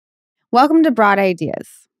Welcome to Broad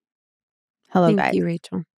Ideas. Hello, Thank guys. Thank you,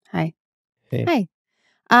 Rachel. Hi. Hey.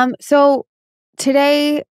 Hi. So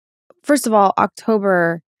today, first of all,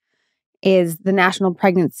 October is the National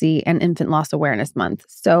Pregnancy and Infant Loss Awareness Month.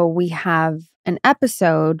 So we have an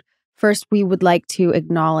episode. First, we would like to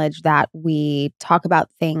acknowledge that we talk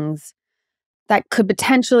about things that could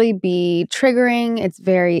potentially be triggering. It's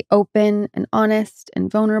very open and honest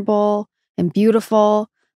and vulnerable and beautiful,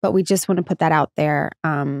 but we just want to put that out there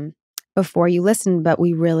before you listen. But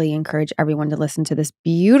we really encourage everyone to listen to this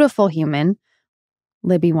beautiful human,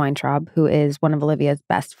 Libby Weintraub, who is one of Olivia's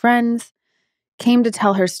best friends, came to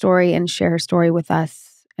tell her story and share her story with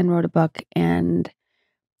us and wrote a book. And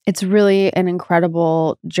it's really an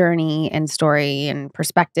incredible journey and story and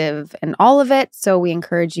perspective and all of it. So we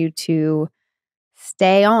encourage you to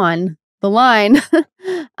stay on the line.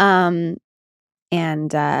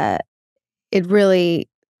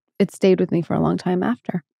 It stayed with me for a long time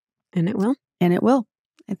after. And it will. And it will.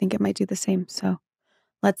 I think it might do the same. So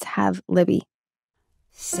let's have Libby.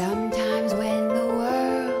 Sometimes when the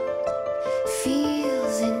world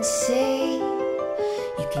feels insane,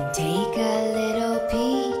 you can take a little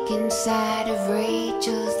peek inside of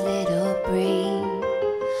Rachel's little brain.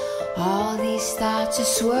 All these thoughts are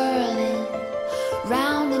swirling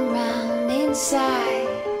round and round inside.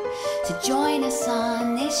 So join us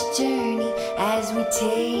on this journey as we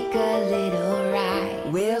take a little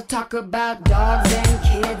ride. We'll talk about dogs and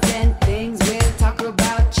kids and things. We'll talk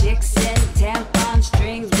about chicks and tampon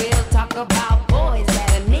strings. We'll talk about boys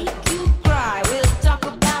that make you cry. We'll talk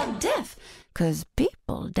about death, 'cause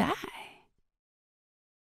people die.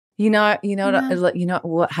 You know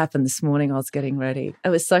what happened this morning? I was getting ready. It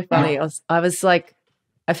was so funny. I was like,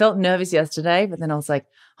 I felt nervous yesterday, but then I was like,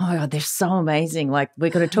 oh my God, they're so amazing. Like,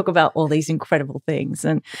 we're going to talk about all these incredible things.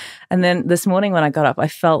 And then this morning when I got up, I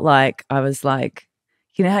felt like I was like,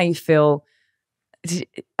 you know how you feel,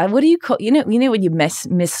 what do you call, you know when you miss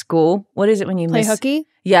school? What is it when you Play hooky?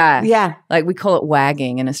 Yeah. Yeah. Like we call it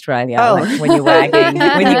wagging in Australia. Oh. Like when you're wagging,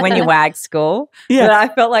 when you wag school. Yeah. But I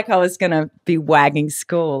felt like I was going to be wagging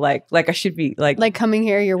school. Like I should be like coming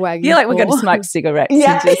here, you're wagging. Yeah, like we're school. going to smoke cigarettes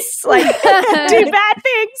Yeah. and just like do bad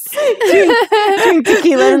things. Drink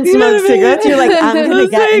tequila and smoke cigarettes. You're like, I'm going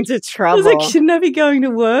to get into I trouble. was like, shouldn't I be going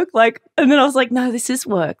to work? Like, and then I was like, no, this is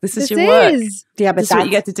work. This is your work. Yeah, but This is what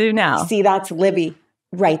you get to do now. See, that's Libby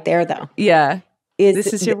right there, though. Yeah.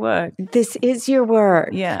 This is your work. This is your work.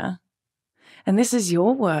 Yeah. And this is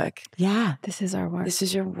your work. Yeah. This is our work. This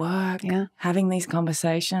is your work. Yeah. Having these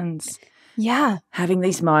conversations. Yeah. Having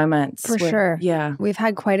these moments. For sure. Yeah. We've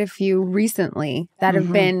had quite a few recently that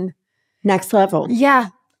have been Next level. Yeah.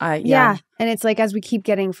 Yeah. And it's like as we keep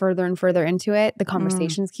getting further and further into it, the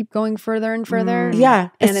conversations keep going further and further. Yeah.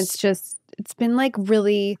 And it's been like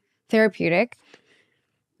really therapeutic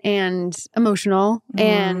and emotional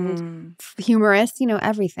and humorous,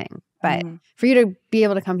 everything. But for you to be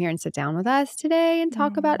able to come here and sit down with us today and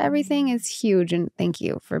talk about everything is huge. And thank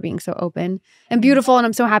you for being so open and beautiful. And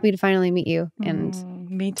I'm so happy to finally meet you. And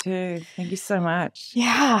me too. Thank you so much.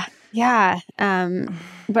 Yeah. Yeah.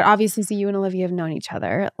 But obviously, so you and Olivia have known each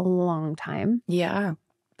other a long time. Yeah.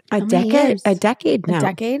 A decade now. A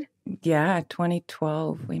decade? Yeah.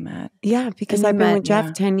 2012 we met. Yeah, because And you I've been met- with Jeff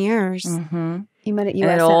yeah. 10 years. Mm-hmm. You met at USM.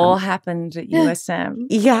 And it all happened at USM.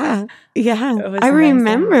 Yeah. Yeah. It was I amazing.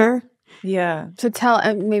 remember. Yeah. So tell,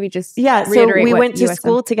 maybe just Yeah, so reiterate we what went to USM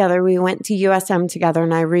school together. We went to USM together,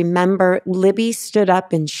 and I remember Libby stood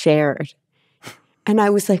up and shared. And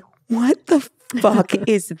I was like, what the fuck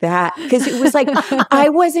is that? Because it was like, I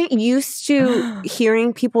wasn't used to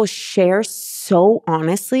hearing people share so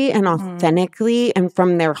honestly and authentically and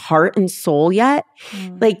from their heart and soul yet.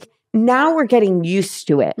 Like, now we're getting used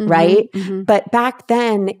to it, right? But back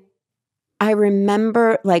then, I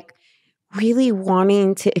remember like really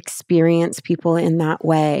wanting to experience people in that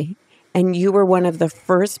way. And you were one of the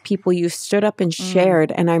first people you stood up and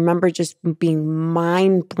shared. And I remember just being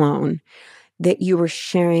mind blown that you were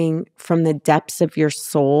sharing from the depths of your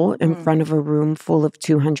soul in front of a room full of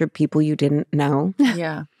 200 people you didn't know.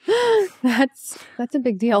 Yeah. That's a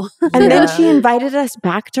big deal. And then she invited us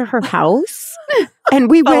back to her house. And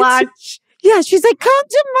we went lunch. Yeah, she's like, come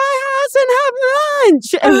to my house and have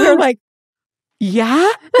lunch. And we're like,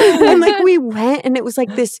 yeah. And like we went and it was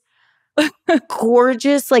like this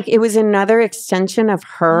gorgeous, like it was another extension of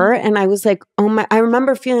her. And I was like, oh my, I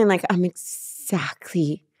remember feeling like I'm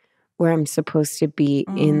exactly where I'm supposed to be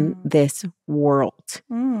in this world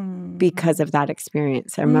because of that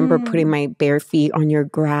experience. I remember putting my bare feet on your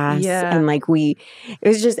grass and like it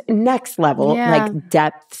was just next level, like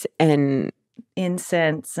depth and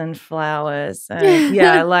incense and flowers. And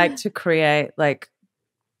I like to create like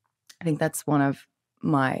I think that's one of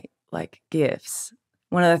my gifts.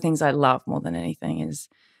 One of the things I love more than anything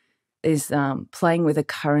is playing with a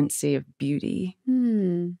currency of beauty.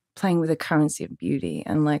 Playing with a currency of beauty,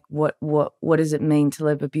 and what does it mean to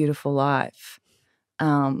live a beautiful life?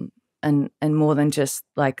 And more than just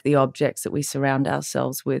the objects that we surround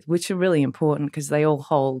ourselves with, which are really important because they all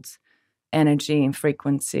hold energy and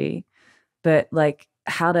frequency, but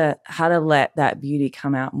how to let that beauty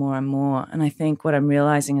come out more and more. And I think what I'm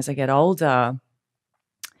realizing as I get older,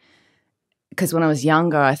 because when I was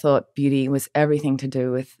younger, I thought beauty was everything to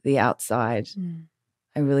do with the outside.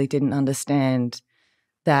 I really didn't understand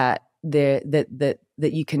that that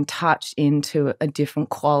you can touch into a different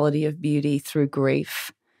quality of beauty through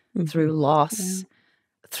grief, through loss,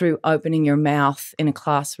 through opening your mouth in a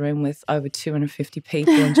classroom with over 250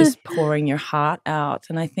 people and just pouring your heart out.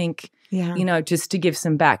 And I think, just to give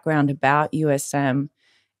some background about USM,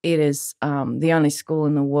 it is the only school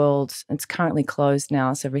in the world, it's currently closed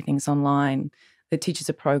now, so everything's online, that teaches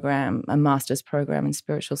a master's program in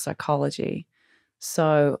spiritual psychology.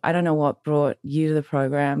 So I don't know what brought you to the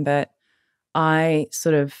program, but I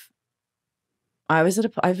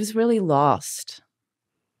was really lost.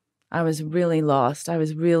 I was really lost. I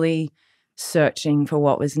was really searching for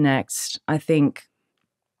what was next. I think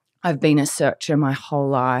I've been a searcher my whole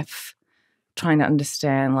life, trying to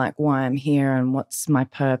understand why I'm here and what's my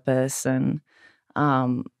purpose. And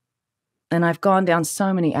I've gone down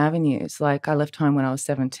so many avenues. I left home when I was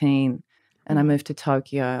 17 and I moved to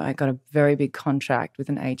Tokyo. I got a very big contract with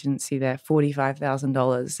an agency there,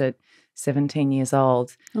 $45,000 at 17 years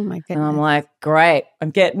old. Oh my goodness. And I'm like, great, I'm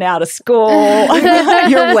getting out of school.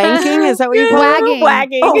 You're wanking? Is that what you're Wagging.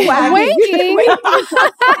 Wagging. Oh, wagging.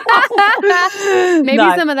 Maybe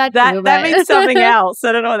some of that too. That means something else.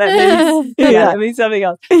 I don't know what that means. That means something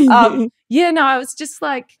else. I was just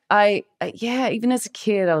even as a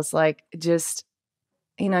kid, I was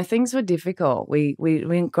things were difficult. We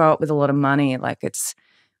didn't grow up with a lot of money.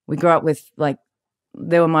 We grew up with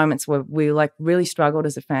there were moments where we really struggled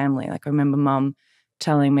as a family. I remember Mum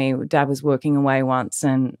telling me Dad was working away once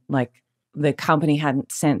and the company hadn't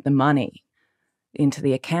sent the money into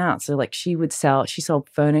the account. So she sold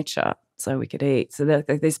furniture so we could eat. So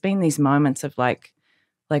there's been these moments of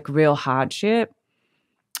real hardship.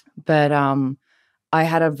 But I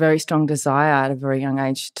had a very strong desire at a very young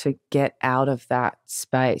age to get out of that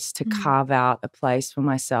space, to carve out a place for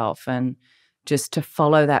myself and just to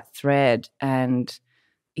follow that thread. And,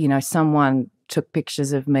 someone took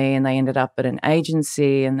pictures of me and they ended up at an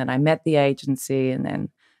agency, and then I met the agency and then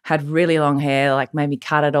had really long hair, made me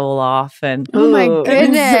cut it all off. And oh my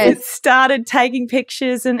goodness. Started taking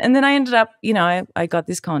pictures. And then I ended up, I got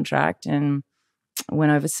this contract and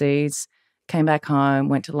went overseas, came back home,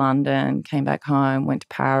 went to London, came back home, went to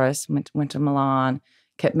Paris, went to Milan,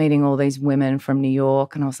 kept meeting all these women from New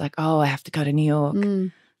York. And I was like, oh, I have to go to New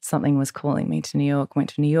York. Something was calling me to New York. Went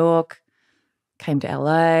to New York, came to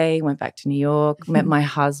LA, went back to New York, met my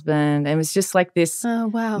husband. And it was just this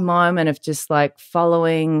moment of just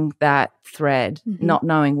following that thread, not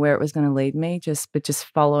knowing where it was going to lead me, but just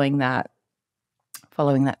following that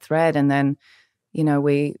thread. And then,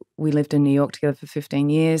 we lived in New York together for 15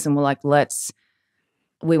 years and we're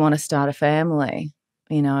we want to start a family,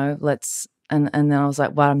 And then I was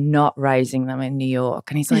like, well, I'm not raising them in New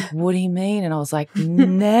York. And he's like, what do you mean? And I was like,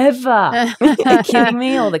 never. Are you kidding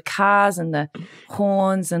me? All the cars and the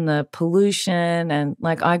horns and the pollution. And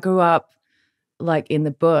I grew up in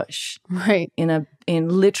the bush. Right.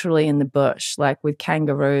 Literally in the bush, with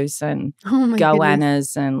kangaroos and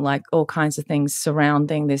goannas and all kinds of things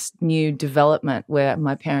surrounding this new development where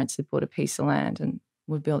my parents had bought a piece of land and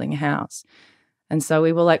were building a house. And so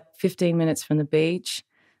we were 15 minutes from the beach.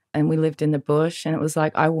 And we lived in the bush, and it was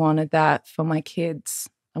I wanted that for my kids.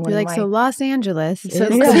 You're so Los Angeles is the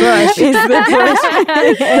the bush. Is the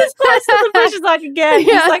bush. As close to the bush as I could get.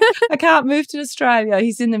 Yeah. He's I can't move to Australia.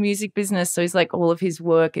 He's in the music business, so he's all of his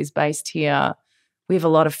work is based here. We have a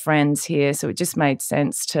lot of friends here, so it just made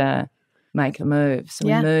sense to make the move. So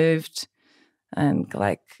we moved, and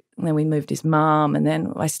then we moved his mom, and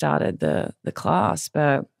then I started the class.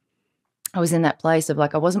 But I was in that place of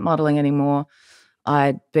I wasn't modeling anymore.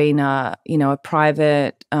 I'd been a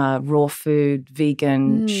private raw food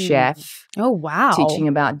vegan chef. Oh, wow. Teaching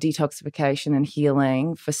about detoxification and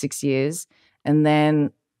healing for 6 years. And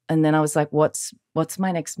then I was like, what's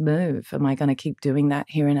my next move? Am I going to keep doing that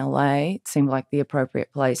here in LA? It seemed like the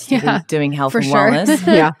appropriate place to be doing health and wellness.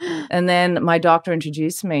 Yeah. And then my doctor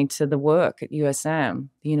introduced me to the work at USM,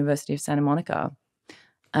 the University of Santa Monica.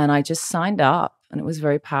 And I just signed up, and it was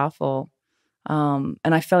very powerful. And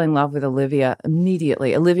I fell in love with Olivia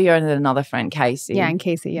immediately. Olivia and then another friend, Casey. Yeah, and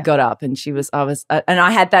Casey, yeah. Got up and and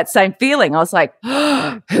I had that same feeling. I was like,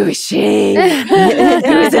 oh, who is she? Who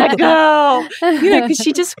is that girl? Because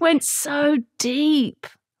she just went so deep.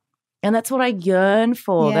 And that's what I yearn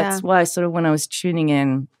for. Yeah. That's why sort of when I was tuning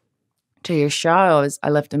in to your show, I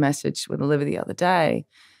left a message with Olivia the other day.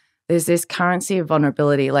 There's this currency of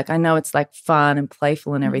vulnerability. Like I know it's like fun and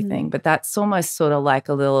playful and everything, but that's almost sort of like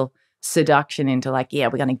a little seduction into like, yeah,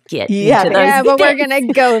 we're going to get into those Yeah, but bits. we're going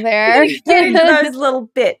to go there. Get into those little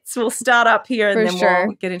bits. We'll start up here and then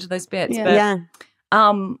we'll get into those bits. Yeah.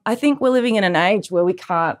 But I think we're living in an age where we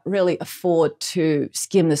can't really afford to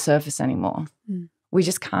skim the surface anymore. We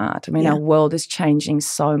just can't. I mean, our world is changing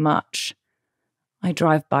so much. I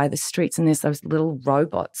drive by the streets and there's those little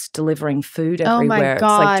robots delivering food everywhere. Oh my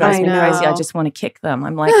God, it's like drives me crazy. I just want to kick them.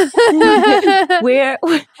 I'm like, where?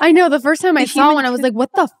 I know. The first time I saw one, I was like,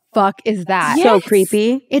 what the fuck is that? So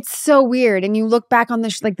creepy. It's so weird. And you look back on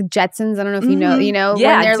the like the Jetsons. I don't know if you know,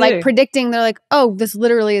 Yeah, when they're like predicting, they're like, oh, this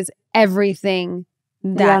literally is everything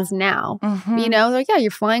that's now. You know, like, yeah,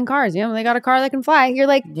 you're flying cars. You know, they got a car that can fly. You're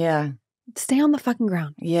like, stay on the fucking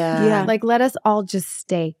ground. Yeah. Like, let us all just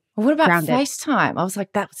stay. What about grounded. FaceTime? I was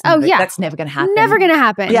like, that's never going to happen. Never going to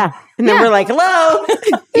happen. Yeah. And then we're like, hello.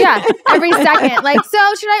 Every second. Like,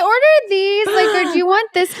 so should I order these? Like, or do you want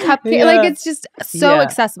this cupcake? Like, it's just so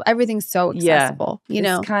accessible. Everything's so accessible. You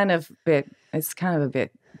know, it's kind of a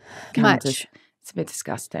bit much. It's a bit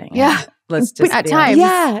disgusting. Yeah. Let's just at be times. honest.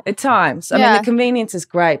 Yeah. At times. I mean, the convenience is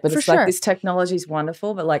great, but For it's like sure. this technology is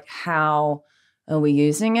wonderful, but like how are we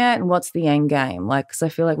using it and what's the end game? Like, because I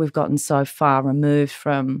feel like we've gotten so far removed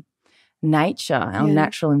from nature, our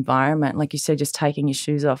natural environment. Like you said, just taking your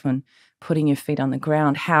shoes off and putting your feet on the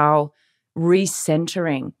ground, how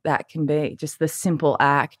recentering that can be. Just the simple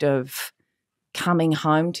act of coming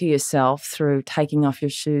home to yourself through taking off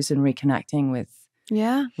your shoes and reconnecting with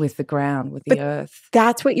the ground, with the earth.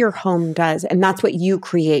 That's what your home does. And that's what you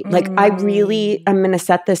create. Like, I'm going to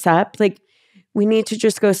set this up. Like, we need to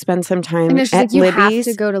just go spend some time and it's at like you Libby's.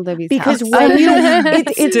 have to go to Libby's Because house. when you,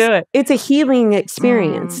 do it. It's a healing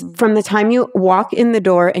experience. From the time you walk in the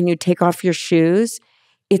door and you take off your shoes,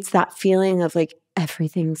 it's that feeling of like,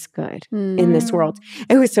 everything's good in this world.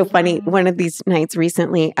 It was so funny. One of these nights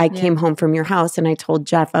recently, I came home from your house and I told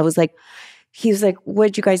Jeff, I was like, he was like,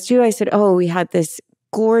 what'd you guys do? I said, oh, we had this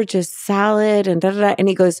gorgeous salad and da-da-da. And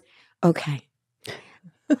he goes, okay,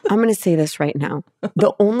 I'm going to say this right now.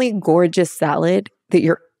 The only gorgeous salad that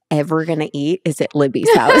you're ever going to eat is at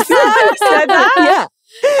Libby's house. Yeah.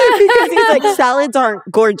 Because he's like, salads aren't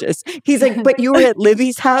gorgeous. He's like, but you were at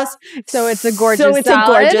Libby's house. So it's a gorgeous salad.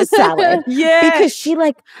 salad. A gorgeous salad. Because she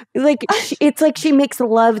it's like she makes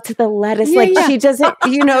love to the lettuce. She doesn't,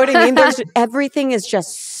 you know what I mean? Everything is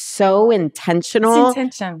just so intentional. It's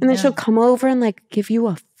intention. And then she'll come over and like give you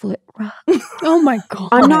a foot rub. Oh my God.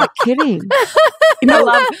 I'm not kidding.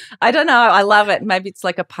 I don't know. I love it. Maybe it's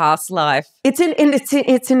like a past life. It's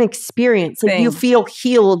an experience. Like you feel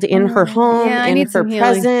healed in her home, in her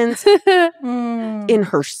presence, in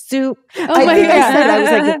her soup. I was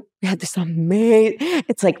like, we had this amazing,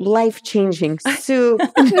 it's like life-changing soup.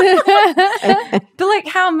 But like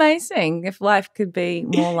how amazing if life could be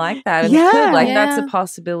more like that. And it could. Like that's a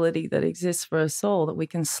possibility that exists for us all, that we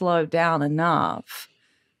can slow down enough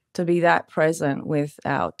to be that present with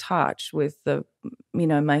our touch, with the,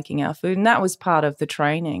 making our food. And that was part of the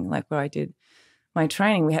training. Like where I did my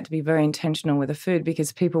training, we had to be very intentional with the food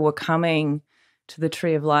because people were coming to the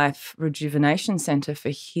Tree of Life Rejuvenation Center for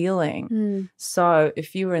healing. So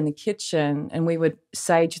if you were in the kitchen, and we would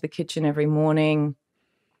sage the kitchen every morning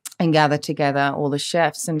and gather together all the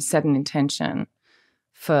chefs and set an intention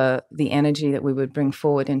for the energy that we would bring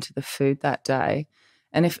forward into the food that day.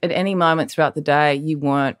 And if at any moment throughout the day you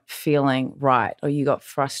weren't feeling right or you got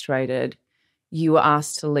frustrated, you were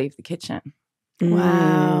asked to leave the kitchen.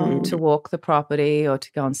 Wow. To walk the property or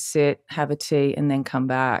to go and sit, have a tea, and then come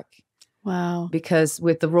back. Wow. Because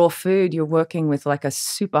with the raw food, you're working with like a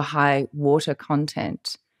super high water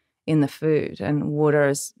content in the food. And water,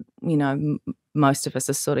 is, most of us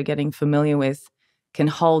are sort of getting familiar with, can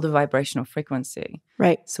hold a vibrational frequency.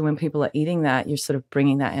 Right. So when people are eating that, you're sort of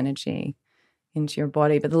bringing that energy into your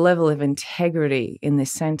body. But the level of integrity in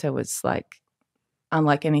this center was like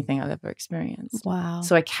unlike anything I've ever experienced. Wow.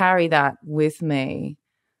 So I carry that with me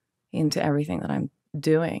into everything that I'm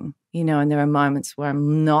doing, and there are moments where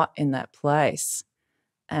I'm not in that place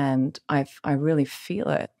and I really feel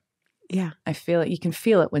it. Yeah. I feel it. You can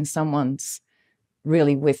feel it when someone's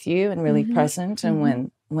really with you and really present and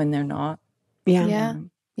when they're not. Yeah. Yeah.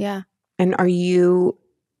 Yeah. And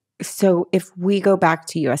so if we go back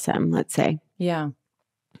to USM, let's say, Yeah.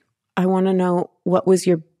 I want to know, what was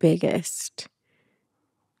your biggest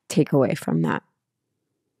takeaway from that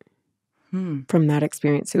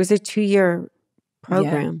experience? It was a 2-year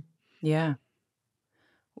program. Yeah.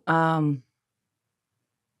 That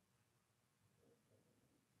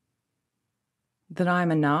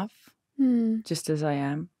I'm enough just as I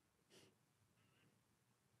am.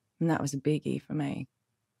 And that was a biggie for me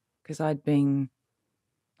because I'd been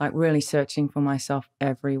like really searching for myself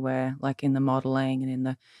everywhere, like in the modeling and in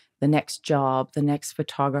the next job, the next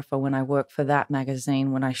photographer, when I work for that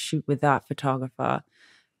magazine, when I shoot with that photographer.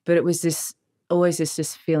 But it was always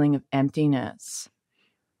this feeling of emptiness.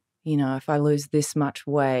 You know, if I lose this much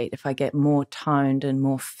weight, if I get more toned and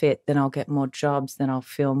more fit, then I'll get more jobs, then I'll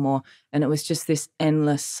feel more. And it was just this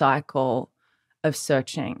endless cycle of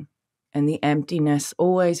searching, and the emptiness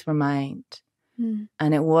always remained.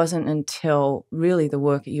 And it wasn't until really the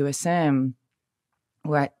work at USM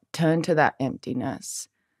where I turned to that emptiness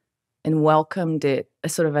and welcomed it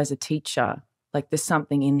sort of as a teacher. Like, there's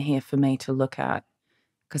something in here for me to look at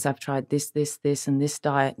because I've tried this, and this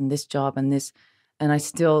diet and this job and this, and I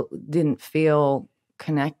still didn't feel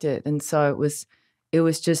connected. And so it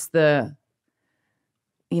was just the,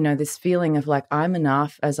 you know, this feeling of like, I'm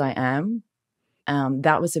enough as I am.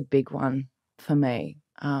 That was a big one for me.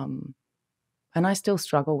 And I still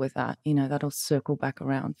struggle with that. You know, that'll circle back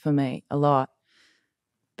around for me a lot.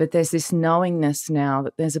 But there's this knowingness now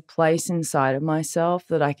that there's a place inside of myself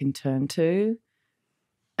that I can turn to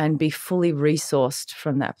and be fully resourced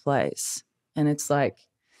from that place. And it's like,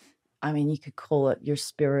 I mean, you could call it your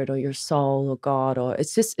spirit or your soul or God, or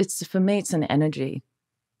it's for me, it's an energy.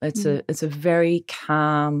 It's a very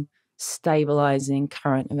calm, stabilizing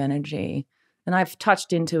current of energy. And I've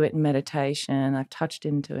touched into it in meditation. I've touched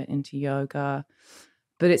into it into yoga.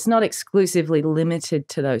 But it's not exclusively limited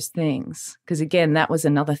to those things. Because again, that was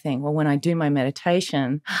another thing. Well, when I do my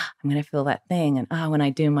meditation, I'm going to feel that thing. And when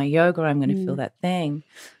I do my yoga, I'm going to feel that thing.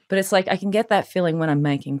 But it's like I can get that feeling when I'm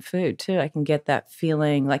making food too. I can get that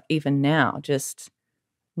feeling like even now just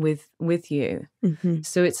with you.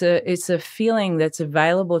 So it's a feeling that's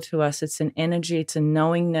available to us. It's an energy, it's a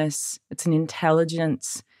knowingness, it's an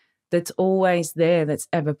intelligence that's always there, that's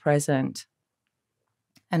ever present.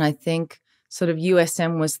 And I think sort of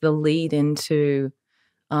USM was the lead into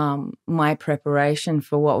my preparation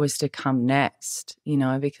for what was to come next, you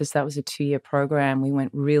know, because that was a 2-year program. We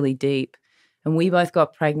went really deep. And we both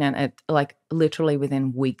got pregnant at like literally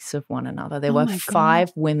within weeks of one another. There were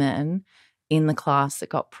 5 women in the class that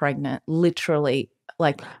got pregnant literally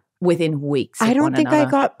like within weeks of I don't one think another.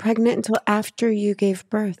 I got pregnant until after you gave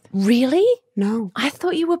birth. Really? No. I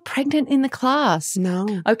thought you were pregnant in the class.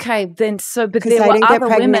 No. Okay, then but Because there I were didn't other get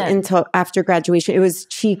pregnant women until after graduation. It was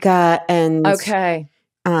Chica and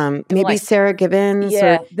maybe like, Sarah Gibbons.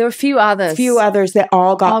 Yeah, or there were a few others. that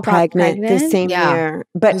all got pregnant the same Yeah. year.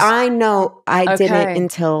 But I know I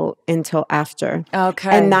didn't until after. Okay.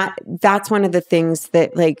 And that's one of the things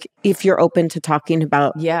that, like, if you're open to talking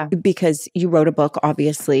about, because you wrote a book,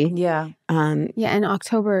 obviously. Yeah. In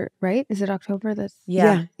October, right? Is it October?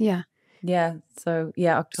 Yeah. So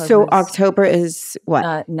October. So October is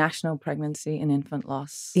what? National Pregnancy and Infant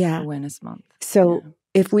Loss Awareness Month. So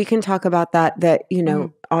if we can talk about that, you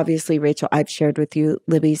know, obviously, Rachel, I've shared with you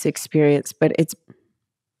Libby's experience, but it's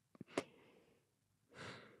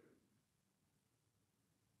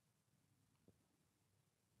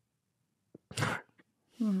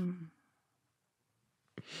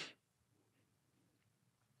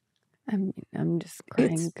I'm just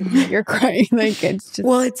crying because you're crying. Like, it's just,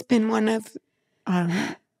 well, it's been one of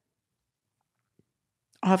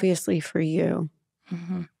obviously for you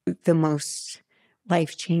the most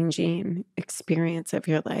life-changing experience of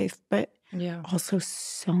your life, but also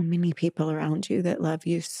so many people around you that love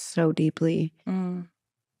you so deeply, and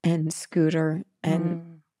Scooter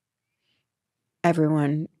and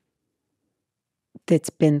everyone that's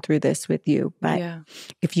been through this with you. But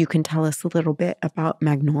if you can tell us a little bit about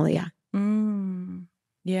Magnolia.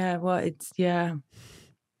 Yeah, well, it's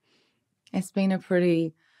been a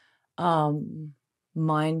pretty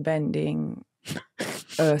mind-bending,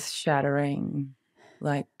 earth-shattering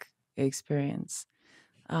like experience.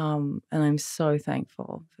 And I'm so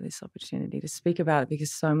thankful for this opportunity to speak about it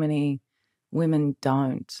because so many women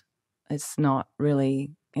don't. It's not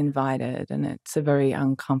really invited, and it's a very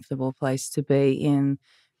uncomfortable place to be in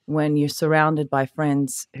when you're surrounded by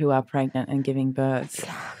friends who are pregnant and giving birth,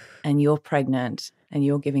 and you're pregnant and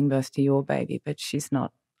you're giving birth to your baby, but she's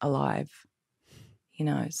not alive, you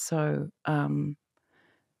know. So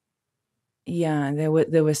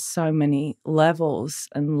there were so many levels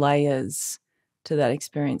and layers to that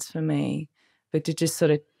experience for me, but to just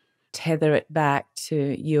sort of tether it back to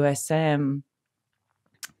USM,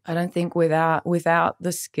 I don't think without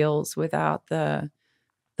the skills, without the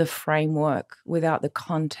framework, without the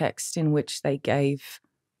context in which they gave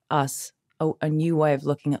us a new way of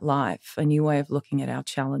looking at life, a new way of looking at our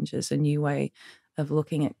challenges, a new way of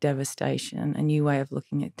looking at devastation, a new way of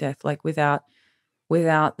looking at death. Like without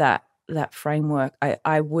that framework,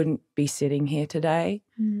 I wouldn't be sitting here today.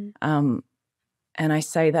 And I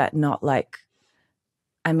say that not like,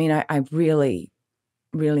 I mean, I really,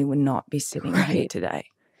 really would not be sitting here today.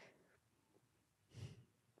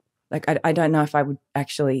 Like, I don't know if I would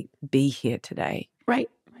actually be here today. Right.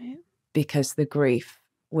 Because the grief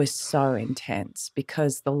was so intense,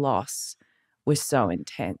 because the loss was so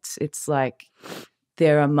intense. It's like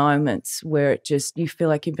there are moments where it just, you feel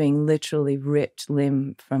like you're being literally ripped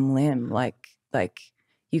limb from limb. Like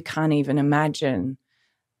you can't even imagine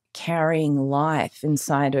carrying life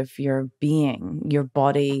inside of your being, your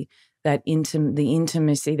body, the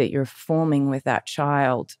intimacy that you're forming with that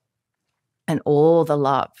child, and all the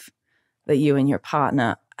love that you and your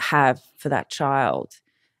partner have for that child.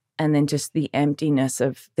 And then just the emptiness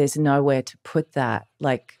of there's nowhere to put that.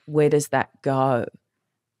 Like, where does that go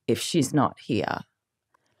if she's not here?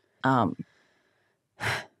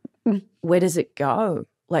 Where does it go?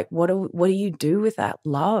 Like, what do you do with that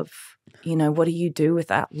love? You know, what do you do with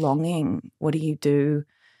that longing? What do you do?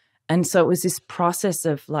 And so it was this process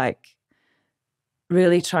of like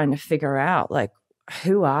really trying to figure out, like,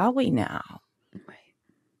 who are we now?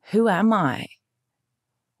 Who am I?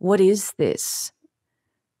 What is this?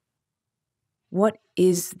 What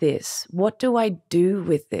is this? What do I do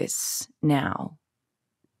with this now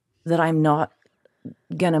that I'm not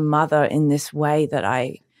going to mother in this way that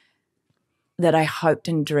I hoped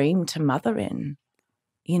and dreamed to mother in?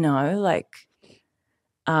 You know, like,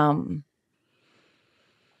 and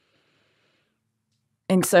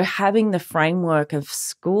so having the framework of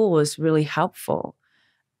school was really helpful.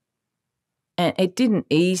 And it didn't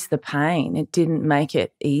ease the pain. It didn't make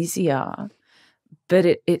it easier. But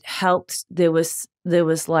it helped. There was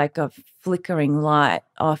like a flickering light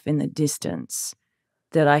off in the distance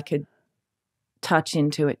that I could touch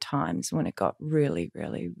into at times when it got really,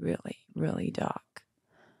 really, really, really dark.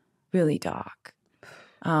 Really dark.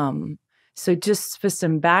 So just for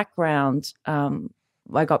some background,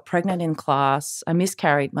 I got pregnant in class. I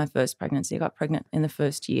miscarried my first pregnancy. I got pregnant in the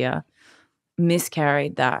first year.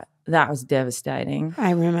 Miscarried that. That was devastating.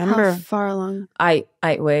 I remember. How far along? 8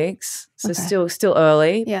 weeks, so still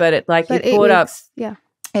early. Yeah. But it brought up. Yeah.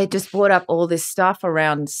 It just brought up all this stuff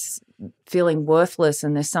around feeling worthless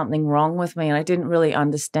and there's something wrong with me, and I didn't really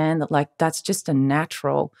understand that. Like, that's just a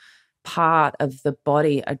natural part of the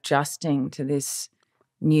body adjusting to this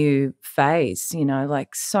new phase. You know,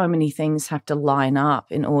 like so many things have to line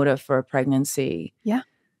up in order for a pregnancy. Yeah.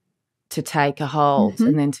 To take a hold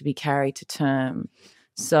and then to be carried to term.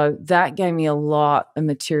 So that gave me a lot of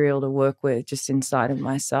material to work with just inside of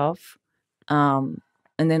myself. And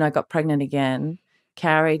then I got pregnant again,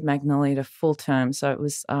 carried Magnolia to full term. So it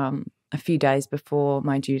was a few days before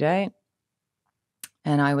my due date.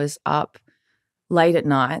 And I was up late at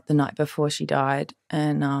night, the night before she died,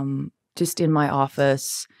 and just in my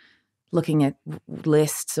office looking at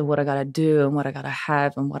lists of what I got to do and what I got to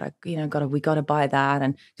have and what we got to buy that,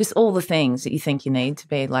 and just all the things that you think you need to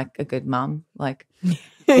be like a good mum, like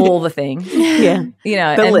all the things. Yeah. You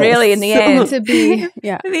know, The and list. really in the end, To be,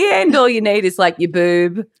 yeah. in the end, all you need is like your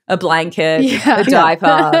boob, a blanket, a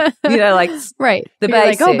diaper, you know, like Right. the You're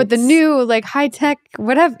basics. like, oh, but the new, like, high tech,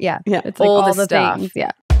 whatever. Yeah. Yeah. It's like All all the the stuff. things.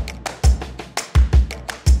 Yeah.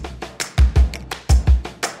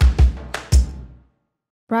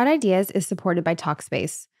 Broad Ideas is supported by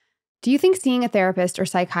Talkspace. Do you think seeing a therapist or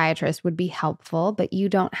psychiatrist would be helpful, but you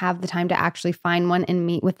don't have the time to actually find one and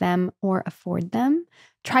meet with them or afford them?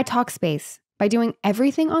 Try Talkspace. By doing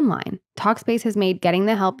everything online, Talkspace has made getting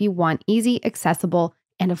the help you want easy, accessible,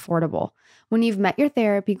 and affordable. When you've met your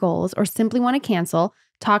therapy goals or simply want to cancel,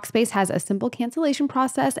 Talkspace has a simple cancellation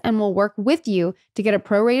process and will work with you to get a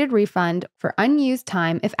prorated refund for unused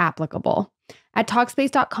time if applicable. At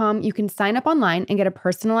Talkspace.com, you can sign up online and get a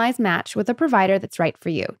personalized match with a provider that's right for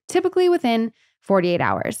you, typically within 48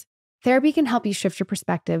 hours. Therapy can help you shift your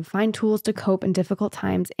perspective, find tools to cope in difficult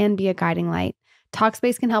times, and be a guiding light.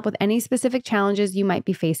 Talkspace can help with any specific challenges you might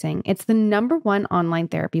be facing. It's the #1 online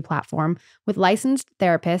therapy platform with licensed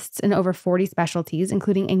therapists in over 40 specialties,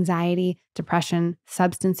 including anxiety, depression,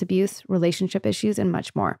 substance abuse, relationship issues, and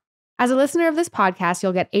much more. As a listener of this podcast,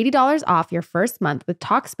 you'll get $80 off your first month with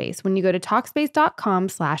Talkspace when you go to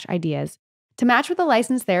Talkspace.com/ideas. To match with a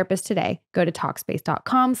licensed therapist today, go to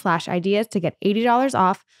Talkspace.com/ideas to get $80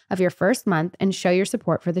 off of your first month and show your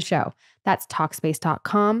support for the show. That's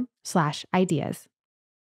Talkspace.com/ideas.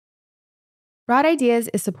 Broad Ideas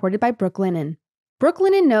is supported by Brooklinen.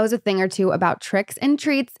 Brooklinen knows a thing or two about tricks and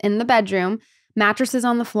treats in the bedroom. Mattresses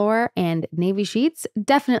on the floor and navy sheets,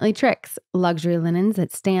 definitely tricks. Luxury linens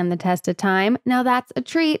that stand the test of time, now that's a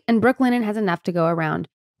treat, and Brooklinen has enough to go around.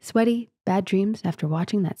 Sweaty, bad dreams after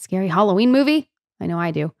watching that scary Halloween movie? I know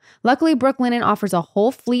I do. Luckily, Brooklinen offers a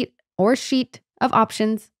whole fleet or sheet of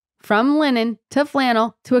options, from linen to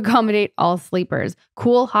flannel, to accommodate all sleepers.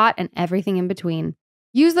 Cool, hot, and everything in between.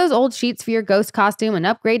 Use those old sheets for your ghost costume and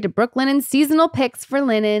upgrade to Brooklinen's seasonal picks for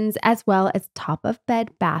linens, as well as top of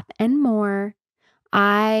bed, bath, and more.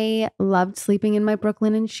 I loved sleeping in my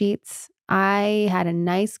Brooklinen sheets. I had a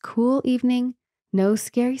nice, cool evening. No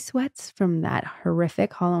scary sweats from that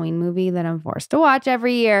horrific Halloween movie that I'm forced to watch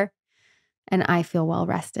every year. And I feel well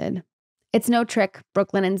rested. It's no trick.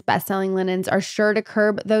 Brooklinen's best-selling linens are sure to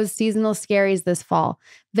curb those seasonal scaries this fall.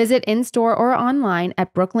 Visit in-store or online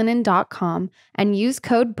at brooklinen.com and use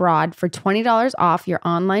code BROAD for $20 off your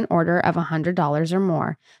online order of $100 or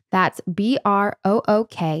more. That's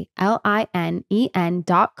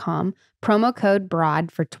BROOKLINEN.com, promo code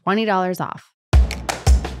BROAD for $20 off.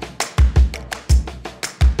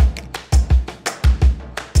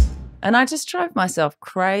 And I just drove myself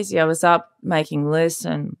crazy. I was up making lists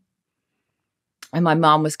and my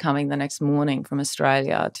mum was coming the next morning from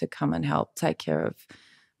Australia to come and help take care of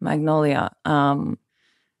Magnolia.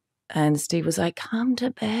 And Steve was like, come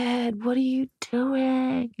to bed. What are you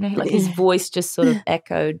doing? You know, like his voice just sort of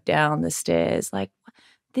echoed down the stairs like,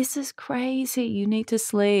 this is crazy. You need to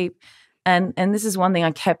sleep. And this is one thing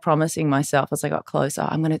I kept promising myself as I got closer.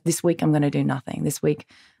 This week I'm going to do nothing. This week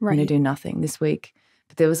I'm going to do nothing. This week.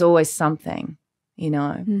 But there was always something, you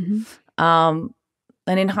know. Mm-hmm.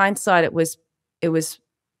 And in hindsight, it was,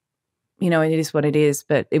 you know, it is what it is,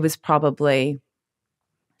 but it was probably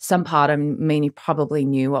some part of me probably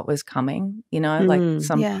knew what was coming, you know, like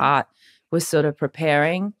some part was sort of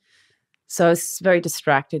preparing. So I was very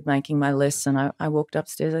distracted making my lists, and I walked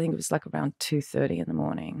upstairs. I think it was like around 2:30 in the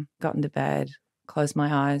morning, got into bed, closed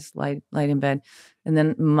my eyes, laid in bed. And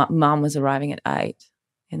then mum was arriving at 8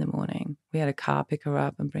 in the morning. We had a car pick her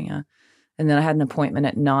up and bring her. And then I had an appointment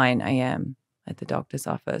at 9 a.m. at the doctor's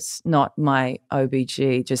office, not my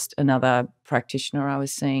OBG, just another practitioner I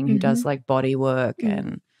was seeing who does like body work,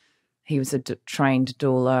 and he was a trained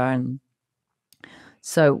doula. And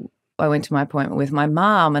so I went to my appointment with my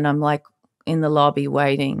mom, and I'm like in the lobby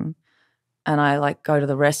waiting, and I like go to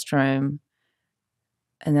the restroom,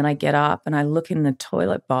 and then I get up and I look in the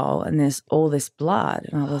toilet bowl and there's all this blood,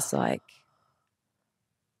 and I was like,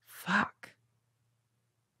 fuck.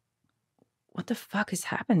 What the fuck is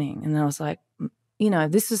happening? And I was like, you know,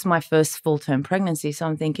 this is my first full-term pregnancy. So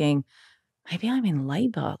I'm thinking, maybe I'm in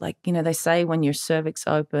labor. Like, you know, they say when your cervix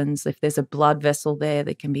opens, if there's a blood vessel there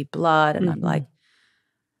can be blood. And I'm like,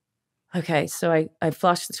 okay. So I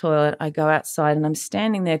flush the toilet. I go outside and I'm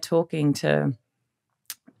standing there talking to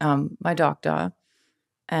my doctor,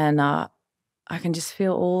 and I can just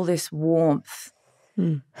feel all this warmth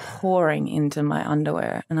pouring into my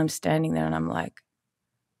underwear. And I'm standing there and I'm like,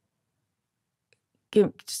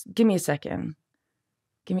 give me a second.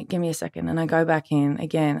 Give me a second. And I go back in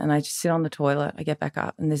again and I just sit on the toilet. I get back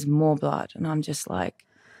up and there's more blood. And I'm just like,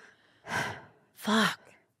 fuck.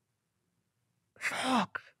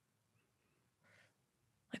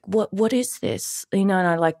 Like, what is this? You know, and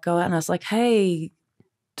I like go out and I was like, hey,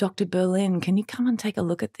 Dr. Berlin, can you come and take a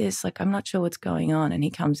look at this? Like, I'm not sure what's going on. And he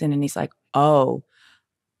comes in and he's like, oh,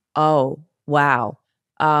 wow.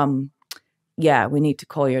 Yeah, we need to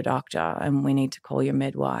call your doctor and we need to call your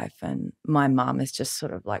midwife. And my mom is just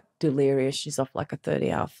sort of like delirious. She's off like a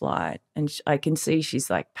 30-hour flight. And I can see she's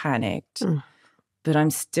like panicked. But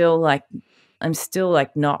I'm still like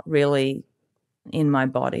not really in my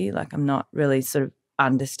body. Like I'm not really sort of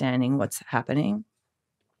understanding what's happening.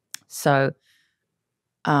 So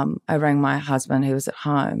I rang my husband who was at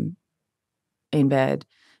home in bed,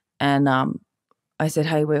 and I said,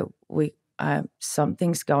 hey, we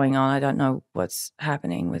something's going on. I don't know what's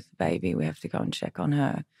happening with the baby. We have to go and check on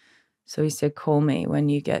her. So he said, call me when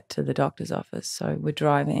you get to the doctor's office. So we're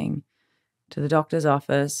driving to the doctor's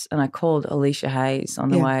office, and I called Alicia Hayes on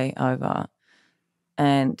the way over,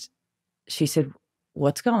 and she said,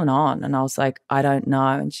 what's going on? And I was like, I don't know.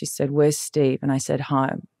 And she said, where's Steve? And I said,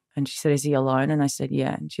 home. And she said, is he alone? And I said,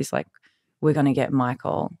 yeah. And she's like, we're going to get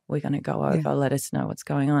Michael. We're going to go over. Let us know what's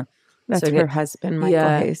going on. That's her husband,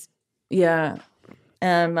 Michael Hayes. Yeah.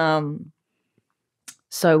 And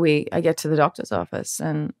so I get to the doctor's office,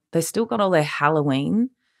 and they still got all their Halloween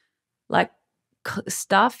like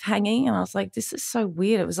stuff hanging, and I was like, this is so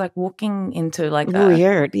weird. It was like walking into like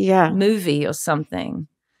Weird, yeah. a movie or something.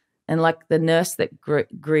 And like the nurse that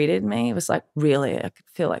greeted me was like really, I could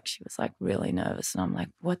feel like she was like really nervous. And I'm like,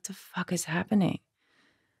 what the fuck is happening?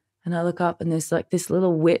 And I look up and there's like this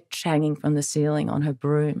little witch hanging from the ceiling on her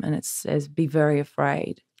broom, and it says, be very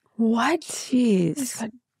afraid. What? Jeez.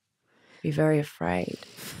 Be very afraid.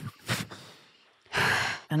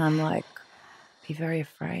 And I'm like, be very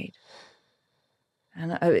afraid.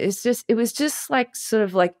 And it was just like sort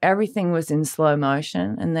of like everything was in slow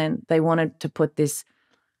motion. And then they wanted to put this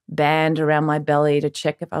band around my belly to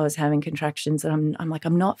check if I was having contractions. And I'm like,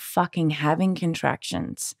 I'm not fucking having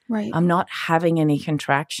contractions. Right. I'm not having any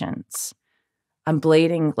contractions. I'm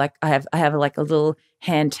bleeding. Like I have like a little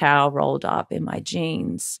hand towel rolled up in my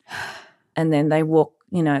jeans. And then they walk,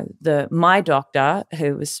 my doctor,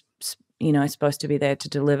 who was, supposed to be there to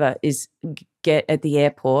deliver, is get at the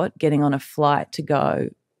airport, getting on a flight to go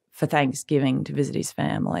for Thanksgiving to visit his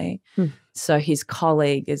family. So his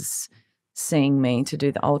colleague is seeing me to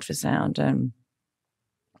do the ultrasound, and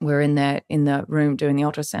we're in the room doing the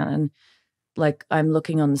ultrasound, and like I'm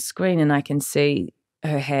looking on the screen and I can see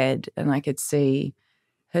her head, and I could see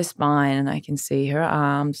her spine, and I can see her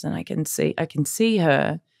arms, and I can see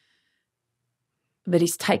her, but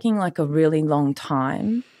he's taking like a really long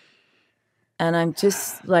time, and I'm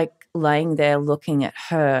just like laying there looking at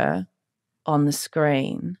her on the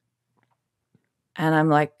screen. And I'm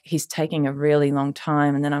like, he's taking a really long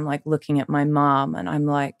time. And then I'm like looking at my mom, and I'm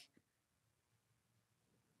like,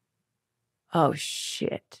 oh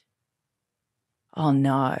shit. Oh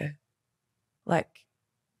no. Like,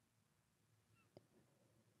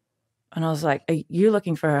 and I was like, are you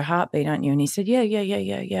looking for her heartbeat, aren't you? And he said, yeah.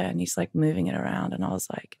 And he's like moving it around. And I was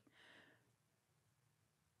like,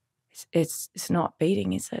 it's not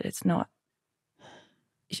beating. He said, it's not.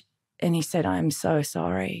 And he said, I'm so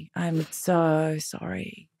sorry. I'm so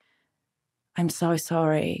sorry. I'm so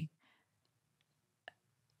sorry.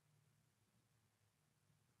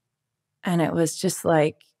 And it was just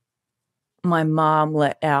like my mom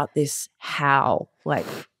let out this howl, like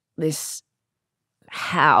this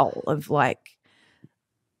howl of like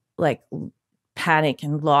panic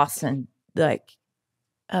and loss, and like,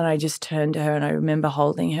 and I just turned to her, and I remember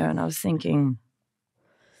holding her, and I was thinking,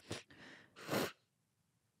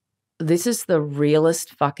 this is the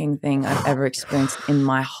realest fucking thing I've ever experienced in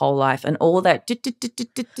my whole life. And all that, you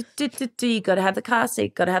got to have the car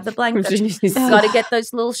seat, got to have the blanket, got to get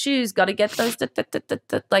those little shoes, got to get those,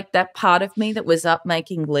 like that part of me that was up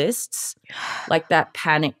making lists, like that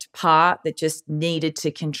panicked part that just needed to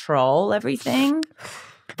control everything,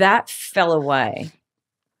 that fell away.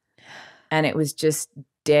 And it was just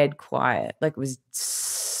dead quiet. Like it was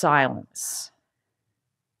silence.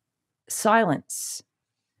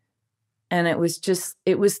 And it was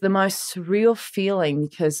the most surreal feeling,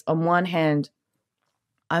 because on one hand,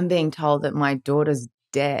 I'm being told that my daughter's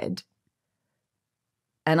dead,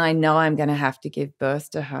 and I know I'm going to have to give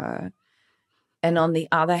birth to her. And on the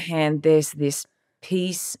other hand, there's this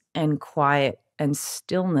peace and quiet and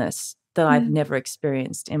stillness that I've never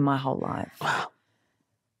experienced in my whole life. Wow.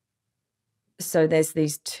 So there's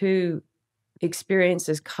these two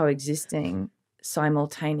experiences coexisting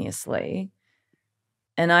simultaneously.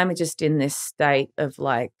 And I'm just in this state of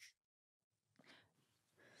like,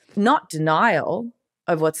 not denial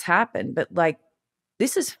of what's happened, but like,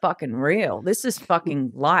 this is fucking real. This is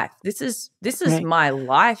fucking life. This is Right. my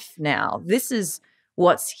life now. This is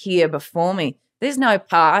what's here before me. There's no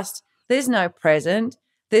past. There's no present.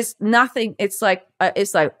 There's nothing. It's like I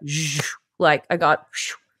got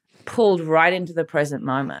pulled right into the present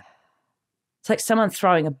moment. It's like someone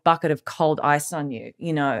throwing a bucket of cold ice on you,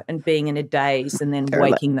 and being in a daze, and then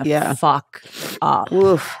waking the fuck up.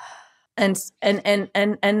 Oof. And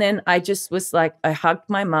then I just was like, I hugged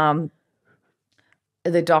my mom.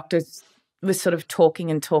 The doctor was sort of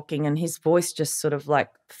talking, and his voice just sort of like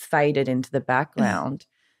faded into the background.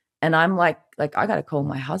 And I'm like I got to call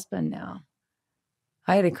my husband now.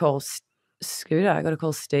 I got to call Scooter. I got to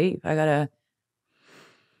call Steve. I got to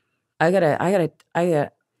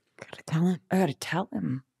Tell him. I got to tell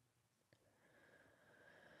him.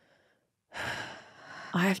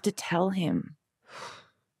 I have to tell him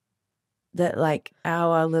that like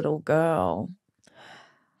our little girl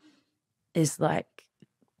is like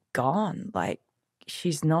gone. Like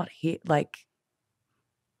she's not here. Like,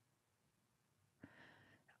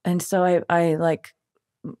 and so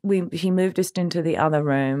he moved us into the other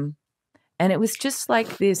room, and it was just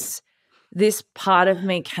like this part of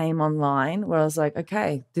me came online where I was like,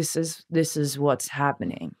 okay, this is what's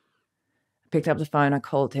happening. picked up the phone. I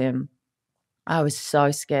called him. I was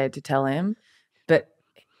so scared to tell him, but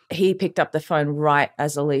he picked up the phone right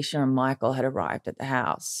as Alicia and Michael had arrived at the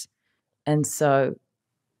house. And so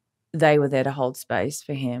they were there to hold space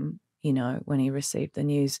for him, you know, when he received the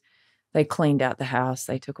news. They cleaned out the house.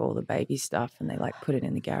 They took all the baby stuff and they like put it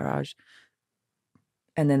in the garage.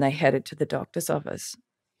 And then they headed to the doctor's office.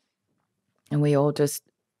 And we all just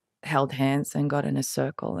held hands and got in a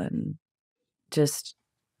circle and just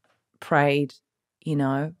prayed, you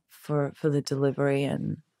know, for the delivery,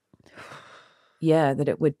 and yeah, that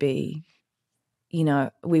it would be, you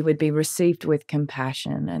know, we would be received with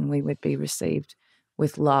compassion and we would be received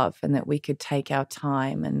with love, and that we could take our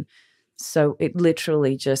time. And so it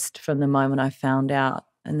literally just from the moment I found out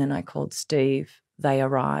and then I called Steve, they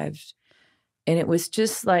arrived. And it was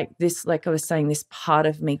just like this, like I was saying, this part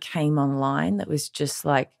of me came online that was just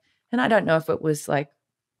like, and I don't know if it was like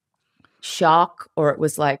shock or it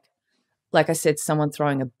was like I said, someone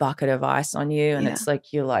throwing a bucket of ice on you, and it's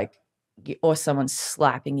like you're like, or someone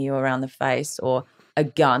slapping you around the face, or a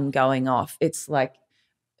gun going off. It's like,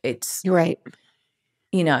 it's right.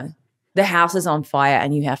 You know, the house is on fire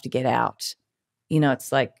and you have to get out. You know,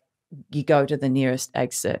 it's like you go to the nearest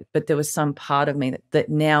exit. But there was some part of me that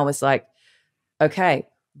now was like, okay,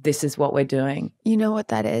 this is what we're doing. You know what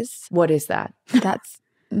that is? What is that? That's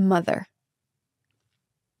mother.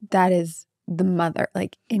 That is the mother.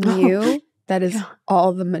 Like in you, that is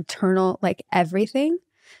all the maternal, like everything.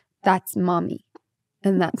 That's mommy.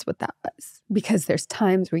 And that's what that was. Because there's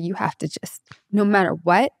times where you have to just, no matter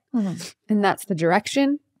what, and that's the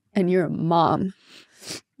direction, and you're a mom.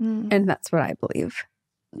 And that's what I believe.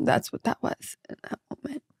 That's what that was in that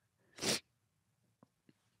moment.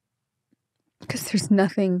 Because there's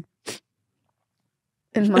nothing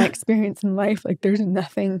in my experience in life, like there's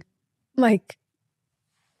nothing like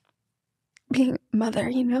being a mother,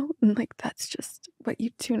 you know? And like that's just what you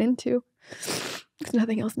tune into. Because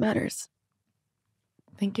nothing else matters.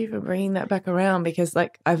 Thank you for bringing that back around, because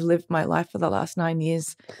like I've lived my life for the last 9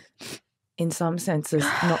 years in some senses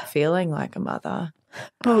not feeling like a mother.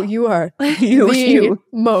 Oh, you are the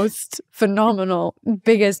most phenomenal,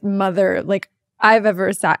 biggest mother like I've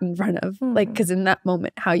ever sat in front of. Like, because in that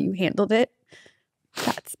moment, how you handled it,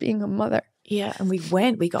 that's being a mother. Yeah, and we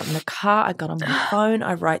got in the car, I got on my phone,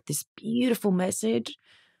 I write this beautiful message.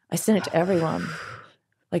 I sent it to everyone.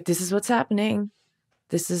 Like, this is what's happening.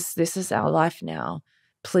 This is our life now.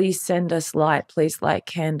 Please send us light. Please light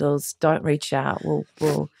candles. Don't reach out.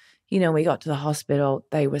 We'll you know, we got to the hospital.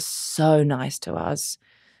 They were so nice to us.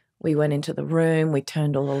 We went into the room. We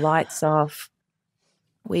turned all the lights off.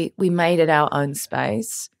 We made it our own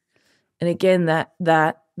space. And again, that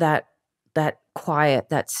quiet,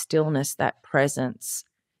 that stillness, that presence,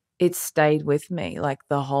 it stayed with me like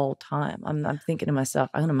the whole time. I'm thinking to myself,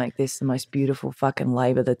 I'm going to make this the most beautiful fucking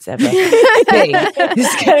labor that's ever been.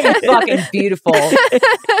 It's going to be fucking beautiful.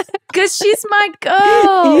 Because she's my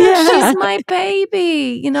girl. Yeah. She's my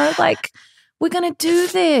baby. You know, like, we're going to do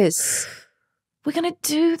this. We're going to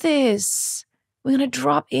do this. We're going to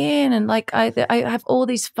drop in. And like, I have all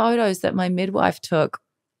these photos that my midwife took.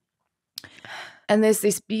 And there's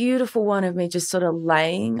this beautiful one of me just sort of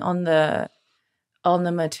laying on the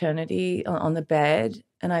maternity, on the bed.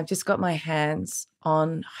 And I've just got my hands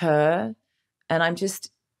on her. And I'm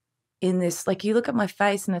just in this, like, you look at my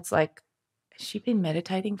face and it's like, has she been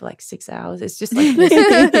meditating for like 6 hours? It's just like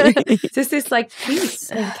this, just this like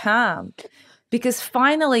peace and calm. Because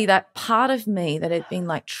finally that part of me that had been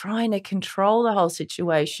like trying to control the whole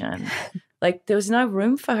situation, like there was no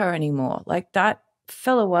room for her anymore. Like that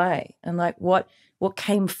fell away. And like what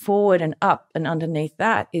came forward and up and underneath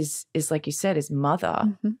that is like you said, is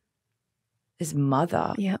mother. Is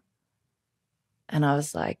mother. Yeah. And I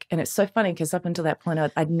was like, and it's so funny because up until that point,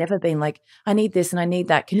 I'd never been like, I need this and I need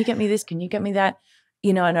that. Can you get me this? Can you get me that?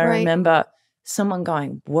 You know, and I remember someone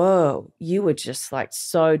going, whoa, you were just like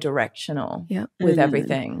so directional with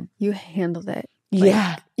everything. You handled it.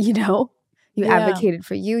 Like, you know, you advocated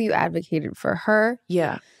for you. You advocated for her.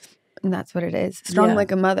 Yeah. And that's what it is. Strong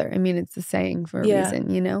like a mother. I mean, it's the saying for a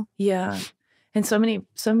reason, you know? Yeah. And so many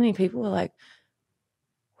people were like,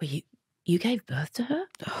 well, you gave birth to her?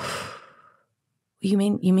 You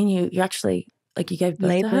mean you actually, like, you gave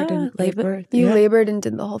birth to her? Labored. You labored and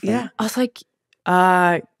did the whole thing. Yeah. I was like,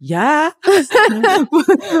 yeah.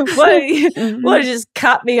 what, just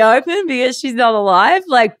cut me open because she's not alive?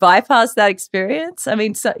 Like, bypass that experience? I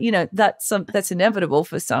mean, so, you know, that's inevitable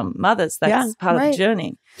for some mothers. That's part of the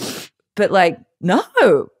journey. But like, no.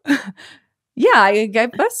 Yeah, I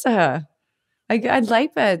gave birth to her. I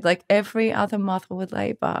labored like every other mother would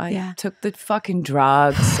labor. I took the fucking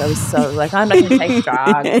drugs. I was so like, I'm not going to take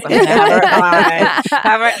drugs. I'm going to have her at home.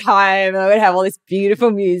 Have her at home. I would have all this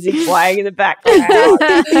beautiful music playing in the background.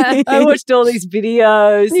 I watched all these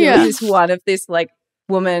videos. There was this one of this like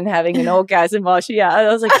woman having an orgasm while she out.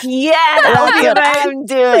 I was like, yeah, that's what I'm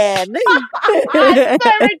doing. It's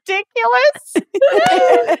so ridiculous.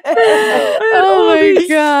 Oh my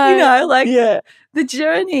God. You know, like the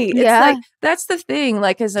journey. It's like, that's the thing.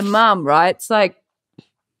 Like as a mum, right? It's like,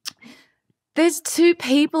 there's two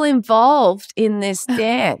people involved in this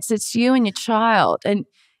dance. It's you and your child. And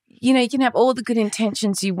you know, you can have all the good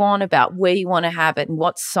intentions you want about where you want to have it and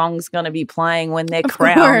what song's going to be playing when they're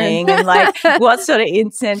crowning and like what sort of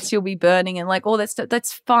incense you'll be burning and like all that stuff.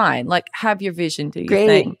 That's fine. Like have your vision, do your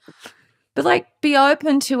thing. But like be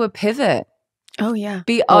open to a pivot. Oh, yeah.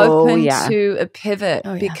 Be open to a pivot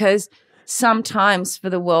because sometimes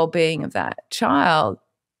for the well-being of that child,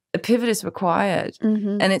 a pivot is required.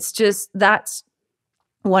 And it's just that's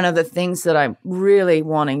one of the things that I'm really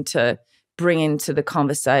wanting to bring into the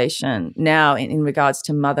conversation now in regards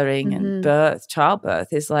to mothering and birth, childbirth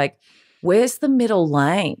is like, where's the middle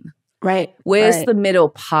lane? Right. Where's the middle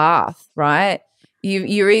path, right?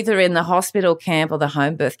 You're either in the hospital camp or the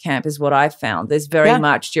home birth camp is what I found. There's very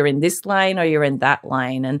much you're in this lane or you're in that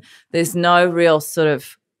lane and there's no real sort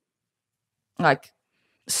of like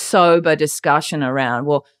sober discussion around,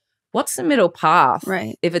 well, what's the middle path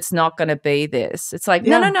if it's not going to be this? It's like,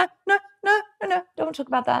 no, don't want to talk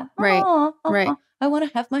about that. Right. I want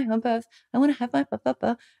to have my home birth. I want to have my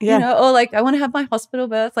you know, or like I want to have my hospital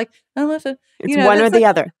birth. Like I want to, it's one or the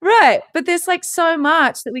other. Right. But there's like so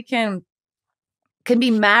much that we can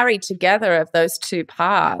be married together of those two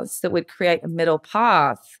paths that would create a middle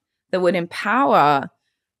path that would empower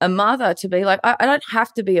a mother to be like, I don't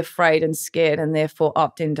have to be afraid and scared and therefore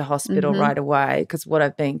opt into hospital right away because what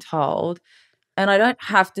I've been told. And I don't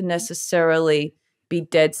have to necessarily be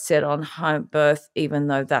dead set on home birth, even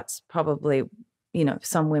though that's probably, you know,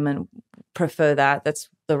 some women prefer that. That's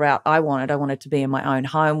the route I wanted. I wanted to be in my own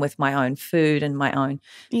home with my own food and my own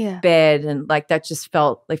bed. And like that just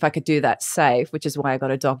felt like if I could do that safe, which is why I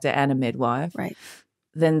got a doctor and a midwife,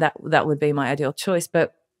 then that would be my ideal choice.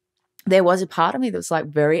 But there was a part of me that was like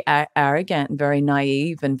very arrogant and very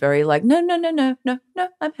naive and very like, no,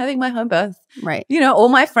 I'm having my home birth. Right. You know, all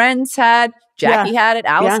my friends had, Jackie had it,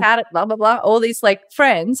 Alice had it, blah, blah, blah. All these like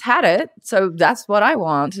friends had it. So that's what I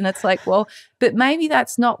want. And it's like, well, but maybe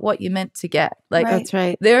that's not what you meant to get. Like that's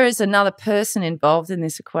right. There is another person involved in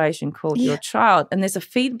this equation called your child. And there's a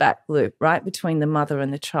feedback loop, right, between the mother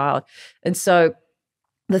and the child. And so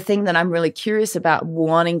the thing that I'm really curious about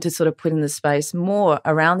wanting to sort of put in the space more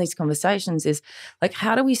around these conversations is like,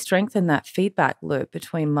 how do we strengthen that feedback loop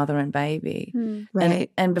between mother and baby? Right.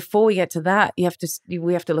 And before we get to that, we have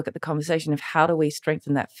to look at the conversation of how do we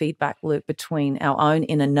strengthen that feedback loop between our own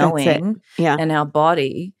inner knowing and our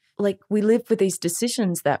body. Like we live with these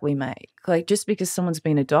decisions that we make. Like just because someone's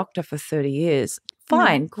been a doctor for 30 years,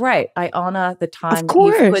 fine, great. I honor the time that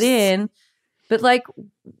you've put in. But like,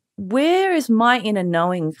 where is my inner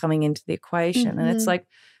knowing coming into the equation? And it's like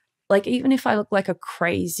even if I look like a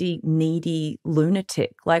crazy, needy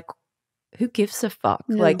lunatic, like who gives a fuck?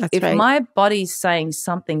 No, like if my body's saying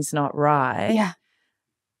something's not right,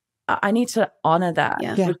 I need to honor that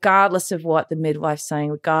regardless of what the midwife's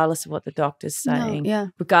saying, regardless of what the doctor's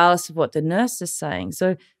saying, regardless of what the nurse is saying.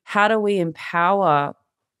 So how do we empower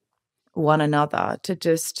one another to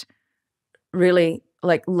just really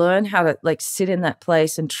like learn how to like sit in that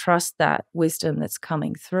place and trust that wisdom that's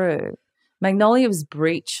coming through. Magnolia was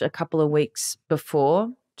breech a couple of weeks before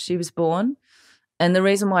she was born. And the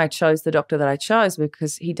reason why I chose the doctor that I chose was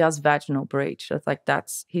because he does vaginal breech. It's like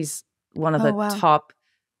he's one of the top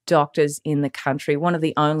doctors in the country, one of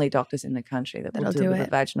the only doctors in the country that will do a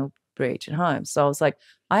vaginal breech at home. So I was like,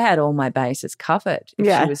 I had all my bases covered if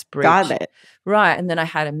she was breech. Got it. Right. And then I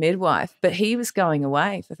had a midwife, but he was going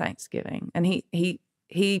away for Thanksgiving. And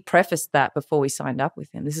he prefaced that before we signed up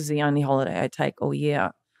with him. This is the only holiday I take all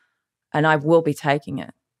year, and I will be taking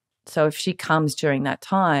it. So if she comes during that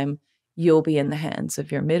time, you'll be in the hands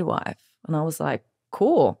of your midwife. And I was like,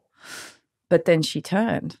 cool. But then she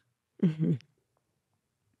turned.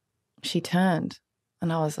 She turned,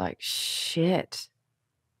 and I was like, shit,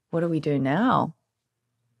 what do we do now?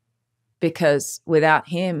 Because without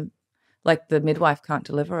him, like the midwife can't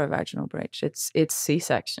deliver a vaginal breech. It's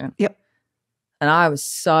C-section. Yep. And I was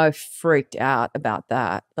so freaked out about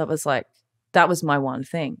that. That was my one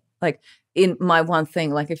thing. Like in my one thing,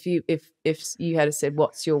 like if you had said,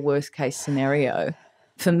 what's your worst case scenario?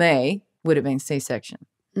 For me, would have been C-section.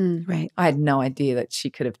 Right. I had no idea that she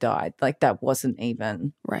could have died. Like that wasn't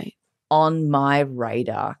even Right. on my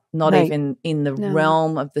radar, not Right. even in the No.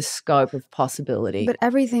 realm of the scope of possibility. But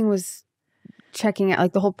everything was checking out.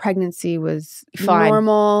 Like the whole pregnancy was Fine.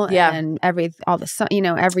 normal, Yeah. and every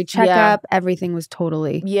checkup, everything was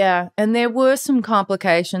totally. Yeah, and there were some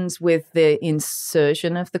complications with the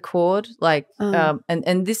insertion of the cord, like,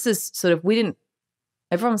 and this is sort of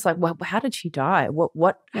everyone's like, well, how did she die? What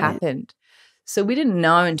Right. happened? So we didn't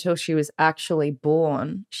know until she was actually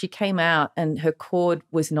born. She came out and her cord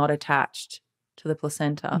was not attached to the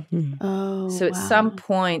placenta. Mhm. Oh, So at some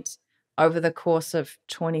point over the course of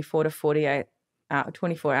 24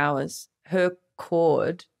 hours, her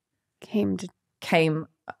cord came,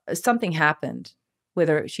 something happened,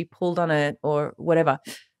 whether she pulled on it or whatever.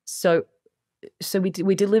 So we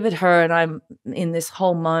delivered her, and I'm in this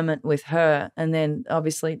whole moment with her, and then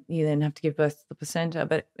obviously you then have to give birth to the placenta,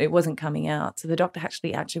 but it wasn't coming out. So the doctor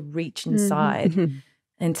actually had to reach inside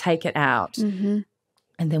and take it out. Mm-hmm.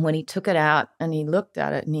 And then when he took it out and he looked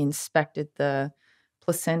at it and he inspected the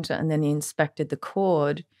placenta and then he inspected the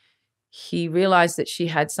cord, he realized that she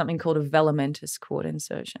had something called a velamentous cord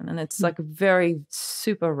insertion. And it's like very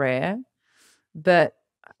super rare. But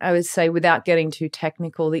I would say, without getting too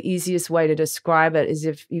technical, the easiest way to describe it is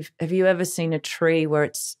have you ever seen a tree where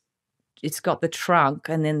it's got the trunk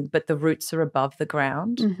but the roots are above the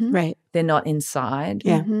ground? Mm-hmm. Right. They're not inside.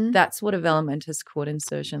 Yeah. Mm-hmm. That's what a velamentous cord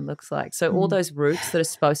insertion looks like. So all those roots that are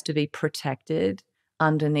supposed to be protected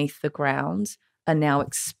underneath the ground are now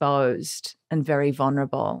exposed and very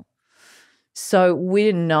vulnerable. So we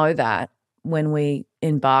didn't know that when we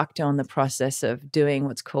embarked on the process of doing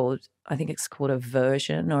what's called, I think it's called a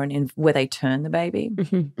version, or where they turn the baby.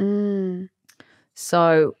 Mm-hmm. Mm.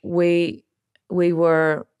 So we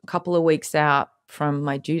were a couple of weeks out from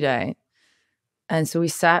my due date. And so we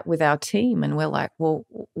sat with our team and we're like, well,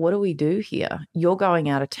 what do we do here? You're going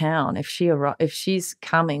out of town. If she's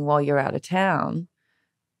coming while you're out of town,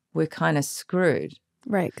 we're kind of screwed.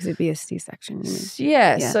 Right, because it'd be a C-section. You mean.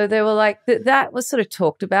 Yeah. Yeah. So they were like, that was sort of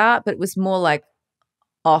talked about, but it was more like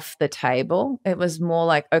off the table. It was more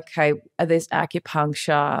like, okay, there's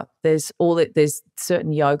acupuncture, there's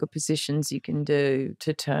certain yoga positions you can do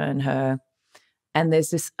to turn her. And there's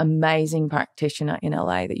this amazing practitioner in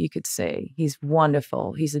LA that you could see. He's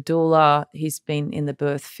wonderful. He's a doula. He's been in the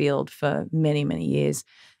birth field for many, many years,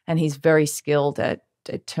 and he's very skilled at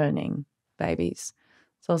turning babies.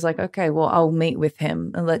 So I was like, okay, well, I'll meet with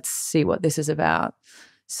him and let's see what this is about.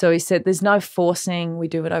 So he said, there's no forcing. We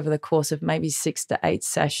do it over the course of maybe 6 to 8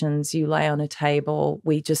 sessions. You lay on a table.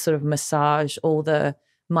 We just sort of massage all the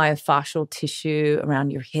myofascial tissue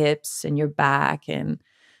around your hips and your back. And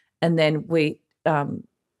then we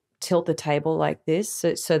tilt the table like this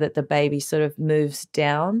so that the baby sort of moves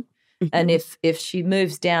down. Mm-hmm. And if she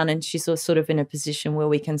moves down and she's sort of in a position where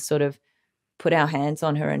we can sort of put our hands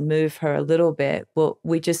on her and move her a little bit, well,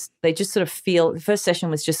 they just sort of feel, the first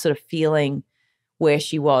session was just sort of feeling where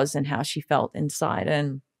she was and how she felt inside.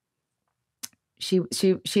 And she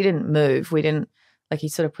didn't move. We didn't, like, he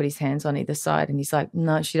sort of put his hands on either side and he's like,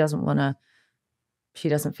 no, she doesn't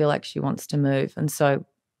feel like she wants to move. And so,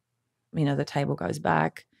 the table goes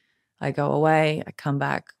back. I go away. I come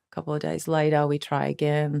back a couple of days later. We try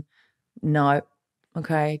again. Nope.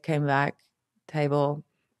 Okay, came back. Table.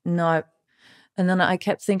 Nope. And then I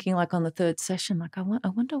kept thinking, like, on the third session, like, I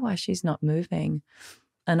wonder why she's not moving.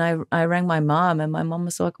 And I rang my mom, and my mom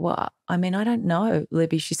was like, well, I don't know,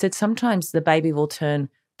 Libby. She said sometimes the baby will turn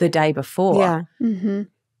the day before. Yeah. Mm-hmm.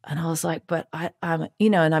 And I was like, but I'm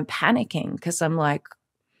and I'm panicking because I'm like,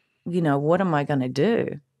 what am I going to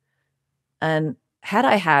do? And had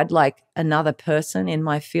I had like another person in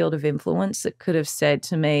my field of influence that could have said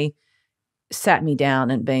to me, sat me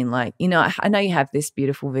down and been like, I know you have this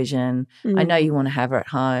beautiful vision. I know you want to have her at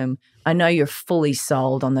home. I know you're fully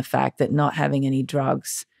sold on the fact that not having any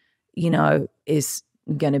drugs, is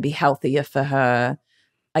going to be healthier for her.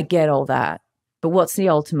 I get all that. But what's the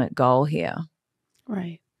ultimate goal here?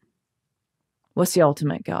 Right. What's the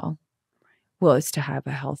ultimate goal? Well, it's to have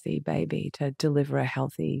a healthy baby, to deliver a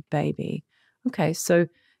healthy baby. Okay, so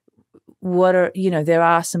what are, there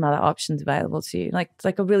are some other options available to you. It's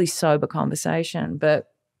like a really sober conversation, but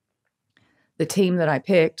the team that I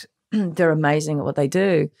picked, they're amazing at what they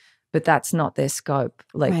do, but that's not their scope.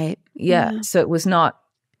 Right. Yeah. So it was not.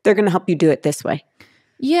 They're going to help you do it this way.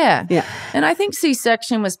 Yeah. Yeah. And I think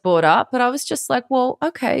C-section was brought up, but I was just like, well,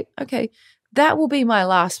 okay, that will be my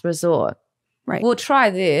last resort. Right. We'll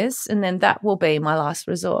try this, and then that will be my last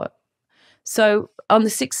resort. So on the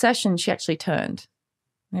 6th session, she actually turned.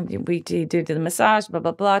 We did the massage, blah,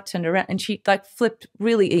 blah, blah, turned around, and she flipped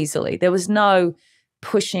really easily. There was no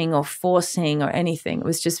pushing or forcing or anything. It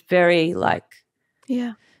was just very like,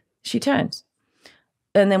 she turned.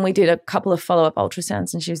 And then we did a couple of follow-up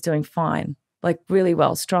ultrasounds and she was doing fine, like really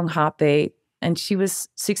well, strong heartbeat. And she was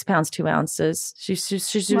 6 pounds, 2 ounces. She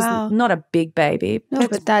was not a big baby. No,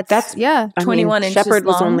 but that's 21 inches Shepherd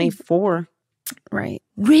was long. only 4. Right.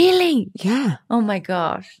 Really? Yeah. Oh my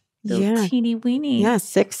gosh. Little teeny weeny. Yeah,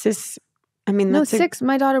 6 is, I mean, No, that's 6.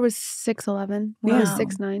 My daughter was 6'11". Wow. He was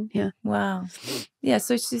 6'9". Yeah. Wow. Yeah,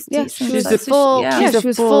 so she's Yeah, decent. she was So full. she- She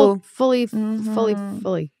was fully.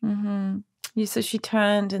 Mm-hmm. Yeah, so she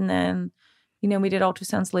turned and then, you know, we did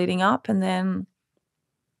ultrasounds leading up and then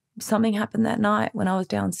something happened that night when I was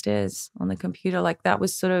downstairs on the computer. Like that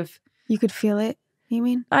was sort of. You could feel it, you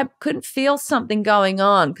mean? I couldn't feel something going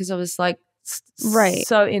on because I was like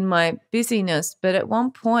so in my busyness. But at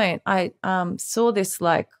one point I saw this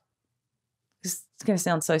like, it's going to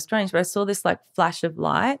sound so strange, but I saw this like flash of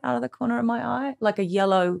light out of the corner of my eye, like a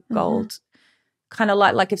yellow gold, kind of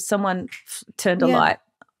like if someone turned a light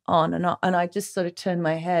on and I just sort of turned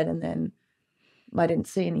my head and then I didn't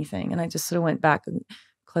see anything and I just sort of went back and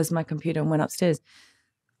closed my computer and went upstairs.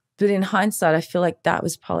 But in hindsight, I feel like that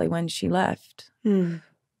was probably when she left. And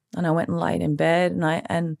I went and laid in bed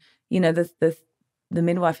and you know, the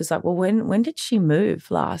midwife was like, well, when did she move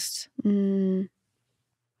last? And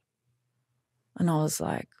I was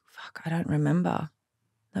like, fuck, I don't remember.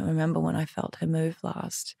 I don't remember when I felt her move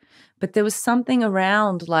last. But there was something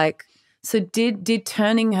around like, so did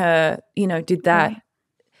turning her, you know, did that,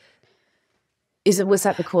 was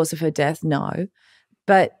that the cause of her death? No.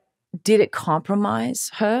 But did it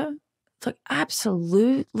compromise her? It's like,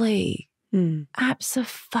 absolutely.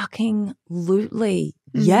 Abso-fucking-lutely.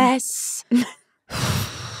 Yes.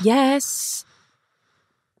 Yes.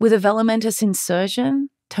 With a velamentous insertion,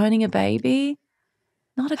 turning a baby,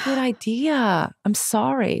 not a good idea. I'm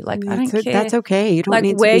sorry. Like, I don't care. That's okay. You don't like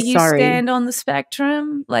need to where be you sorry. stand on the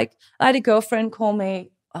spectrum. Like, I had a girlfriend call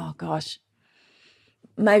me, oh gosh,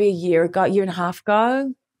 maybe a year and a half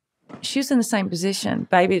ago. She was in the same position.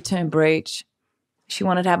 Baby had turned breech. She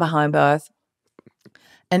wanted to have a home birth.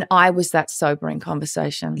 And I was that sobering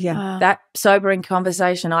conversation. Yeah. That sobering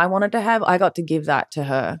conversation I wanted to have, I got to give that to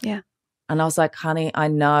her. Yeah. And I was like, honey, I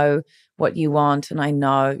know what you want and I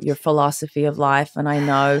know your philosophy of life and I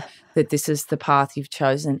know that this is the path you've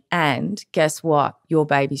chosen. And guess what? Your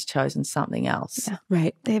baby's chosen something else. Yeah.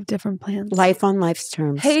 Right. They have different plans. Life on life's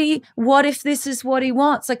terms. What if this is what he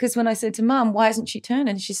wants? Like, because when I said to Mum, why isn't she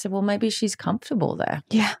turning? She said, well, maybe she's comfortable there.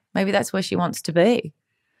 Yeah. Maybe that's where she wants to be.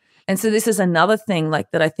 And so this is another thing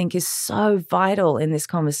like that I think is so vital in this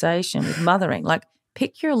conversation with mothering. Like,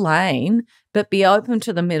 pick your lane, but be open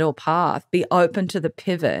to the middle path. Be open to the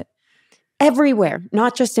pivot. Everywhere,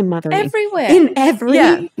 not just in mothering. Everywhere. In every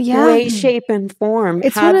Yeah. way, shape, and form.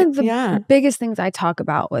 It's one of the biggest things I talk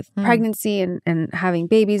about with pregnancy and having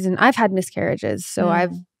babies. And I've had miscarriages. So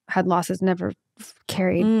I've had losses, never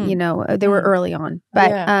carried, you know, they were early on.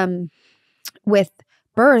 But with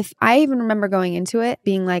birth, I even remember going into it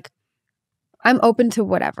being like, I'm open to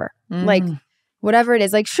whatever. Like, whatever it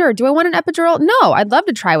is. Like, sure, do I want an epidural? No, I'd love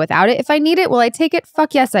to try without it. If I need it, will I take it?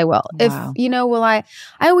 Fuck yes, I will. Wow. If, you know, will I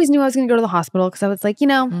always knew I was going to go to the hospital because I was like, you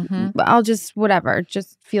know, I'll just, whatever. It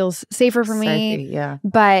just feels safer for me. Yeah.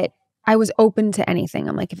 But I was open to anything.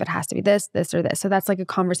 I'm like, if it has to be this, or this. So that's like a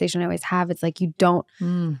conversation I always have. It's like, you don't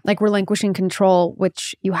like relinquishing control,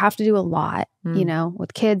 which you have to do a lot, you know,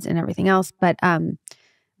 with kids and everything else. But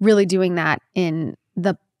really doing that in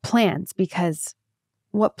the plans, because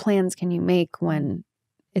what plans can you make when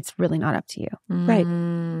it's really not up to you? Right.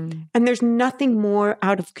 And there's nothing more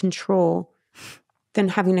out of control than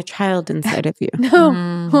having a child inside of you. No.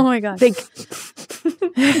 Oh my gosh. Like,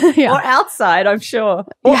 Or outside, I'm sure.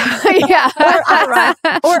 Yeah.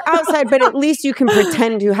 or outside, but at least you can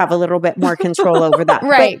pretend you have a little bit more control over that.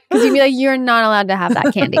 Right. Because you'd be like, you're not allowed to have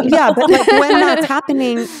that candy. Yeah, but like when that's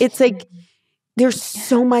happening, it's like there's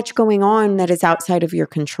so much going on that is outside of your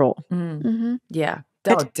control. Yeah.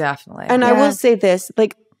 Oh, definitely. And I will say this,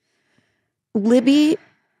 like, Libby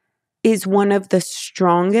is one of the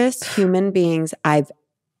strongest human beings I've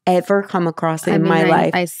ever come across in my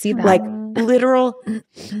life. I see that. Like, literal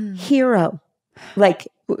hero. Like,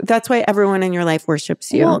 that's why everyone in your life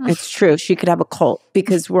worships you. Well, it's true. She could have a cult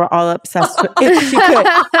because we're all obsessed with it. She could.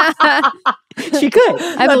 She could.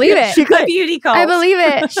 I believe it. She could. Beauty cult. I believe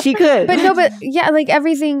it. She could. But yeah, like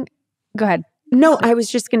everything. Go ahead. No, I was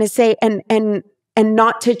just going to say, and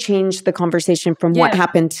not to change the conversation from what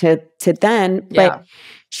happened to then, but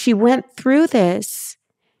she went through this,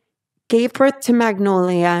 gave birth to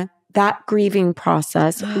Magnolia, that grieving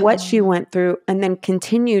process, what she went through, and then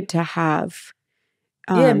continued to have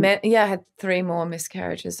I had 3 more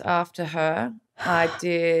miscarriages after her. I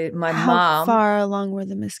did my mom. How far along were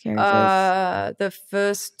the miscarriages? The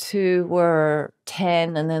first 2 were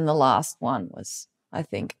 10, and then the last one was, I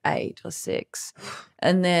think, 8 or 6.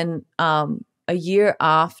 And then a year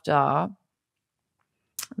after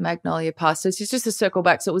Magnolia passed, so it's just a circle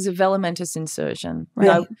back. So it was a velamentous insertion.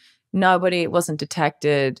 Right. Nobody, it wasn't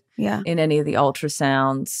detected in any of the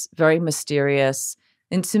ultrasounds. Very mysterious.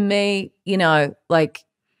 And to me, you know, like,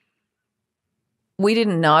 we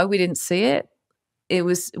didn't know, we didn't see it.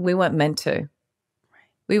 We weren't meant to.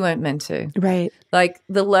 We weren't meant to. Right. Like,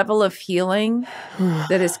 the level of healing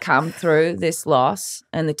that has come through this loss,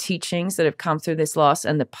 and the teachings that have come through this loss,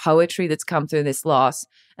 and the poetry that's come through this loss,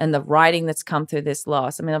 and the writing that's come through this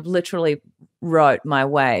loss. I mean, I've literally wrote my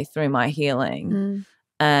way through my healing.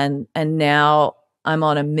 And now I'm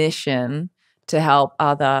on a mission to help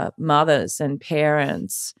other mothers and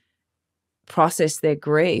parents process their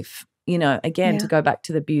grief. You know, again, to go back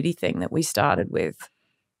to the beauty thing that we started with,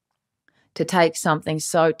 to take something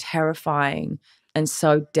so terrifying and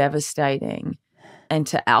so devastating and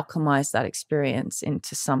to alchemize that experience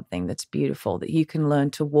into something that's beautiful, that you can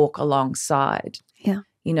learn to walk alongside. Yeah.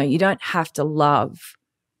 You know, you don't have to love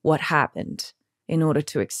what happened in order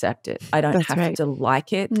to accept it. I don't have to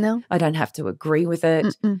like it. No. I don't have to agree with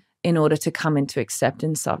it in order to come into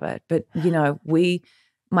acceptance of it. But, you know,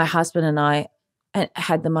 my husband and I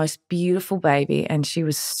had the most beautiful baby, and she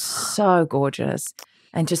was so gorgeous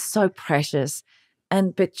and just so precious.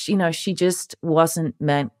 But, you know, she just wasn't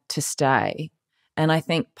meant to stay. And I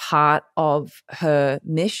think part of her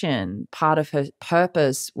mission, part of her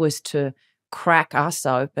purpose was to crack us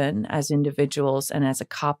open as individuals and as a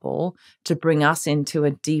couple, to bring us into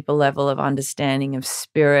a deeper level of understanding of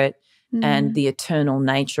spirit and the eternal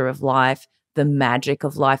nature of life, the magic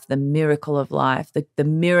of life, the miracle of life, the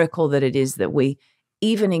miracle that it is that we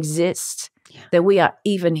even exist, that we are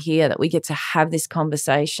even here, that we get to have this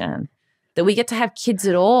conversation, that we get to have kids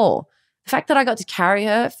at all. The fact that I got to carry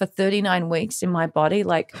her for 39 weeks in my body,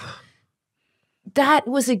 like, that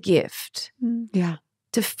was a gift. Yeah.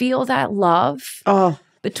 To feel that love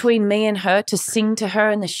between me and her, to sing to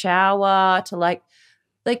her in the shower, to like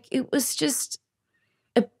it was just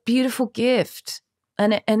a beautiful gift.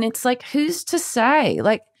 And it's like, who's to say?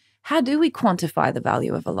 Like, how do we quantify the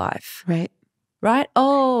value of a life? Right?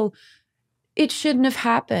 Oh, it shouldn't have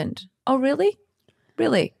happened. Oh, really?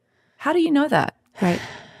 Really? How do you know that? Right.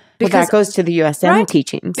 Because that goes to the USM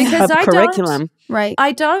teachings because of curriculum.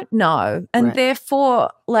 I don't know. And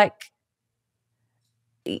therefore, like,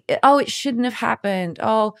 oh, it shouldn't have happened.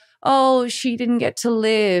 Oh, she didn't get to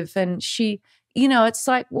live. And she, you know, it's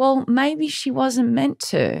like, well, maybe she wasn't meant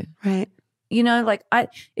to. Right. You know, like,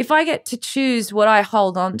 if I get to choose what I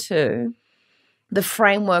hold on to, the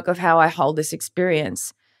framework of how I hold this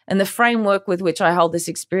experience, and the framework with which I hold this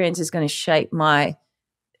experience is going to shape my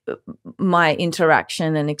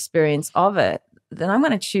interaction and experience of it, then I'm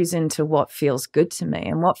going to choose into what feels good to me.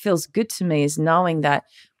 And what feels good to me is knowing that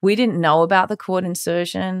we didn't know about the cord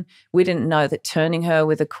insertion. We didn't know that turning her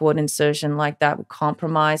with a cord insertion like that would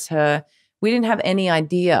compromise her. We didn't have any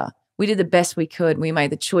idea. We did the best we could. We made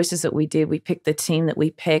the choices that we did. We picked the team that we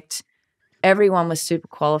picked. Everyone was super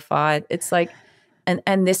qualified. It's like,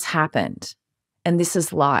 and this happened. And this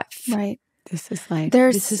is life. Right. This is life.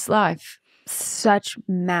 This is life. Such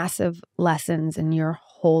massive lessons in your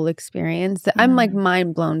whole experience that I'm like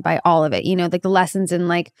mind blown by all of it. You know, like the lessons in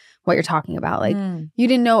like what you're talking about. Like you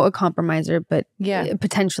didn't know a compromiser, but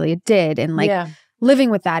potentially it did. And like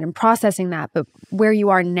living with that and processing that, but where you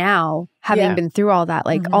are now, having been through all that,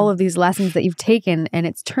 like all of these lessons that you've taken, and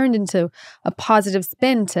it's turned into a positive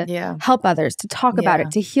spin to help others, to talk about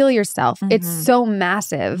it, to heal yourself. It's so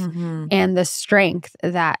massive. And the strength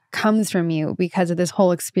that comes from you because of this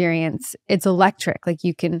whole experience, it's electric. Like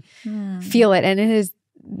you can feel it. And it is,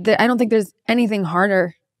 I don't think there's anything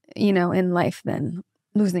harder, you know, in life than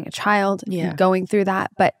losing a child, and going through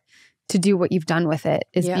that. But to do what you've done with it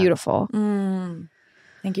is beautiful.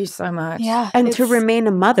 Thank you so much. Yeah. And to remain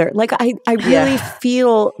a mother. Like I really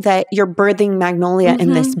feel that you're birthing Magnolia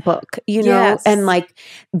in this book, you know, and like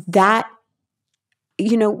that,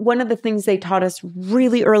 you know, one of the things they taught us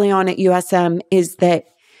really early on at USM is that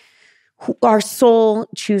our soul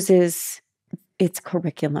chooses its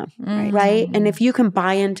curriculum, right? And if you can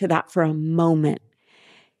buy into that for a moment,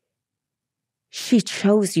 she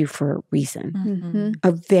chose you for a reason,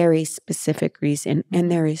 a very specific reason. And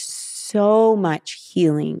there is so much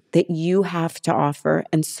healing that you have to offer,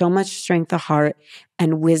 and so much strength of heart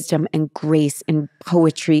and wisdom and grace and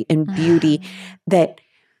poetry and beauty that,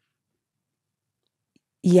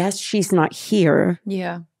 yes, she's not here.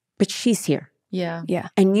 Yeah. But she's here. Yeah. Yeah.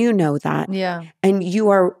 And you know that. Yeah. And you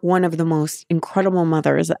are one of the most incredible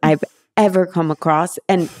mothers I've ever come across.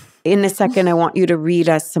 And in a second, I want you to read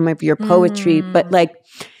us some of your poetry. But like,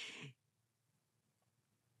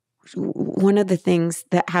 one of the things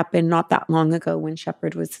that happened not that long ago when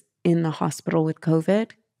Shepard was in the hospital with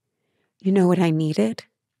COVID, you know what I needed?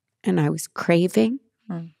 And I was craving.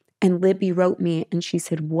 And Libby wrote me and she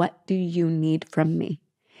said, "What do you need from me?"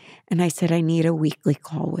 And I said, "I need a weekly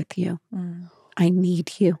call with you. I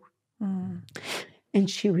need you." And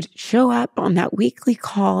she would show up on that weekly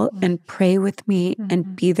call and pray with me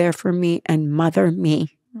and be there for me and mother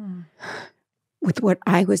me with what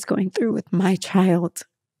I was going through with my child.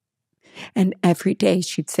 And every day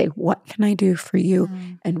she'd say, "What can I do for you?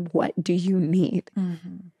 And what do you need?"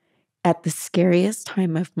 At the scariest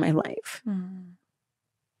time of my life,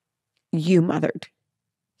 you mothered.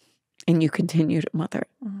 And you continue to mother.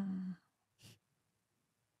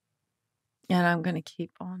 And I'm going to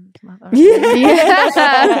keep on mothering.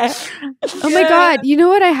 Yeah. Oh my God. You know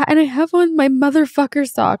what? And I have on my motherfucker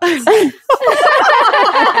socks. I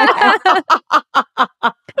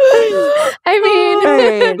mean,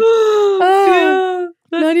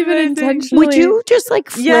 not even intentionally. Would you just like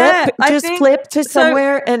flip? Yeah, flip to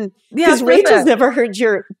somewhere and because Rachel's never heard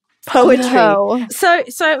your poetry. No. So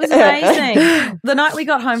it was amazing. The night we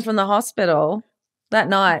got home from the hospital, that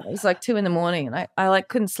night, it was like 2 a.m. and I like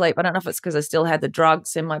couldn't sleep. I don't know if it's because I still had the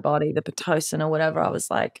drugs in my body, the Pitocin or whatever. I was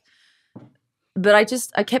like, but I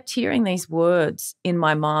kept hearing these words in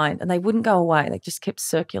my mind and they wouldn't go away. They just kept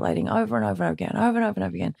circulating over and over and over again, over and over and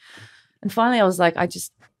over again. And finally I was like,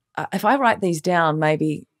 if I write these down,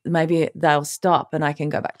 maybe they'll stop and I can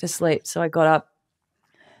go back to sleep. So I got up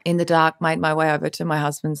in the dark, made my way over to my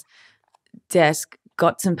husband's desk,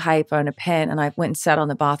 got some paper and a pen, and I went and sat on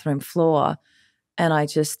the bathroom floor and I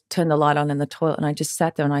just turned the light on in the toilet and I just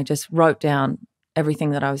sat there and I just wrote down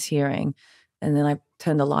everything that I was hearing. And then I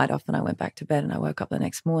turned the light off and I went back to bed and I woke up the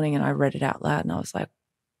next morning and I read it out loud and I was like,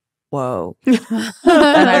 whoa. And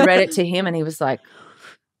I read it to him and he was like,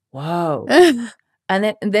 whoa.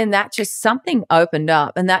 And then that just something opened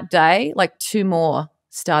up. And that day, like 2 more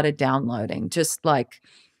started downloading, just like,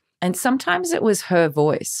 and sometimes it was her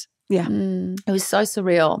voice. Yeah. It was so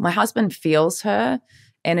surreal. My husband feels her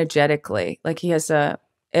energetically. Like he has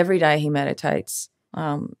every day he meditates,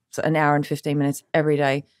 so an hour and 15 minutes every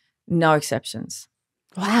day, no exceptions.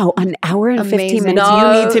 Wow, an hour and 15 Amazing. minutes.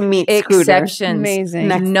 No you need to meet Scooter. exceptions. Amazing.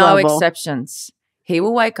 Next no level. exceptions. He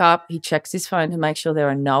will wake up, he checks his phone to make sure there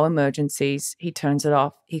are no emergencies. He turns it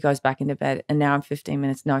off. He goes back into bed. An hour and 15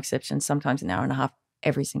 minutes, no exceptions, sometimes an hour and a half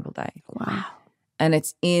every single day. Wow. And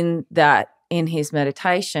it's in his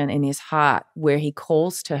meditation, in his heart, where he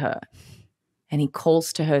calls to her. And he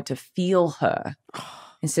calls to her to feel her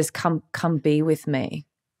and says, come be with me.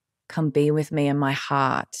 Come be with me in my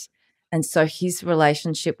heart. And so his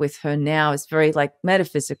relationship with her now is very like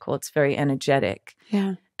metaphysical. It's very energetic.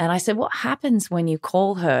 Yeah. And I said, what happens when you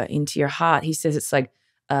call her into your heart? He says it's like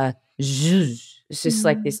zhuzh. It's just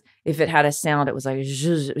like this. If it had a sound, it was like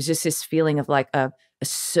zhuzh. It was just this feeling of like a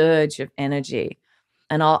surge of energy.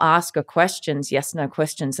 And I'll ask her questions, yes, no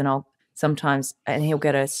questions, and and he'll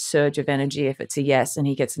get a surge of energy if it's a yes, and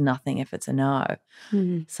he gets nothing if it's a no.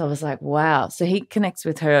 So I was like, wow. So he connects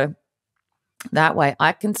with her that way.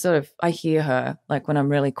 I hear her, like when I'm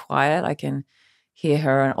really quiet, I can hear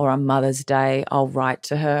her, or on Mother's Day, I'll write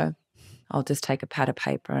to her. I'll just take a pad of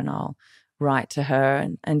paper and I'll write to her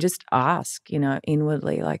and just ask,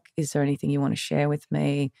 inwardly, like, is there anything you want to share with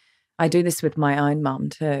me? I do this with my own mum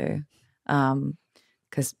too.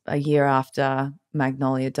 Because a year after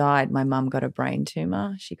Magnolia died, my mum got a brain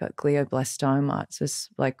tumor. She got glioblastoma. It's just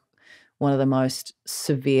like one of the most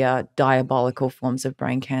severe diabolical forms of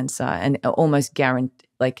brain cancer, and almost guaranteed.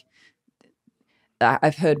 Like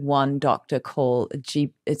I've heard one doctor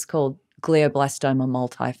it's called glioblastoma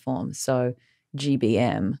multiforme, so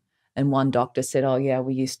GBM. And one doctor said, "Oh yeah,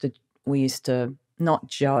 we used to not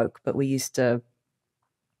joke, but we used to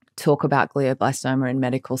talk about glioblastoma in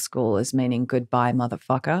medical school as meaning goodbye,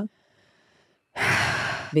 motherfucker,"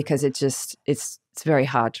 because it's very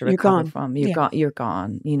hard to recover from. You're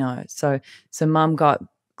gone. So Mum got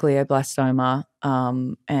glioblastoma,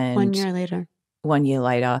 and 1 year later. 1 year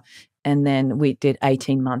later, and then we did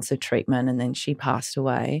 18 months of treatment, and then she passed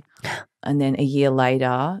away. And then a year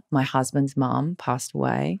later, my husband's mum passed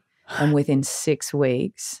away, and within 6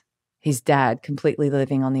 weeks, his dad, completely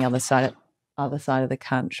living on the other side of the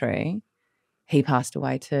country, he passed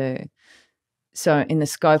away too. So in the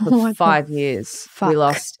scope of 5 years, we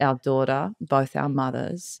lost our daughter, both our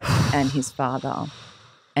mothers, and his father.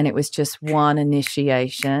 And it was just one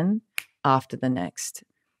initiation after the next.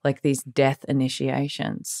 like these death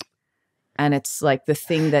initiations. And it's like the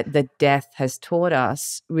thing that the death has taught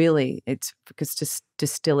us, really, it's because to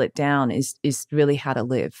distill it down is really how to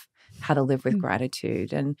live with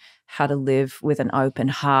gratitude, and how to live with an open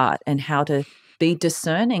heart, and how to be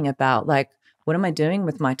discerning about, like, what am I doing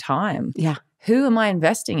with my time? Yeah. Who am I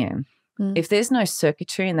investing in? If there's no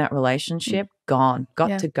circuitry in that relationship, gone,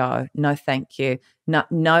 got to go. No, thank you. No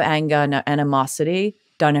anger, no animosity.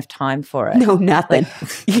 Don't have time for it. No, nothing.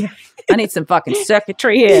 I need some fucking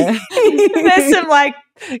circuitry here. There's some like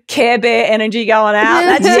Care Bear energy going out.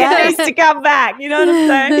 That shit needs to come back. You know what I'm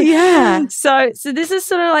saying? Yeah. So this is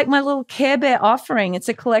sort of like my little Care Bear offering. It's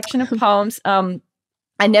a collection of poems.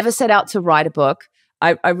 I never set out to write a book.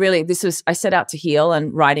 I set out to heal,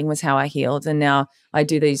 and writing was how I healed. And now I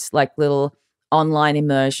do these like little online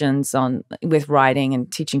immersions with writing,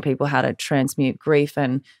 and teaching people how to transmute grief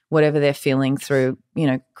and whatever they're feeling through,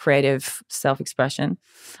 creative self-expression.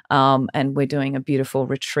 And we're doing a beautiful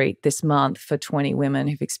retreat this month for 20 women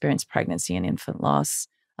who've experienced pregnancy and infant loss,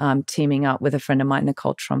 teaming up with a friend of mine,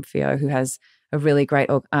 Nicole Tromfio, who has a really great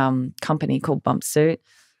company called Bumpsuit.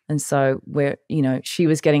 And so she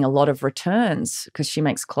was getting a lot of returns because she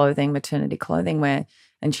makes clothing, maternity clothing wear,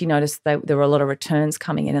 and she noticed that there were a lot of returns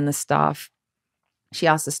coming in, and the staff, she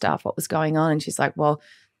asked the staff what was going on, and she's like, well,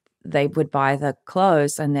 they would buy the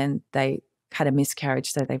clothes and then they had a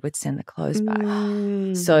miscarriage, so they would send the clothes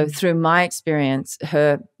back. So through my experience,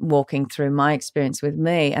 her walking through my experience with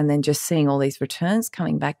me, and then just seeing all these returns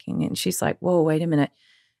coming back in, and she's like, whoa, wait a minute.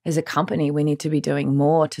 As a company, we need to be doing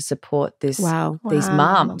more to support these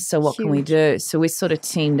moms. So what can we do? So we sort of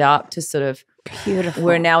teamed up to sort of beautiful.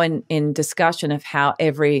 We're now in discussion of how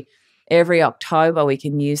every October we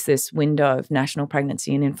can use this window of National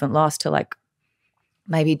Pregnancy and Infant Loss to like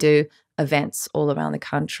maybe do events all around the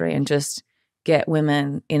country and just get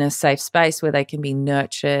women in a safe space where they can be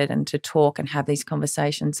nurtured, and to talk and have these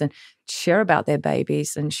conversations and share about their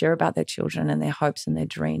babies and share about their children and their hopes and their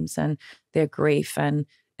dreams and their grief, and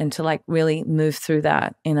to like really move through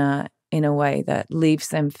that in a way that leaves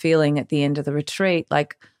them feeling at the end of the retreat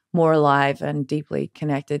like more alive and deeply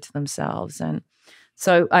connected to themselves. And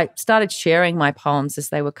so I started sharing my poems as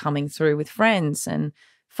they were coming through with friends, and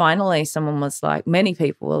finally someone was like, many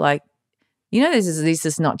people were like, this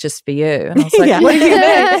is not just for you. And I was like, what do you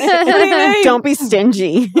mean? What do you mean? Don't be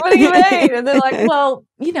stingy. What do you mean? And they're like, well,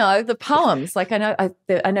 the poems, like I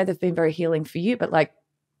know they've been very healing for you, but like,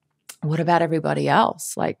 what about everybody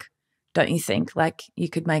else? Like, don't you think like you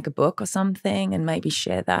could make a book or something and maybe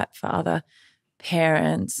share that for other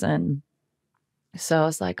parents? And so I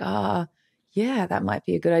was like, yeah, that might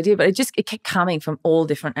be a good idea. But it kept coming from all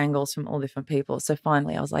different angles, from all different people. So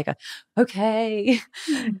finally I was like, okay,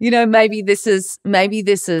 maybe this is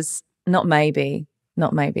not maybe,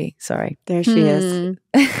 sorry. There she is.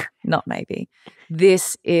 Not maybe.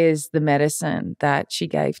 This is the medicine that she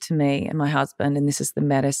gave to me and my husband, and this is the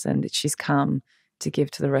medicine that she's come to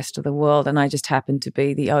give to the rest of the world. And I just happened to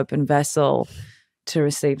be the open vessel to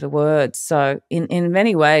receive the words. So in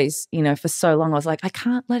many ways, for so long I was like, I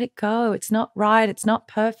can't let it go. It's not right. It's not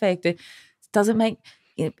perfect. It doesn't make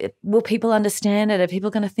will people understand it? Are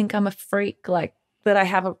people going to think I'm a freak? Like that I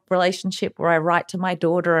have a relationship where I write to my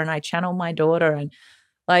daughter and I channel my daughter, and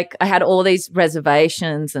like I had all these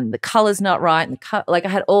reservations, and the color's not right, and I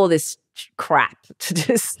had all this crap to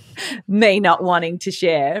just me not wanting to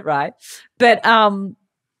share, right? But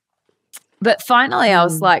finally I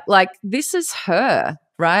was like this is her,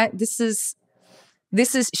 right? This is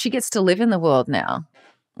she gets to live in the world now.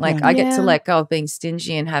 Like I get to let go of being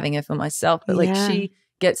stingy and having it for myself, but like she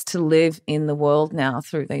gets to live in the world now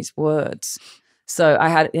through these words. So I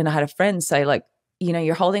had a friend say like,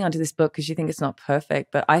 you're holding onto this book because you think it's not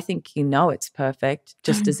perfect, but I think it's perfect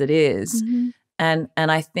just as it is. Mm-hmm. And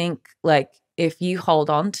I think like if you hold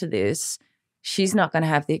on to this, she's not going to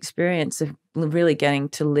have the experience of really getting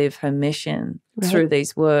to live her mission through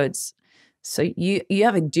these words. So you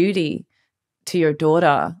have a duty to your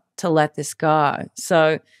daughter to let this go.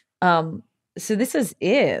 So this is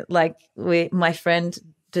it. Like my friend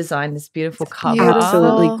designed this beautiful cover.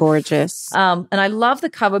 Absolutely gorgeous. And I love the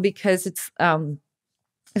cover because it's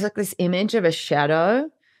like this image of a shadow,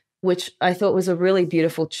 which I thought was a really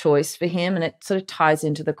beautiful choice for him. And it sort of ties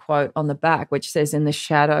into the quote on the back, which says, in the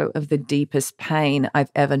shadow of the deepest pain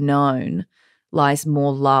I've ever known lies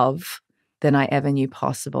more love than I ever knew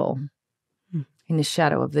possible. In the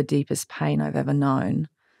shadow of the deepest pain I've ever known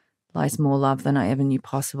lies more love than I ever knew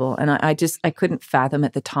possible. And I couldn't fathom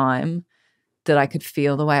at the time that I could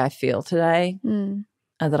feel the way I feel today, and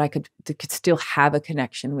that I could still have a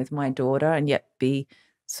connection with my daughter and yet be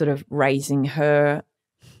sort of raising her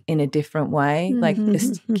in a different way, like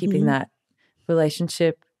just keeping that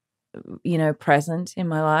relationship, present in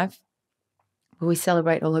my life. We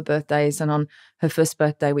celebrate all her birthdays, and on her first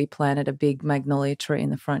birthday we planted a big magnolia tree in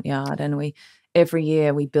the front yard, and every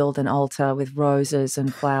year we build an altar with roses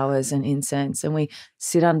and flowers and incense, and we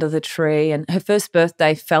sit under the tree. And her first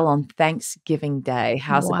birthday fell on Thanksgiving Day.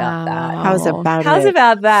 How's about that? How's about How's it?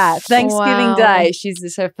 about that? Thanksgiving Wow. Day. This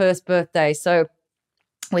is her first birthday. So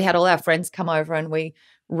we had all our friends come over and we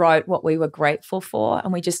wrote what we were grateful for,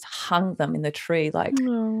 and we just hung them in the tree, like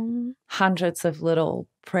hundreds of little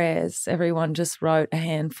prayers. Everyone just wrote a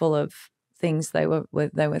handful of things they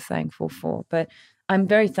were thankful for. But I'm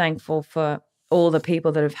very thankful for all the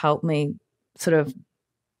people that have helped me sort of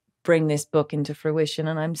bring this book into fruition,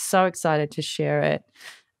 and I'm so excited to share it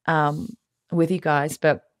with you guys.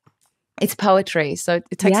 But it's poetry, so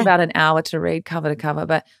it takes about an hour to read cover to cover,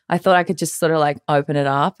 but I thought I could just sort of like open it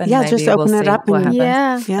up and maybe just open we'll it see up what and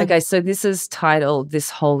happens. Yeah. Okay, so this is titled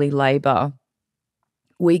This Holy Labor.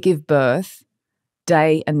 We give birth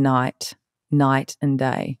day and night, night and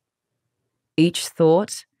day. Each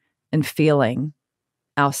thought and feeling,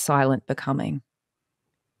 our silent becoming.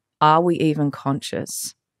 Are we even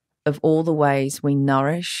conscious of all the ways we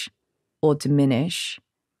nourish or diminish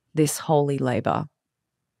this holy labor?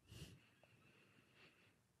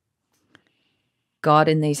 God,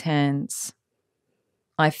 in these hands,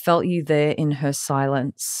 I felt you there in her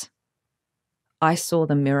silence. I saw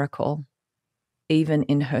the miracle, even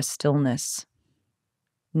in her stillness.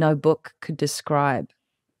 No book could describe,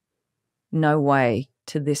 no way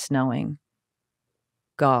to this knowing.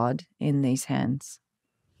 God, in these hands.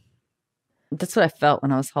 That's what I felt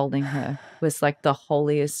when I was holding her. It was like the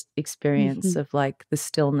holiest experience of like the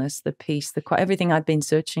stillness, the peace, the quiet. Everything I'd been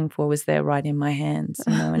searching for was there right in my hands,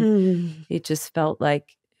 and it just felt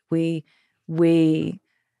like we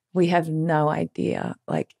have no idea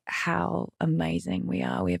like how amazing we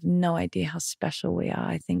are. We have no idea how special we are.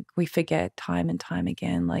 I think we forget time and time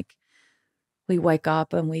again, like we wake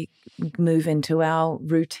up and we move into our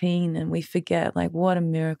routine and we forget like what a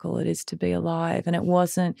miracle it is to be alive. And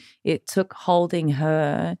it took holding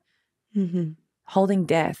her, holding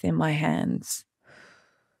death in my hands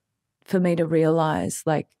for me to realize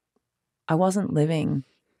like I wasn't living.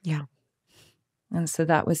 Yeah. And so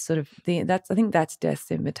that was sort of I think that's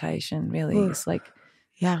death's invitation really. It's like,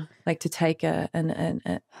 like to take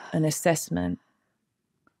an assessment.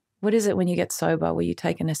 What is it when you get sober where you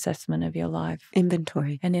take an assessment of your life?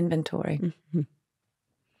 Inventory. An inventory.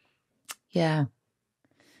 Yeah.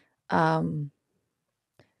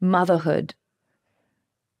 Motherhood.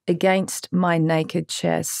 Against my naked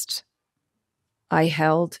chest, I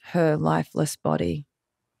held her lifeless body.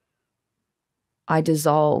 I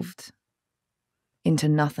dissolved into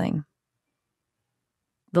nothing.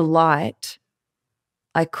 The light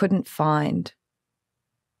I couldn't find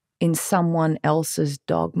in someone else's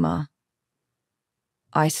dogma,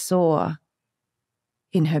 I saw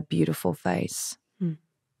in her beautiful face.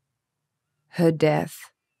 Her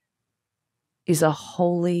death is a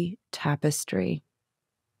holy tapestry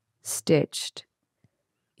stitched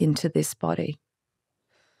into this body.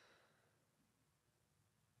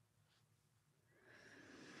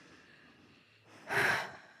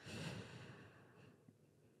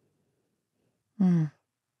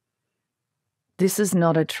 This is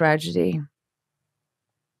not a tragedy.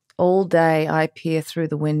 All day I peer through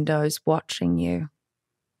the windows watching you.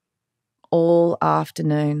 All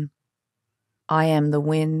afternoon I am the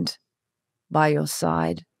wind by your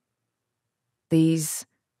side. These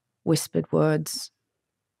whispered words.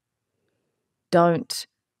 Don't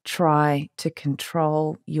try to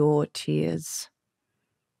control your tears.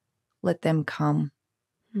 Let them come.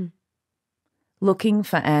 Looking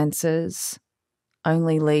for answers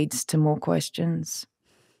only leads to more questions.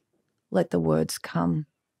 Let the words come.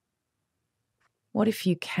 What if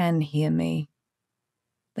you can hear me?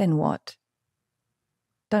 Then what?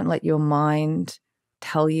 Don't let your mind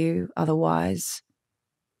tell you otherwise.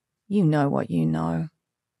 You know what you know.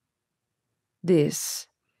 This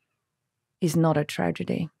is not a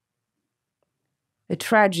tragedy. A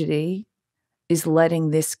tragedy is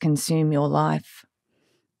letting this consume your life.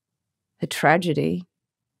 A tragedy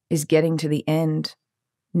is getting to the end,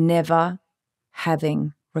 never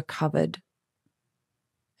having recovered.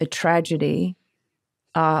 A tragedy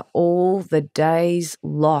are all the days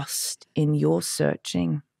lost in your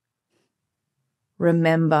searching.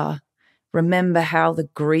 Remember how the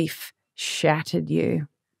grief shattered you,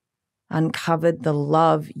 uncovered the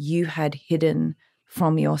love you had hidden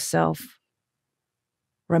from yourself.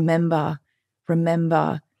 Remember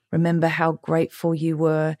how grateful you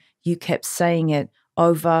were. You kept saying it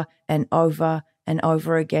over and over and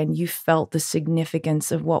over again, you felt the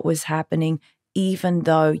significance of what was happening, even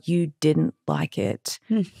though you didn't like it.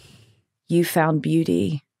 You found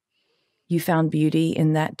beauty. You found beauty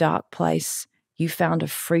in that dark place. You found a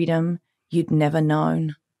freedom you'd never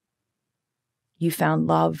known. You found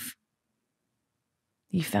love.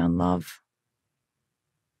 You found love.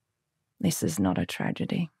 This is not a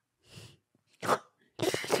tragedy.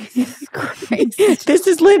 Jesus Christ. This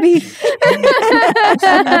is Libby.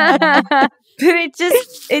 But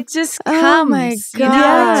it just comes. Oh my God. You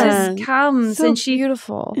know, it just comes. So and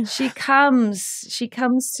beautiful. She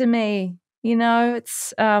comes to me. You know,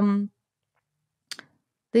 it's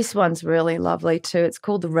this one's really lovely too. It's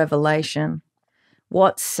called The Revelation.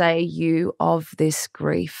 What say you of this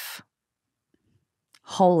grief?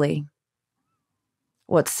 Holy.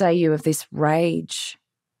 What say you of this rage?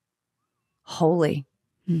 Holy.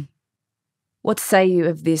 What say you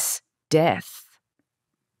of this death?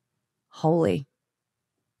 Holy.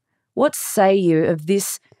 What say you of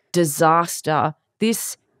this disaster,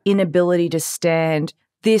 this inability to stand,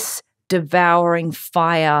 this devouring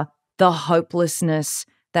fire, the hopelessness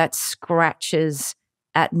that scratches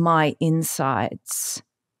at my insides?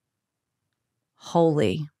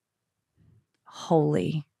 Holy,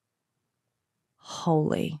 holy,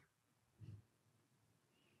 holy.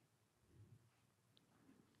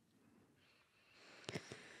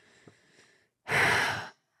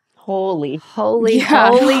 Holy. Holy, Yeah.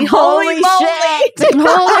 holy, holy shit.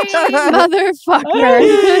 Holy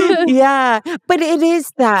motherfucker. Yeah. But it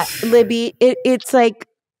is that, Libby. It's like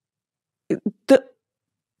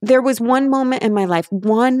there was one moment in my life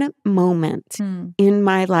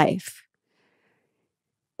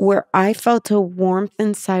where I felt a warmth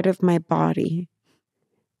inside of my body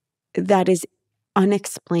that is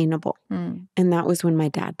unexplainable. And that was when my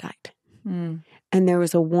dad died. And there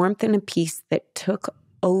was a warmth and a peace that took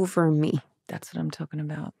over me. That's what I'm talking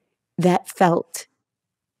about. That felt,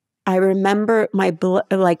 I remember my blood,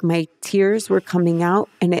 like my tears were coming out,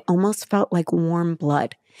 and it almost felt like warm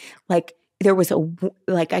blood. Like there was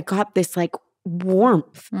I got this like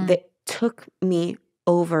warmth that took me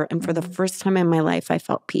over. And for the first time in my life, I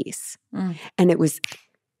felt peace. And it was,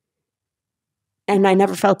 and I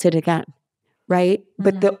never felt it again. Right.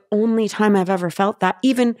 But the only time I've ever felt that,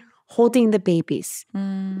 even holding the babies,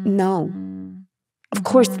 no. Of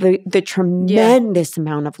course, the tremendous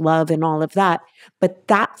amount of love and all of that. But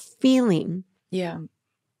that feeling, to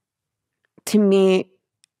me,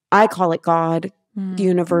 I call it God, the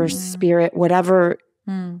universe, spirit, whatever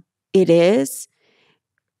it is.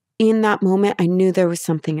 In that moment, I knew there was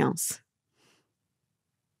something else.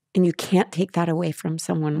 And you can't take that away from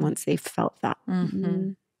someone once they've felt that.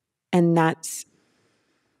 And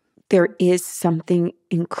there is something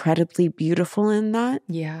incredibly beautiful in that.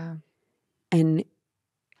 Yeah. And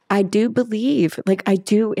I do believe, like I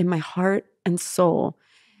do in my heart and soul,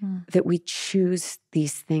 that we choose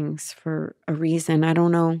these things for a reason. I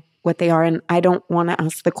don't know what they are, and I don't want to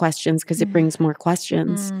ask the questions because it brings more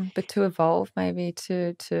questions. But to evolve, maybe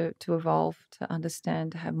to evolve, to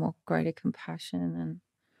understand, to have more greater compassion.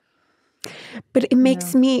 But it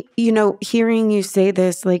makes me, hearing you say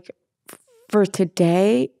this, like for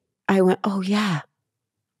today, I went, oh yeah,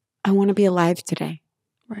 I want to be alive today.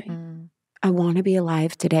 Right. I want to be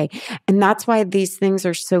alive today. And that's why these things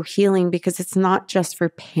are so healing, because it's not just for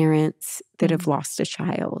parents that have lost a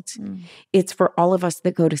child. It's for all of us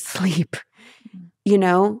that go to sleep.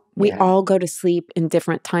 We all go to sleep in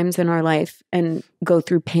different times in our life and go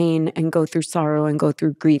through pain and go through sorrow and go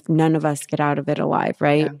through grief. None of us get out of it alive,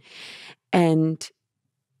 right? Yeah. And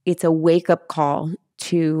it's a wake-up call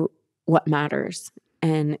to what matters.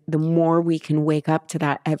 And the more we can wake up to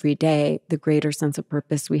that every day, the greater sense of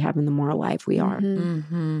purpose we have and the more alive we are.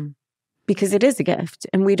 Because it is a gift,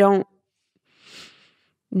 and we don't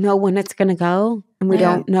know when it's going to go, and we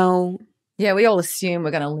don't know. Yeah, we all assume we're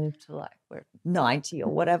going to live to like we're 90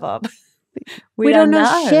 or whatever. We don't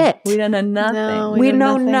know shit. We don't know nothing. No, we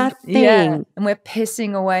know nothing. Yeah. And we're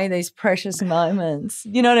pissing away these precious moments.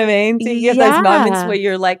 You know what I mean? So you get those moments where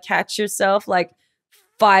you're like, catch yourself, like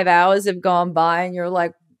 5 hours have gone by and you're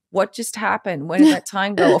like, what just happened? When did that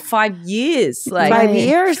time go? Or 5 years? Like 5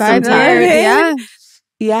 years. 5 years. Yeah.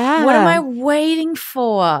 Yeah. What am I waiting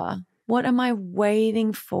for? What am I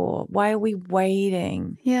waiting for? Why are we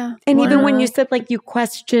waiting? Yeah. And even when you said like you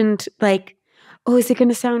questioned like, oh, is it going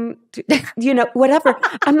to sound, whatever.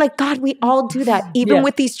 I'm like, God, we all do that. Even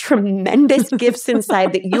with these tremendous gifts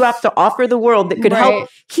inside that you have to offer the world that could help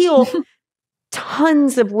heal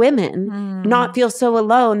tons of women, not feel so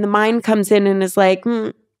alone. The mind comes in and is like,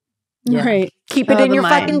 Yeah. Right. Keep it Oh, in the your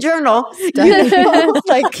mind. fucking journal.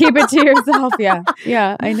 Like, keep it to yourself. Yeah.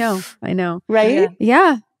 Yeah. I know. Right? Yeah.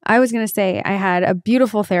 Yeah. I was going to say, I had a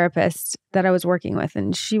beautiful therapist that I was working with,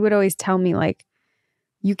 and she would always tell me, like,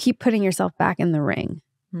 you keep putting yourself back in the ring.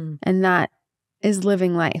 Mm. And that is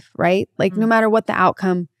living life, right? Like, no matter what the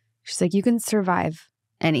outcome, she's like, you can survive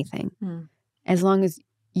anything as long as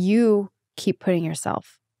you keep putting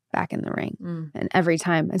yourself back in the ring. And every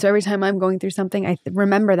time. And so every time I'm going through something, I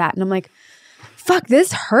remember that. And I'm like, fuck,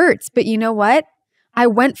 this hurts. But you know what? I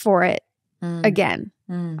went for it again.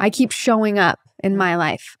 I keep showing up in my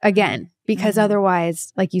life again, because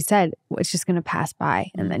otherwise, like you said, it's just going to pass by.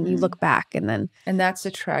 And then you look back and then. And that's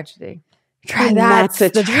a tragedy. That's the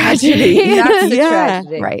tragedy. That's the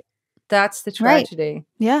tragedy. Right. That's the tragedy.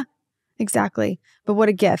 Yeah, exactly. But what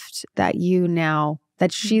a gift that you now,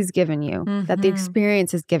 that she's given you, that the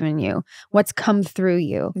experience has given you, what's come through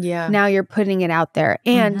you. Yeah. Now you're putting it out there.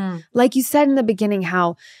 And like you said in the beginning,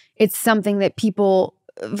 how it's something that people,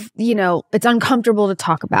 it's uncomfortable to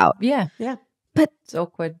talk about. Yeah. Yeah. But it's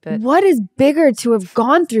awkward, but what is bigger to have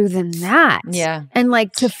gone through than that? Yeah. And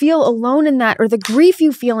like to feel alone in that, or the grief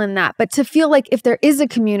you feel in that, but to feel like if there is a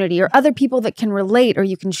community or other people that can relate, or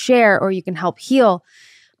you can share, or you can help heal,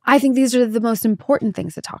 I think these are the most important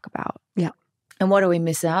things to talk about. Yeah. And what do we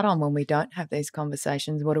miss out on when we don't have these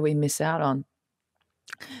conversations? What do we miss out on?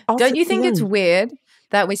 Also, Don't you think it's weird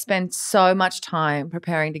that we spend so much time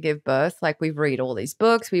preparing to give birth? Like, we read all these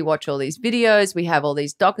books, we watch all these videos, we have all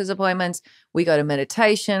these doctor's appointments, we go to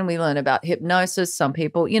meditation, we learn about hypnosis. Some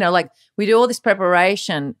people, like, we do all this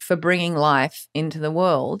preparation for bringing life into the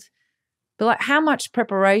world. But like, how much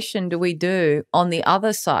preparation do we do on the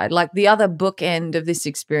other side? Like, the other bookend of this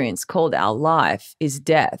experience called our life is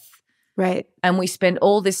death. Right. And we spend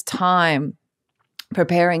all this time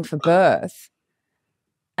preparing for birth.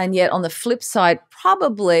 And yet on the flip side,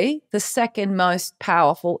 probably the second most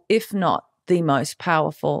powerful, if not the most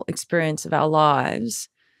powerful experience of our lives,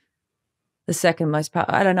 the second most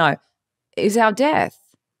powerful, I don't know, is our death.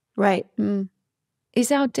 Right.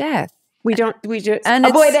 Is our death. We just And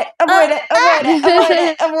avoid it,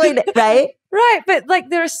 right? Right. But like,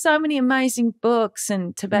 there are so many amazing books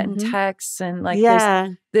and Tibetan texts, and like,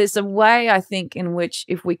 there's a way, I think, in which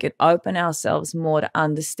if we could open ourselves more to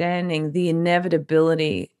understanding the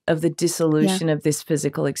inevitability of the dissolution of this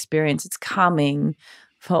physical experience, it's coming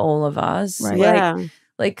for all of us. Right.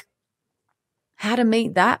 Like how to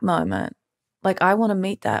meet that moment. Like, I want to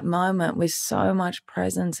meet that moment with so much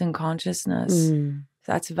presence and consciousness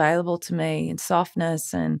that's available to me, and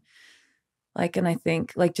softness, and like, and I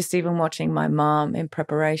think like just even watching my mom in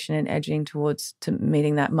preparation and edging towards to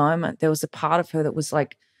meeting that moment, there was a part of her that was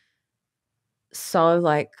like, so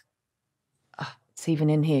like, it's even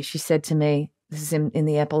in here. She said to me, this is in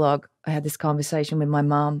the epilogue, I had this conversation with my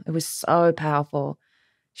mom. It was so powerful.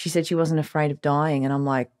 She said she wasn't afraid of dying. And I'm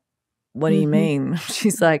like, what do you mean?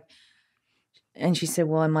 She's like, and she said,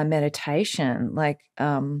 well, in my meditation, like,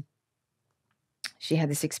 she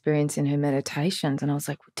had this experience in her meditations. And I was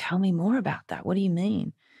like, well, tell me more about that. What do you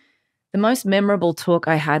mean? The most memorable talk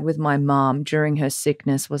I had with my mom during her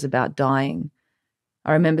sickness was about dying.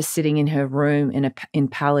 I remember sitting in her room in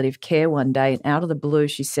palliative care one day, and out of the blue,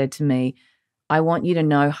 she said to me, I want you to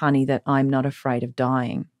know, honey, that I'm not afraid of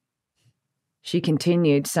dying. She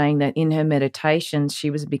continued, saying that in her meditations,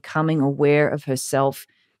 she was becoming aware of herself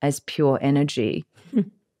as pure energy,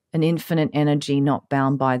 an infinite energy not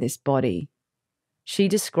bound by this body. She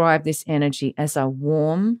described this energy as a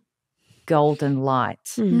warm, golden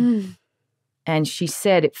light. And she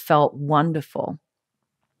said it felt wonderful.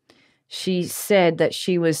 She said that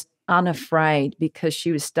she was unafraid because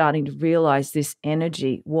she was starting to realize this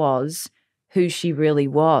energy was who she really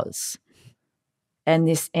was. And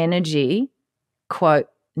this energy, quote,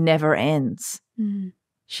 never ends.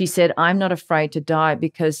 She said, I'm not afraid to die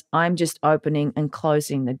because I'm just opening and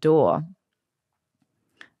closing the door.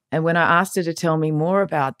 And when I asked her to tell me more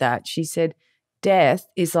about that, she said, death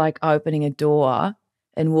is like opening a door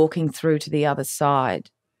and walking through to the other side.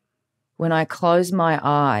 When I close my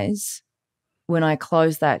eyes, when I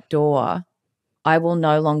close that door, I will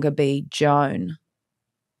no longer be Joan.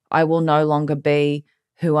 I will no longer be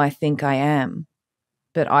who I think I am,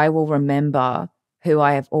 but I will remember who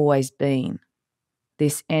I have always been.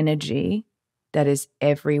 This energy that is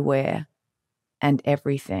everywhere and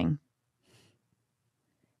everything.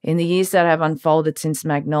 In the years that have unfolded since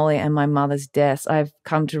Magnolia and my mother's deaths, I've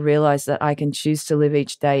come to realize that I can choose to live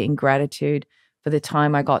each day in gratitude for the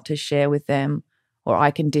time I got to share with them, or I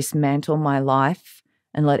can dismantle my life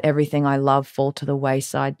and let everything I love fall to the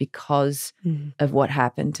wayside because of what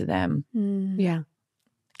happened to them. Yeah.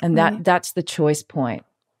 And that's the choice point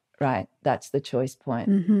right, that's the choice point.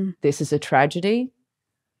 Mm-hmm. This is a tragedy,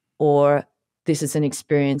 or this is an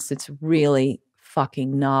experience that's really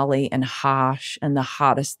fucking gnarly and harsh and the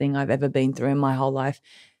hardest thing I've ever been through in my whole life.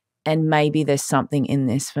 And maybe there's something in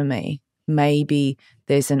this for me. Maybe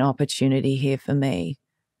there's an opportunity here for me.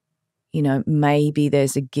 You know, maybe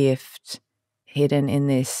there's a gift hidden in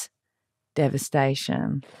this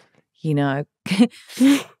devastation, you know,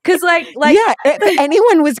 because like yeah, if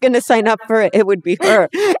anyone was going to sign up for it, it would be her.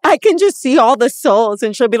 I can just see all the souls,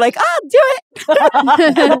 and she'll be like, "I'll do it."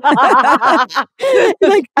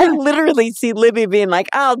 Like, I literally see Libby being like,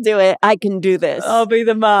 "I'll do it. I can do this. I'll be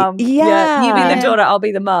the mom. Yeah. You be the daughter. I'll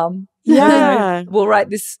be the mom. Yeah. We'll write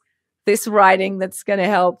this writing that's going to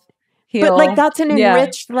help heal. But like, that's an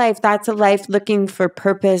enriched life. That's a life looking for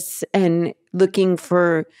purpose and looking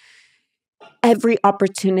for every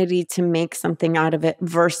opportunity to make something out of it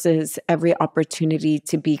versus every opportunity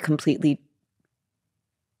to be completely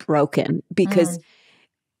broken. Because,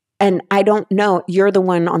 and I don't know, you're the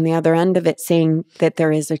one on the other end of it saying that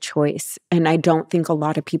there is a choice. And I don't think a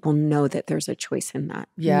lot of people know that there's a choice in that.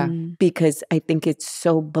 Yeah. Because I think it's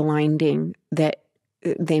so blinding that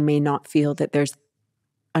they may not feel that there's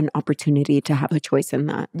an opportunity to have a choice in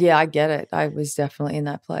that. Yeah, I get it. I was definitely in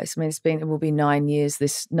that place. I mean, it will be 9 years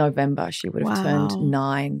this November. She would have turned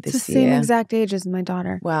 9 this it's the year. same exact age as my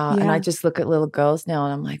daughter. Wow. Yeah. And I just look at little girls now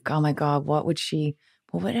and I'm like, oh my God, what would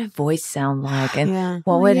her voice sound like? And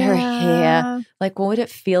what would her hair, like, what would it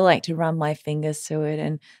feel like to run my fingers through it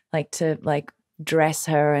and like to like dress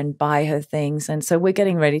her and buy her things? And so we're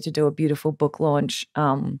getting ready to do a beautiful book launch.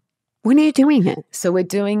 When are you doing it? So we're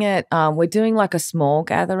doing it, we're doing like a small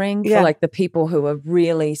gathering for like the people who are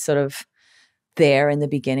really sort of there in the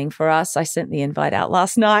beginning for us. I sent the invite out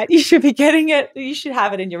last night. You should be getting it. You should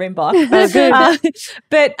have it in your inbox.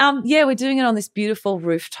 But yeah, we're doing it on this beautiful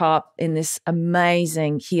rooftop in this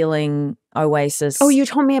amazing healing oasis. Oh, you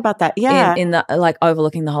told me about that. Yeah. In the like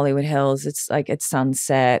overlooking the Hollywood Hills. It's like it's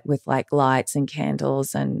sunset with like lights and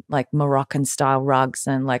candles and like Moroccan style rugs,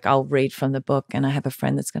 and like I'll read from the book and I have a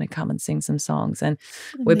friend that's going to come and sing some songs, and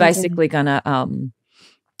we're basically going to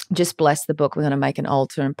just bless the book. We're going to make an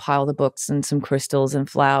altar and pile the books and some crystals and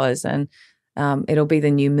flowers, and it'll be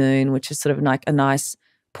the new moon, which is sort of like a nice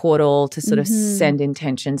portal to sort of send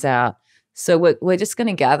intentions out. So we're just going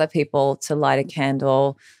to gather people to light a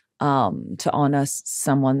candle, to honor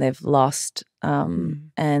someone they've lost,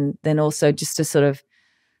 and then also just to sort of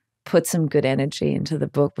put some good energy into the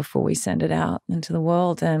book before we send it out into the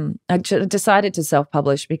world. And I decided to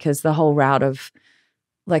self-publish because the whole route of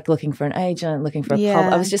like looking for an agent, looking for a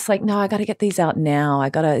I was just like, no, I got to get these out now.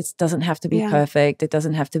 It doesn't have to be perfect. It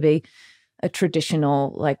doesn't have to be a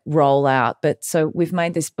traditional like rollout. But so we've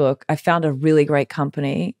made this book. I found a really great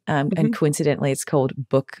company, and coincidentally it's called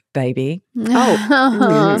Book Baby. So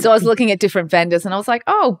I was looking at different vendors and I was like,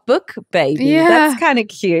 oh, Book Baby. That's kind of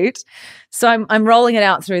cute. So I'm rolling it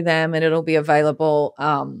out through them, and it'll be available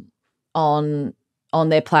on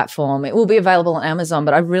their platform. It will be available on Amazon,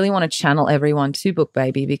 but I really want to channel everyone to Book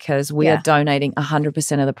Baby because we are donating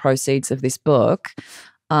 100% of the proceeds of this book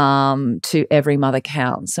to Every Mother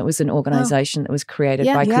Counts. It was an organization that was created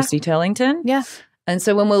by Christy Turlington. Yeah. And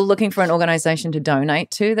so when we're looking for an organization to donate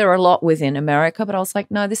to, there are a lot within America, but I was like,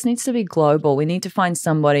 no, this needs to be global. We need to find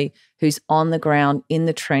somebody who's on the ground in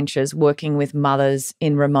the trenches working with mothers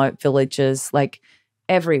in remote villages, like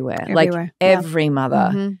everywhere. Like every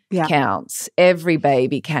mother counts, every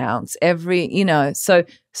baby counts, so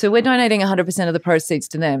we're donating 100% of the proceeds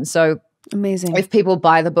to them. So amazing. If people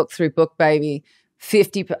buy the book through Book Baby,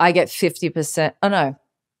 I get 50%. Oh no,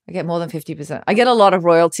 I get more than 50%. I get a lot of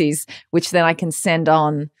royalties, which then I can send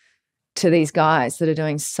on to these guys that are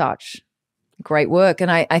doing such great work.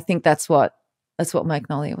 And I think that's what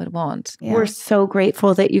Magnolia would want. Yeah. We're so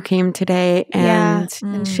grateful that you came today and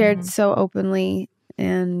shared so openly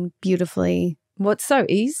and beautifully. What's so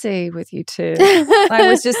easy with you two? I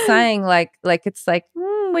was just saying, like it's like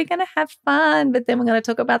we're gonna have fun, but then we're gonna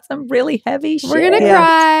talk about some really heavy shit. We're gonna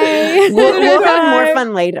cry. We'll have more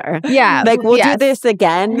fun later. Yeah, like we'll do this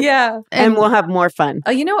again. Yeah, and we'll have more fun.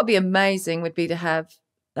 Oh, you know what'd be amazing would be to have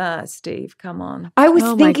Steve come on. I was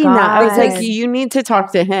thinking that. I was like, you need to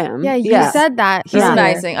talk to him. Yeah, you said that. He's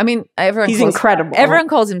amazing. I mean, he's incredible. Everyone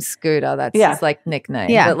calls him Scooter. That's his like nickname.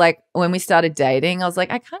 Yeah. But like when we started dating, I was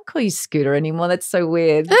like, I can't call you Scooter anymore. That's so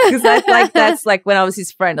weird. Because that's like when I was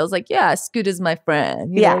his friend. I was like, yeah, Scooter's my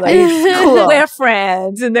friend. You know, like, cool. We're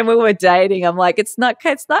friends. And then when we were dating, I'm like, it's not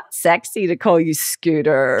sexy to call you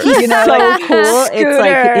Scooter. He's so cool. Scooter. It's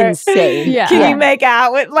like insane. Yeah. Can you make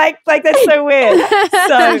out with like that's so weird.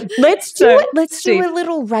 So let's do a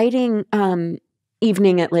little writing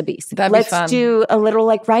evening at Libby's. That'd be Let's fun. do a little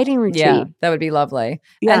like writing retreat. Yeah, that would be lovely.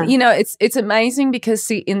 Yeah. And, you know, it's amazing because,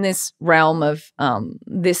 see, in this realm of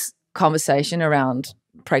this conversation around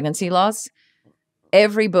pregnancy loss,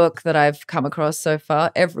 every book that I've come across so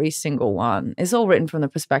far, every single one is all written from the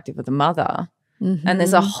perspective of the mother. Mm-hmm. And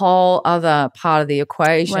there's a whole other part of the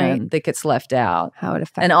equation that gets left out. How it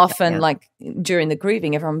affects. And often, like, during the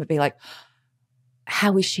grieving, everyone would be like,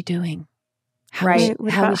 how is she doing? How Right. is she-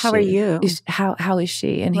 What how about is how are she? you? How is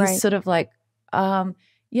she? And Right. he's sort of like,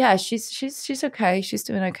 yeah, she's okay. She's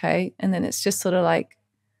doing okay. And then it's just sort of like,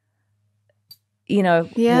 you know,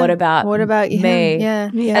 what about you? me? Yeah.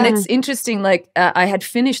 And it's interesting, like I had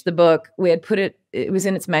finished the book. We had put it was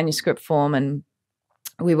in its manuscript form and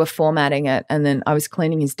we were formatting it. And then I was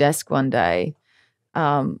cleaning his desk one day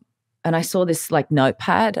and I saw this like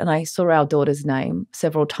notepad and I saw our daughter's name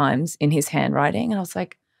several times in his handwriting. And I was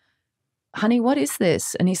like, honey, what is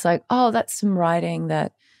this? And he's like, oh, that's some writing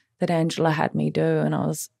that Angela had me do.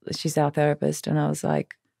 And she's our therapist. And I was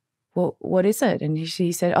like, well, what is it? And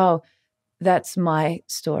she said, oh, that's my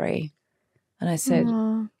story. And I said,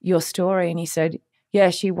 your story? And he said, yeah,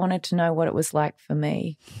 she wanted to know what it was like for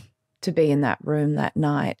me to be in that room that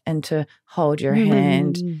night and to hold your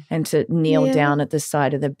hand and to kneel down at the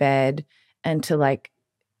side of the bed and to like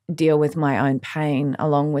deal with my own pain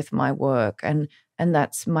along with my work. And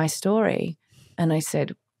that's my story. And I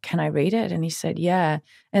said, can I read it? And he said, yeah.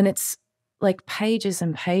 And it's like pages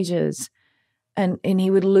and pages. And he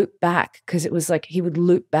would loop back because it was like he would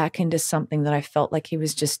loop back into something that I felt like he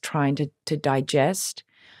was just trying to digest.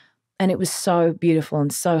 And it was so beautiful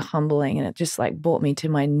and so humbling. And it just like brought me to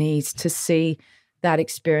my knees to see that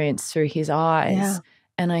experience through his eyes. Yeah.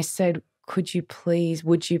 And I said, would you please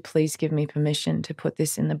give me permission to put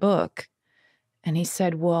this in the book? And he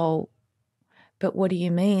said, well, but what do you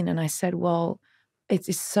mean? And I said, well,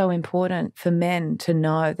 it's so important for men to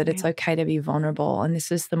know that it's okay to be vulnerable. And this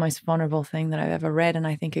is the most vulnerable thing that I've ever read. And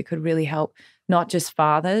I think it could really help not just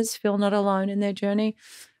fathers feel not alone in their journey,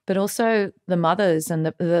 but also the mothers and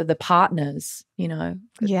the partners, you know,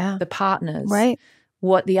 the partners, right?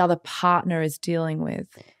 What the other partner is dealing with.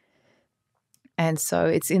 And so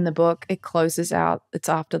it's in the book. It closes out. It's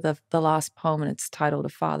after the last poem and it's titled A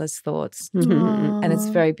Father's Thoughts. And it's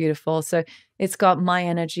very beautiful. So it's got my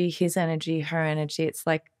energy, his energy, her energy. It's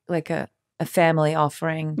like a family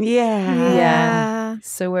offering. Yeah.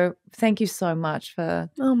 So thank you so much for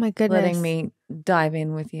Oh my goodness. letting me dive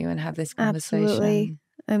in with you and have this conversation. Absolutely.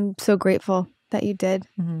 I'm so grateful that you did.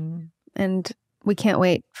 And we can't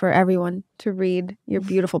wait for everyone to read your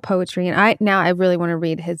beautiful poetry. And I really want to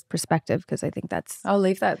read his perspective because I think that's I'll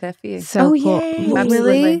leave that there for you. so cool. yay.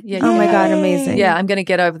 Really? Yeah, oh my yeah. God, amazing. Yeah, I'm going to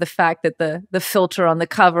get over the fact that the filter on the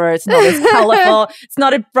cover, it's not as colorful. It's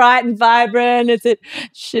not as bright and vibrant as it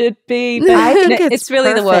should be. But I think it's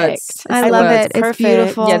really the perfect. words. I the love words. it. It's Perfect.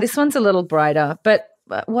 beautiful. Yeah, this one's a little brighter, but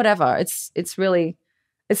whatever. It's really,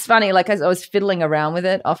 it's funny. Like as I was fiddling around with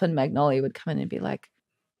it, often Magnolia would come in and be like,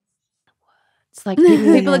 it's like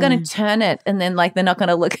people are going to turn it and then like they're not going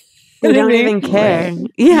to look. We don't even care.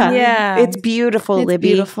 Yeah. Yeah. It's beautiful, It's Libby.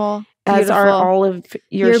 beautiful. As are Beautiful. all of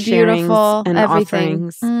your You're sharings beautiful, and everything.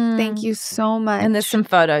 offerings. Thank you so much. And there's some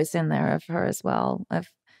photos in there of her as well,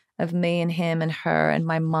 of me and him and her and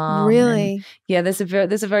my mom. Really? And yeah, there's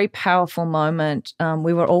a very powerful moment.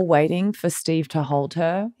 We were all waiting for Steve to hold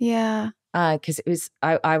her. Yeah. Because it was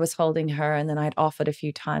I was holding her and then I'd offered a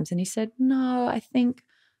few times and he said, no, I think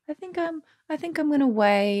I'm gonna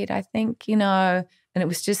wait. I think, you know, and it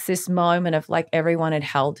was just this moment of like everyone had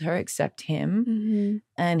held her except him.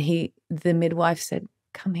 And the midwife said,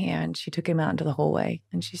 come here. And she took him out into the hallway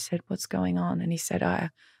and she said, what's going on? And he said, I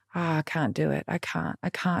can't do it. I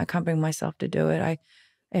can't bring myself to do it.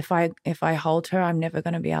 If I hold her, I'm never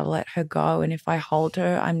gonna be able to let her go. And if I hold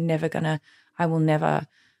her,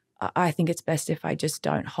 I think it's best if I just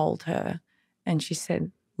don't hold her. And she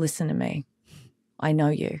said, listen to me. I know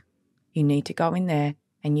you. You need to go in there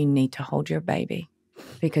and you need to hold your baby.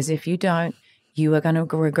 Because if you don't, you are going to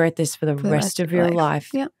regret this for the rest of your life.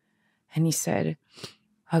 Yeah. And he said,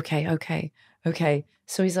 okay.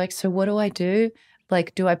 So he's like, so what do I do?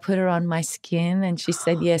 Like, do I put her on my skin? And she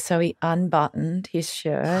said, yeah. So he unbuttoned his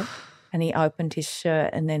shirt and he opened his shirt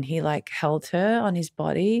and then he like held her on his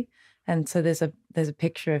body. And so there's a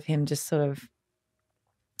picture of him just sort of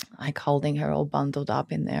like holding her all bundled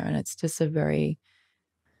up in there. And it's just a very,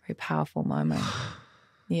 very powerful moment.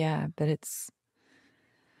 Yeah, but it's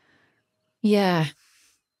a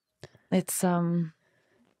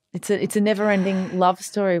never-ending love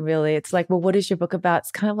story, really. It's like, well, what is your book about?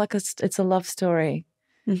 It's kind of like it's a love story.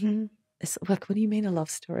 it's like, what do you mean a love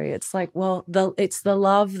story? It's like, well, it's the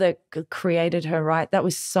love that created her, right? That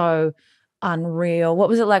was so unreal. What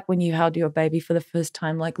was it like when you held your baby for the first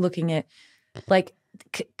time? Like looking at, like,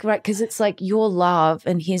 right? Because it's like your love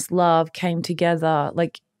and his love came together.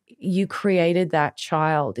 Like you created that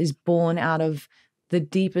child, is born out of the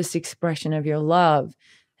deepest expression of your love,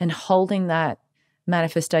 and holding that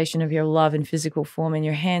manifestation of your love in physical form in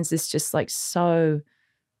your hands is just like so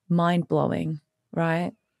mind-blowing,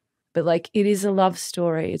 right? But like it is a love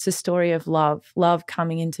story. It's a story of love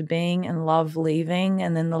coming into being and love leaving,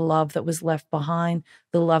 and then the love that was left behind,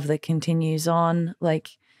 the love that continues on.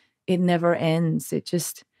 Like it never ends. It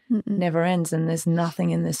just never ends. And there's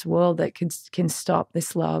nothing in this world that can stop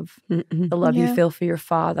this love. The love you feel for your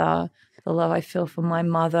father, the love I feel for my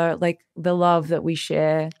mother, like the love that we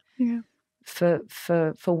share for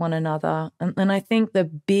one another. And I think the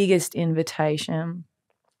biggest invitation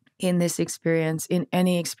in this experience, in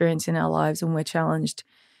any experience in our lives when we're challenged,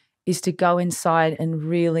 is to go inside and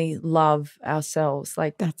really love ourselves.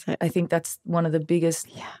 Like That's it. I think that's one of the biggest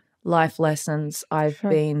life lessons I've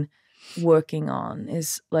been working on,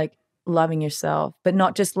 is like loving yourself, but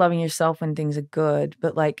not just loving yourself when things are good,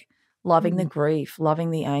 but like loving the grief,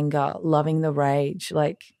 loving the anger, loving the rage.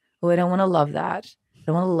 Like, oh, I don't want to love that. I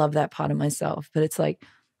don't want to love that part of myself. But it's like,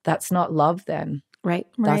 that's not love then. Right.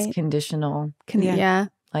 That's conditional. Yeah,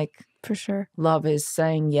 Like for sure. love is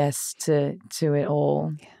saying yes to it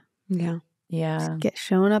all. Yeah. Yeah. Get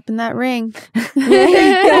showing up in that ring.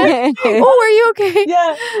 Oh, are you okay?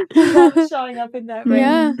 Yeah. Showing up in that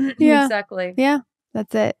ring. Yeah. Exactly. Yeah.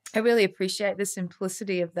 That's it. I really appreciate the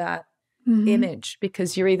simplicity of that image,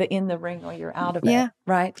 because you're either in the ring or you're out of it.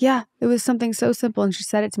 Right? Yeah. It was something so simple. And she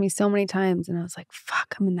said it to me so many times. And I was like,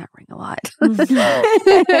 fuck, I'm in that ring a lot.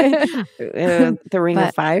 The ring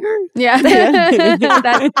of fire? Yeah.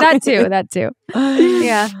 that too.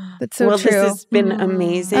 Yeah. That's so true. This has been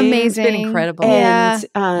amazing. It's been incredible.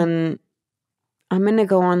 And I'm going to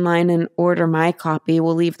go online and order my copy.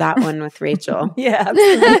 We'll leave that one with Rachel.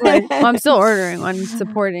 Absolutely. Well, I'm still ordering one,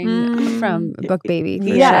 supporting from Book Baby.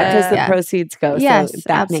 Because the proceeds go. Yes, so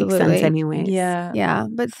that makes sense anyways. Yeah.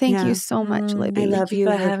 But thank you so much, Libby. I love you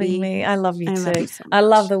for Libby. having me. I love you too. Love you so I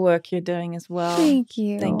love the work you're doing as well. Thank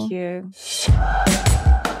you. Thank you.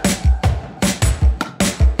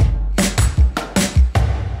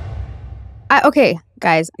 Okay,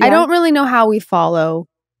 guys, I don't really know how we follow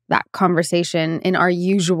that conversation in our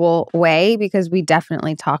usual way, because we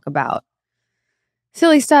definitely talk about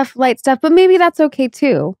silly stuff, light stuff, but maybe that's okay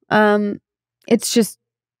too. It's just,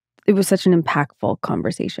 it was such an impactful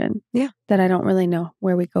conversation. That I don't really know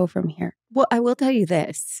where we go from here. Well, I will tell you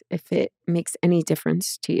this, if it makes any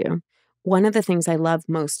difference to you. One of the things I love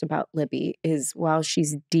most about Libby is, while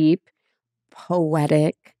she's deep,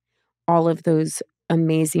 poetic, all of those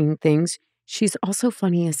amazing things, she's also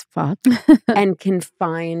funny as fuck and can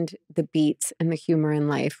find the beats and the humor in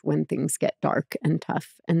life when things get dark and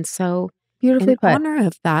tough. And so, beautifully put. In honor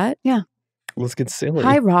of that, let's get silly.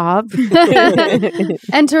 Hi, Rob.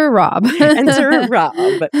 Enter Rob. Enter Rob.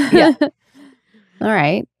 Yeah. All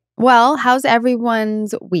right. Well, how's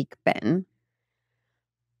everyone's week been?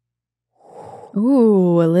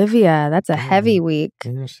 Ooh, Olivia, that's a heavy week.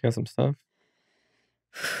 Yeah, she got some stuff.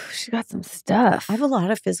 She got some stuff. I have a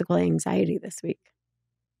lot of physical anxiety this week.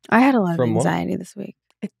 I had a lot From of what? anxiety this week.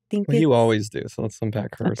 I think Well, you always do. So let's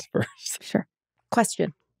unpack hers first. Sure.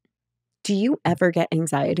 Question. Do you ever get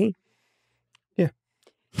anxiety? Yeah.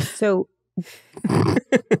 So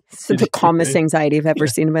the calmest anxiety I've ever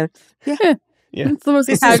seen. About Yeah. It's the most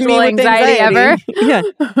This is me casual with anxiety ever.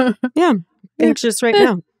 Yeah. Anxious right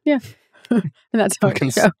now. Yeah. And that's how it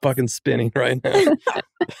goes. Fucking spinning right now.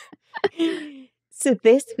 So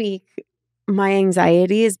this week, my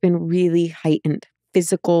anxiety has been really heightened.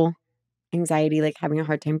 Physical anxiety, like having a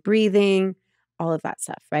hard time breathing, all of that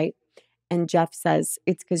stuff, right? And Jeff says,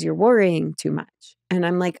 it's because you're worrying too much. And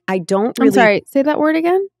I'm like, I don't really... I'm sorry, say that word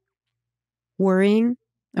again? Worrying?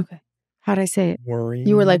 Okay. How'd I say it? Worrying.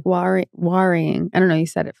 You were like worrying. I don't know, you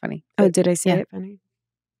said it funny. Oh, did I say it funny?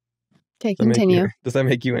 Okay, Does that make continue. does that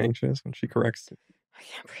make you anxious when she corrects it? I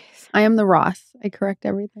can't breathe. I am the Ross. I correct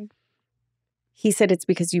everything. He said it's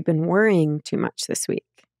because you've been worrying too much this week.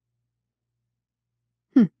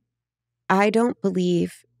 I don't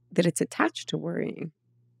believe that it's attached to worrying.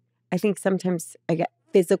 I think sometimes I get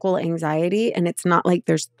physical anxiety and it's not like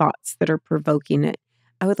there's thoughts that are provoking it.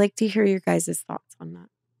 I would like to hear your guys' thoughts on that.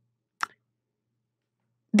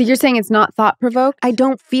 You're saying it's not thought-provoked? I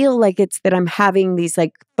don't feel like it's that I'm having these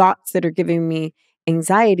like thoughts that are giving me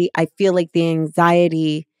anxiety. I feel like the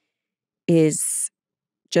anxiety is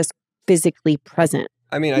just physically present.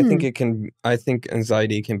 I mean, I think it can. I think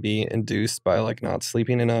anxiety can be induced by like not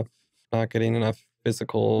sleeping enough, not getting enough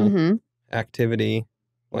physical Mm-hmm. activity.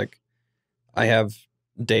 Like, I have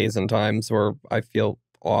days and times where I feel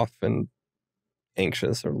off and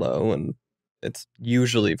anxious or low, and it's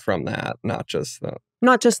usually from that, not just that.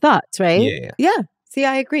 Not just thoughts, right? Yeah. Yeah. See,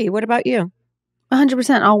 I agree. What about you?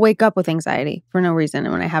 100%. I'll wake up with anxiety for no reason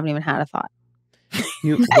and when I haven't even had a thought.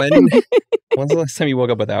 When's the last time you woke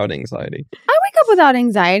up without anxiety? I wake up without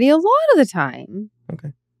anxiety a lot of the time. Okay.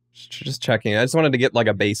 Just checking. I just wanted to get like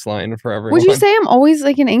a baseline for everyone. Would you say I'm always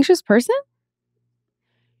like an anxious person?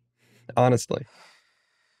 Honestly.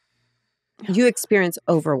 You experience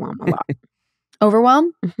overwhelm a lot.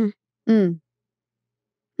 Overwhelmed? Mhm.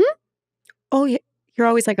 Oh, yeah. You're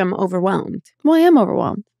always like, I'm overwhelmed. Well, I am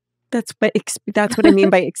overwhelmed. That's what I mean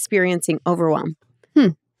by experiencing overwhelm.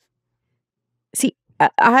 See,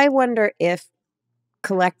 I wonder if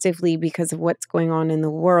collectively, because of what's going on in the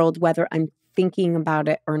world, whether I'm thinking about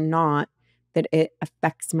it or not, that it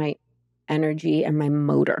affects my energy and my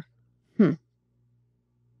motor.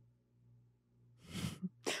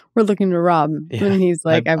 We're looking to Rob Yeah, and he's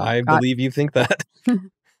like, I believe you think that.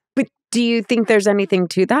 But do you think there's anything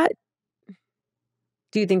to that?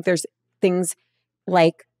 Do you think there's things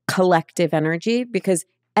like collective energy? Because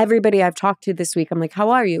everybody I've talked to this week, I'm like, how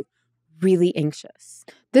are you? Really anxious.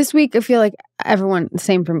 This week, I feel like everyone,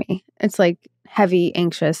 same for me. It's like heavy,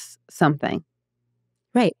 anxious something.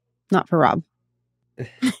 Right. Not for Rob.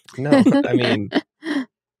 No, I mean,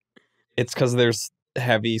 it's because there's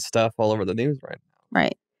heavy stuff all over the news right now.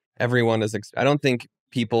 Right. Everyone is, I think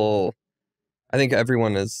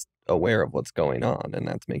everyone is aware of what's going on, and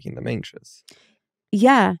that's making them anxious.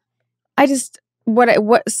 Yeah. I just,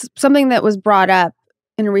 something that was brought up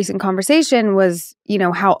in a recent conversation was,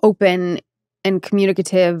 how open and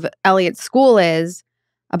communicative Elliot's school is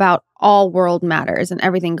about all world matters and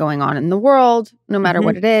everything going on in the world, no matter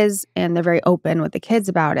what it is. And they're very open with the kids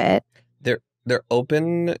about it. They're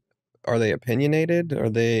open. Are they opinionated? Are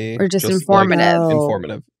they Or just informative? Like,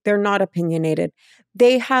 informative. They're not opinionated.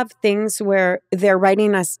 They have things where they're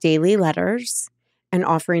writing us daily letters and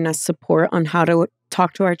offering us support on how to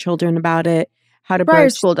talk to our children about it, how to Briar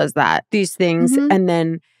broach School does that. these things. Mhm. And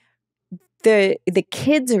then the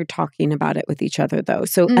kids are talking about it with each other, though.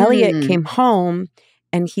 So Elliot came home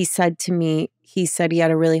and he said to me, he had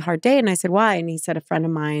a really hard day. And I said, why? And he said, a friend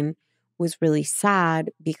of mine was really sad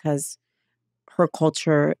because her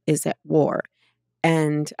culture is at war.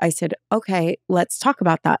 And I said, okay, let's talk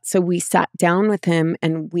about that. So we sat down with him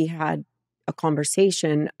and we had a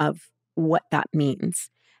conversation of what that means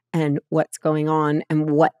and what's going on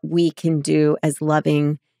and what we can do as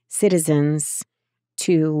loving citizens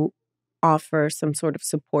to offer some sort of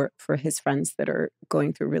support for his friends that are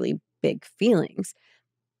going through really big feelings.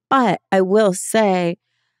 But I will say,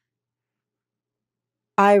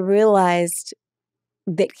 I realized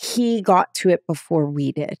that he got to it before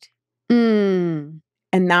we did. Mm.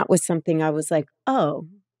 And that was something I was like, oh,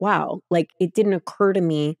 wow. Like, it didn't occur to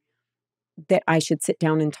me that I should sit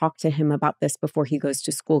down and talk to him about this before he goes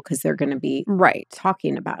to school because they're going to be Right.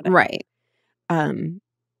 talking about it. Right.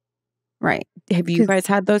 Right. Have you guys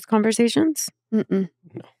had those conversations? Mm-mm.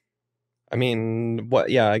 No. I mean,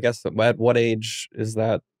 I guess at what age is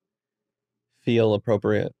that feel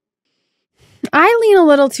appropriate? I lean a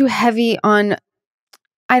little too heavy on,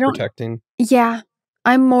 Protecting? Yeah.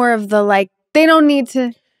 I'm more of the like, they don't need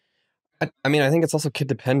to. I mean, I think it's also kid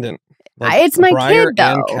dependent. It's my Briar kid,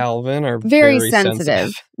 though. and Calvin are Very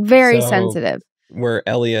sensitive. Very So, sensitive. Where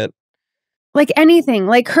Elliot, Like anything.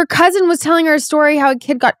 Like her cousin was telling her a story how a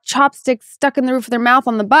kid got chopsticks stuck in the roof of their mouth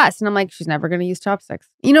on the bus. And I'm like, she's never going to use chopsticks.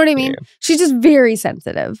 You know what I mean? Yeah. She's just very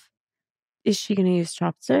sensitive. Is she going to use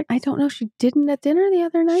chopsticks? I don't know. She didn't at dinner the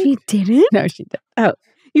other night. She didn't? No, she didn't.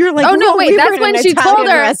 You're like, Oh, no, "Well, wait, we that's were in when an she told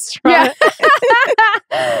Italian her." restaurant."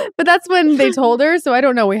 Yeah. But that's when they told her. So I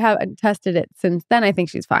don't know. We haven't tested it since then. I think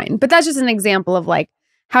she's fine. But that's just an example of like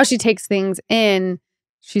how she takes things in.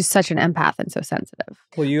 She's such an empath and so sensitive.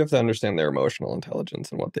 well, you have to understand their emotional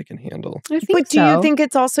intelligence and what they can handle. I think But do you think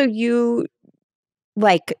it's also you,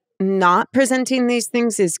 like, not presenting these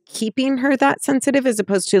things is keeping her that sensitive as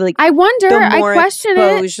opposed to, like, I wonder. the I more question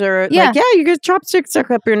it. exposure? Yeah. Like, yeah, you get chopsticks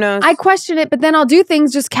stuck up your nose. I question it, but then I'll do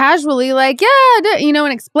things just casually, like,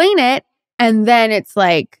 and explain it. And then it's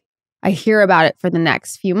like, I hear about it for the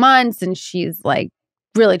next few months and she's like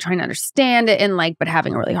really trying to understand it and like, but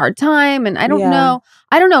having a really hard time. And I don't know.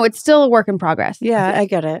 I don't know. It's still a work in progress. Yeah, I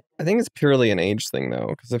get it. I think it's purely an age thing, though,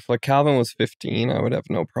 because if like Calvin was 15, I would have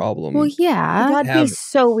no problem. Well, yeah. That'd be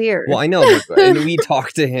so weird. Well, I know, and we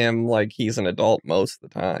talk to him like he's an adult most of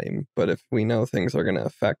the time. But if we know things are going to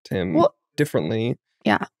affect him differently,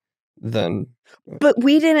 Yeah. then But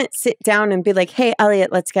we didn't sit down and be like, hey,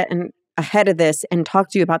 Elliot, let's get ahead of this and talk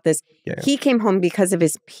to you about this. Yeah. He came home because of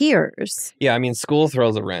his peers. I mean, school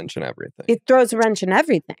throws a wrench in everything. It throws a wrench in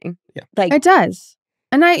everything. Yeah. Like, It does.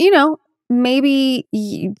 And maybe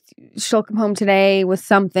she'll come home today with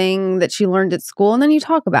something that she learned at school and then you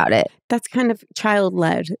talk about it. that's kind of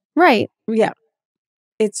child-led. Right. Yeah.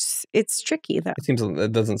 It's tricky, though.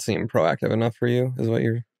 It doesn't seem proactive enough for you, is what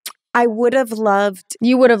you're... I would have loved...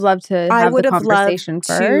 You would have loved to I have would the have loved conversation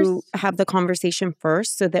to first. have the conversation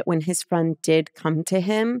first so that when his friend did come to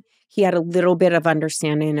him, he had a little bit of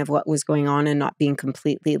understanding of what was going on and not being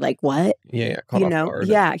completely like, what? Caught off guard.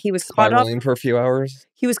 Yeah, he was caught off. Spiraling for a few hours.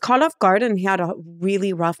 He was caught off guard and he had a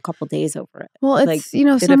really rough couple days over it. Well, Like, it's,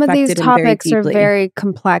 it some of these affected him very topics are deeply. very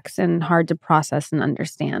complex and hard to process and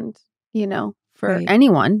understand, for Right.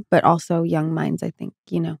 anyone, but also young minds, I think,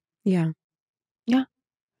 Yeah.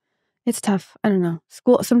 It's tough. I don't know.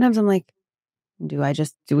 School, sometimes I'm like, do we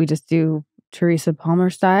just do Teresa Palmer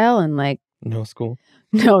style and like, No school.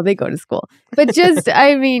 no, they go to school. But just,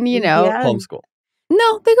 I mean, Yeah. Homeschool.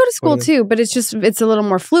 no, they go to school What is- too, but it's a little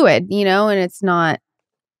more fluid, and it's not,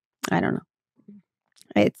 I don't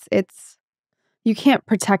know. It's, you can't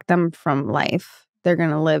protect them from life. They're going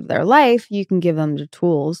to live their life. You can give them the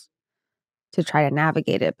tools to try to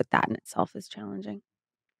navigate it, but that in itself is challenging.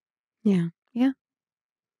 Yeah.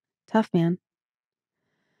 Tough, man.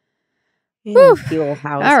 Whew. Fuel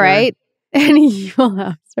house. All right. Any evil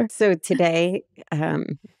houser. So today,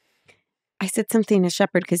 I said something to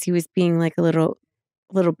Shepard because he was being like a little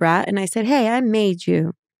brat. And I said, hey, I made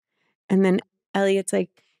you. And then Elliot's like,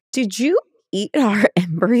 did you eat our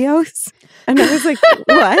embryos? And I was like,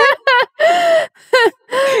 what?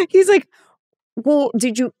 He's like, well,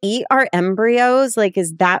 did you eat our embryos? Like,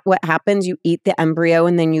 is that what happens? You eat the embryo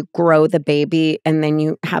and then you grow the baby and then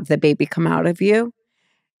you have the baby come out of you?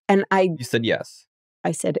 And You said yes.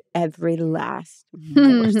 I said every last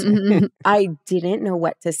morsel. I didn't know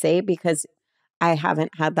what to say because I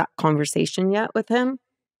haven't had that conversation yet with him.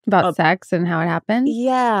 About sex and how it happened.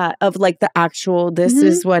 Yeah, of like the actual, this Mhm.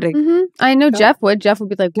 is what it... I know Jeff would. Jeff would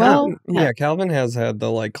be like, well, Calvin has had the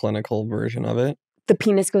like clinical version of it. The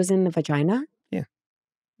penis goes in the vagina? Yeah.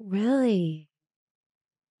 Really?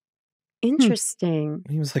 Interesting.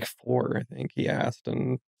 He was like 4, I think. He asked,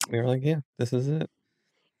 and we were like, yeah, this is it.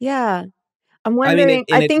 Yeah. I'm wondering,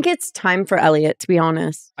 I think it's time for Elliot, to be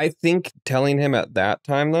honest. I think telling him at that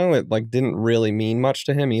time, though, it like didn't really mean much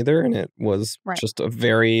to him either. And it was just a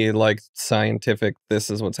very like scientific,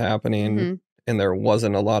 this is what's happening. And there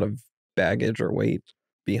wasn't a lot of baggage or weight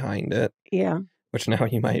behind it. Yeah. Which now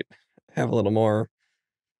you might have a little more.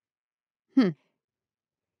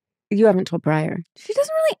 You haven't told Briar. She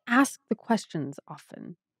doesn't really ask the questions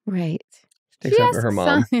often. Right. Takes after her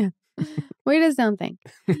mom. Wait a something.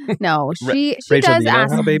 No, she Rachel, does do you know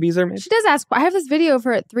ask how babies are made? She does ask. I have this video of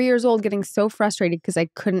her at 3 years old getting so frustrated because I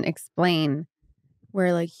couldn't explain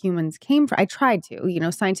where like humans came from. I tried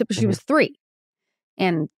to, scientific. She was 3,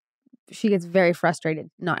 and she gets very frustrated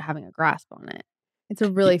not having a grasp on it. It's a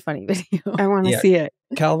really funny video. I want to see it.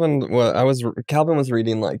 Calvin was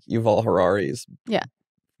reading like Yuval Harari's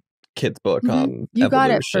kid's book on you evolution. got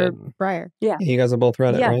it for Briar. Yeah. You guys have both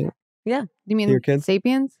read it, right? Yeah. You mean your kids?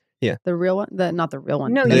 Sapiens? Yeah. The real one? Not the real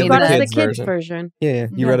one. No, Yeah, you the got us the kids' kids' version. version. Yeah.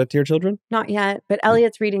 You read it to your children? Not yet, but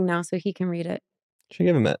Elliot's reading now, so he can read it. Should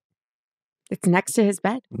give him it. It's next to his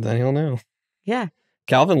bed. Then he'll know. Yeah.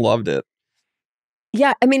 Calvin loved it.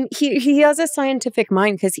 Yeah, I mean, he has a scientific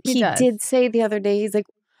mind because he does. did say the other day, he's like,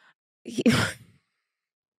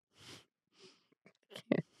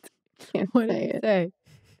 What did he say?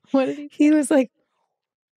 What did he say? He was like,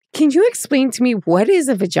 can you explain to me what is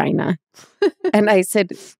a vagina? And I said,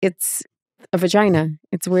 it's a vagina.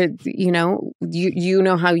 It's where, you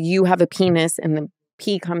know how you have a penis and the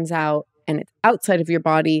pee comes out and it's outside of your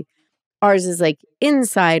body. Ours is like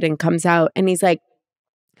inside and comes out. And he's like,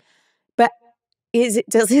 but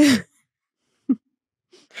does it,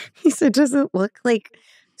 he said, does it look like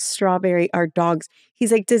Strawberry, our dogs?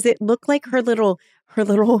 He's like, does it look like her little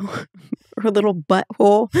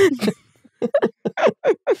butthole?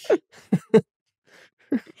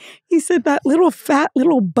 He said that little fat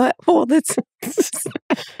little butthole that's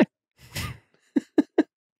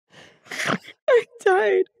I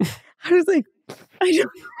died. I was like, I don't know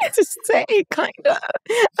what to say, kind of.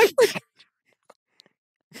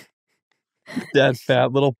 That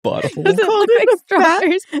fat little butthole. Does it look like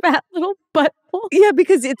Strawberry's fat little butthole? Yeah,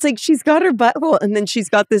 because it's like she's got her butthole and then she's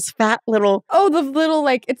got this fat little. Oh, the little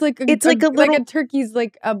it's like a turkey's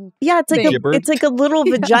like yeah, it's like Gibber. it's like a little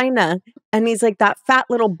vagina, and he's like that fat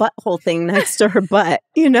little butthole thing next to her butt,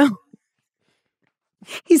 you know.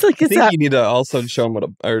 He's like, I is think that? you need to also show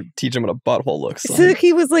him or teach him what a butthole looks So like.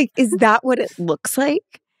 he was like, is that what it looks like?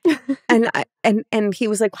 And he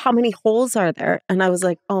was like, how many holes are there? And I was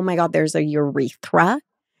like, oh my God, there's a urethra.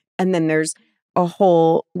 And then there's a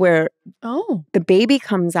hole where the baby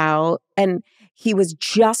comes out. And he was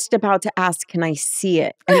just about to ask, can I see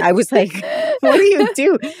it? And I was like, what do you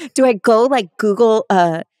do? Do I go like Google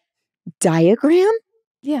a diagram?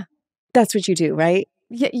 Yeah. That's what you do, right?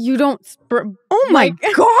 Yeah, you don't. Oh my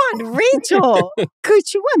God, Rachel.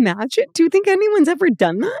 Could you imagine? Do you think anyone's ever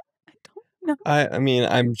done that? I don't know. I mean,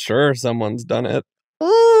 I'm sure someone's done it.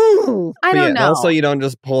 Ooh. I don't know. Also, you don't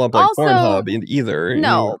just pull up like Also- Pornhub either.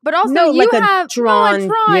 No, but also No, you like a have drawn- a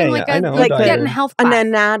drawing, Yeah, like I a know, like diagram. getting health An class.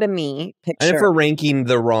 anatomy And picture. if we're ranking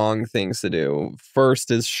the wrong things to do, first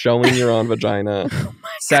is showing your own vagina.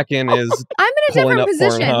 Second is I'm in a pulling different up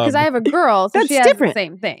position because Pornhub. I have a girl, so That's she has different. the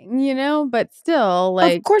same thing, you know. But still,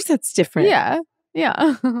 like, of course that's different. yeah.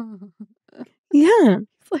 Yeah.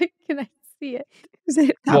 It's like, can I see it? Is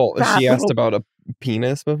it Well, that she asked little- about a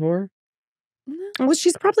penis before. Well,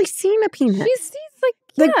 she's probably seen a penis. She sees like,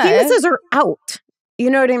 Like yeah. penises are out. You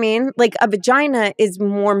know what I mean? Like a vagina is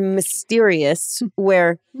more mysterious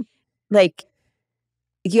where like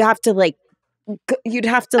you have to like you'd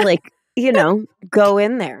have to like, you know, go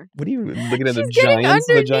in there. What are you looking at? She's The getting giant's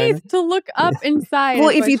underneath vagina? to look up inside. Well,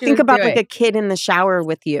 is if what you she think was about doing. like a kid in the shower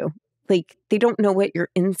with you, like they don't know what your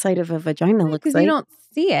inside of a vagina looks because like. you don't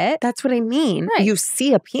see it. That's what I mean. Right. You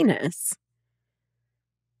see a penis.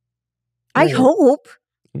 I Yeah. hope.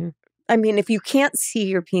 Yeah. I mean, if you can't see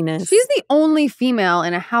your penis. She's the only female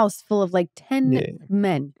in a house full of like 10 Yeah.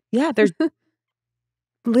 men. Yeah, there's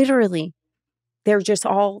literally, they're just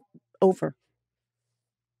all over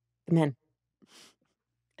the men.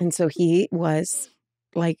 And so he was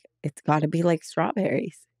like, it's got to be like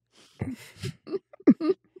strawberries.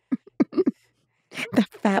 The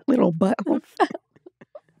fat little butthole.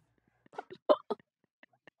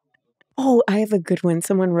 Oh, I have a good one.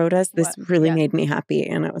 Someone wrote us. This What? really Yeah. made me happy.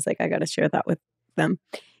 And I was like, I got to share that with them.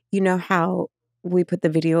 You know how we put the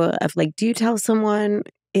video of like, do you tell someone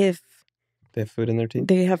if They have food in their teeth.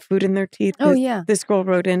 they have food in their teeth? Oh, This- yeah. This girl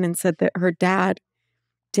wrote in and said that her dad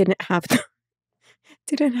didn't have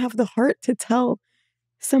the heart to tell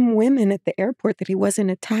some women at the airport that he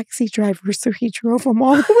wasn't a taxi driver, so he drove them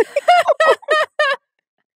all the way.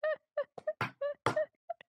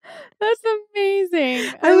 That's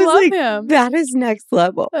amazing. I I was love like, him. that is next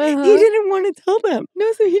level. Uh-huh. He didn't want to tell them.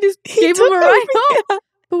 No, so he just He gave him took a ride them, home. yeah.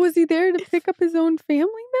 But was he there to pick up his own family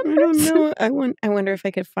I members? don't know. I wonder if I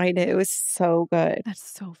could find it. It was so good. That's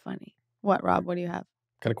so funny. What, Rob? What do you have?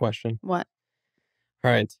 Got a question. What? All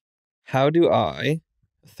right. How do I,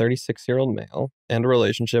 a 36-year-old male, end a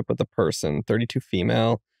relationship with a person, 32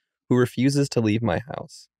 female, who refuses to leave my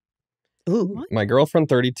house? Ooh. What? My girlfriend,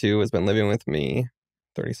 32, has been living with me,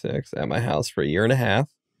 36, at my house for a year and a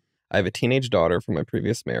half. I have a teenage daughter from my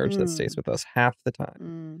previous marriage that stays with us half the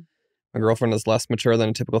time. My girlfriend is less mature than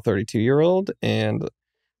a typical 32-year-old and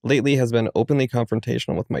lately has been openly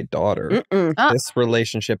confrontational with my daughter. Mm-mm. Ah. This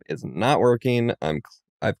relationship is not working.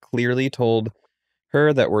 I've clearly told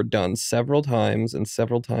her that we're done several times, and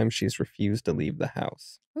several times she's refused to leave the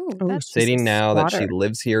house. Ooh, Ooh, that's she's a Stating now that she squatter.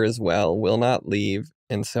 lives here as well, will not leave,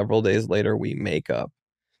 and several days later we make up.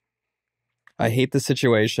 I hate the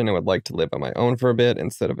situation and would like to live on my own for a bit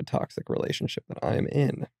instead of a toxic relationship that I am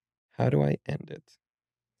in. How do I end it?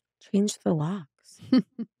 Change the locks. That's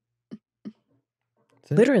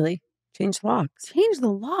it. Literally, change the locks. change the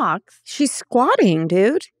locks. She's squatting,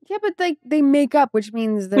 dude. Yeah, but like they make up, which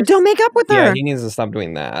means Well, there's don't make up with her. Yeah, he needs to stop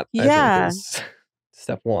doing that. I Yeah. think is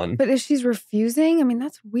step one. But if she's refusing, I mean,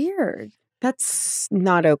 that's weird. That's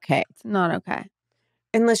not okay. It's not okay.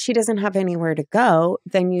 Unless she doesn't have anywhere to go,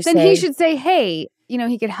 then you Then say, he should say, hey, you know,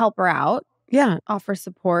 he could help her out, yeah, offer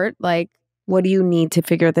support. Like, what do you need to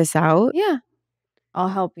figure this out? yeah, I'll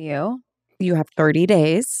help you. You have 30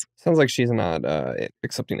 days. Sounds like she's not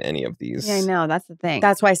accepting any of these. Yeah, I know. That's the thing.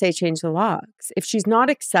 That's why I say change the locks. If she's not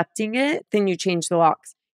accepting it, then you change the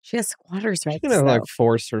locks. She has squatters' rights. She's gonna like though.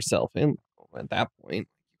 force herself in at that point.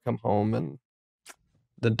 Come home and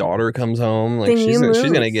the daughter comes home. Like Then she's you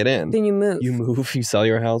gonna move. get in. Then you move. You move. You sell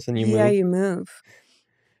your house and you yeah, move. you move.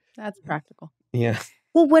 That's practical. Yeah.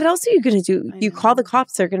 Well, what else are you going to do? I You call the know.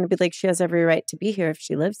 cops. They're going to be like, she has every right to be here if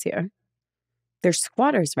she lives here. There's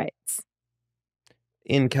squatters' rights.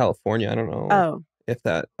 In California, I don't know Oh, if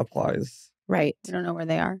that applies. right. You don't know where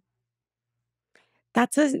they are.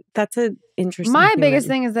 That's a interesting. My thing biggest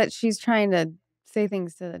that- thing is that she's trying to say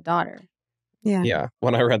things to the daughter. Yeah. Yeah.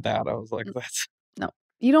 When I read that, I was like, that's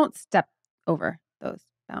You don't step over those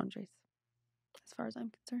boundaries, as far as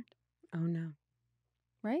I'm concerned. Oh no.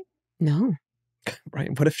 right? No,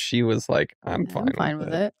 Right. What if she was like, I'm fine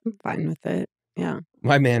with it. I'm fine with it. Yeah.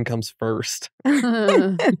 My man comes first.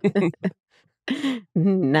 I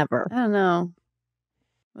Never. don't know.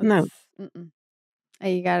 No. Mm-mm.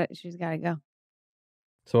 Hey, you got it. She's got to go.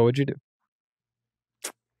 So what would you do?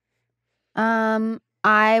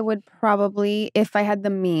 I would probably, if I had the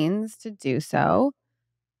means to do so,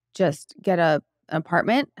 just get an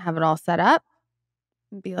apartment, have it all set up,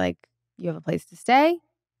 and be like, you have a place to stay.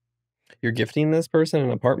 You're gifting this person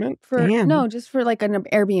an apartment? Damn. No, just for like an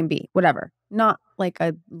Airbnb, whatever. Not like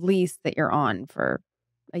a lease that you're on for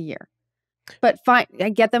a year. But fine, I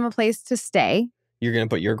get them a place to stay. You're going to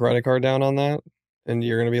put your credit card down on that? And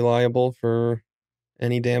you're going to be liable for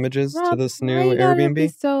any damages to Rob, this why new you gotta be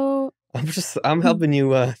Airbnb? so I'm helping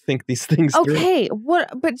you think these things through. okay.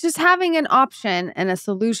 But just having an option and a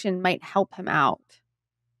solution might help him out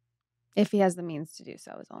if he has the means to do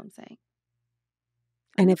so. Is all I'm saying.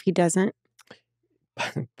 And if he doesn't,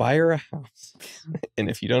 Buy her a house. And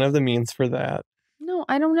if you don't have the means for that, No,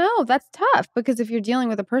 I don't know. That's tough because if you're dealing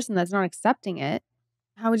with a person that's not accepting it,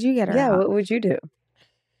 how would you get her out? what would you do?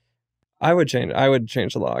 I would change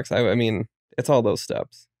the locks. I mean, it's all those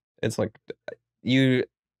steps. It's like you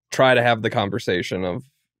try to have the conversation of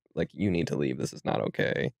like, you need to leave. This is not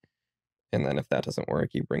okay. And then if that doesn't work,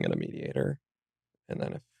 you bring in a mediator. And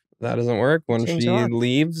then if that doesn't work, when Change she the locks.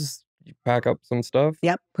 leaves, you pack up some stuff,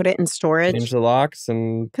 Yep. Put it in storage. change the locks,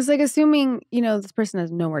 and Because like assuming, this person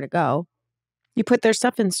has nowhere to go. You put their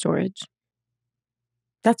stuff in storage.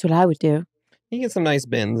 That's what I would do. you get some nice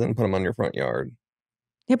bins and put them on your front yard.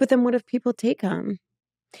 Yeah, but then what if people take them?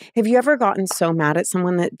 Have you ever gotten so mad at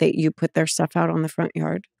someone that you put their stuff out on the front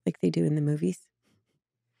yard like they do in the movies?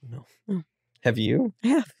 No. Oh. Have you? I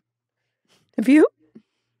have. Have you?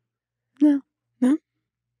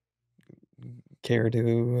 Care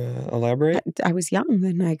to elaborate? I was young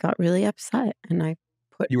and I got really upset and I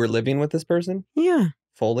put... You were living with this person Yeah.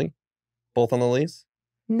 fully? Both on the lease?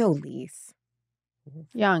 No lease.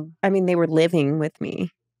 Young. I mean, they were living with me.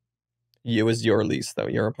 It was your lease, though,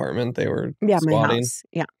 your apartment. They were Yeah, my squatting. house.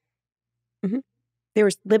 Yeah. Mm-hmm. They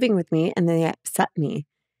were living with me and they upset me.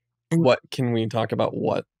 And What can we talk about?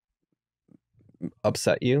 What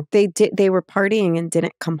upset you? they were partying and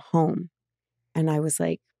didn't come home. And I was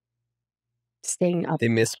like staying up. They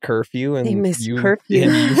missed curfew, and They missed you, curfew.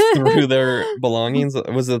 and you threw their belongings.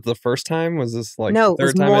 Was it the first time? Was this like No, the it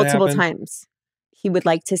was third time multiple it happened? times. He would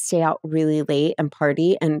like to stay out really late and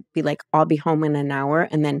party and be like, I'll be home in an hour.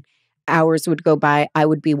 And then hours would go by. I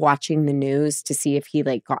would be watching the news to see if he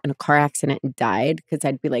like got in a car accident and died. Because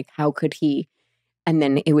I'd be like, how could he? And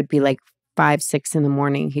then it would be like 5, 6 in the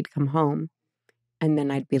morning. He'd come home. And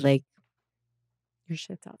then I'd be like, your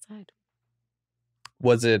shit's outside.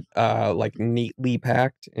 Was it like neatly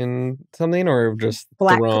packed in something, or just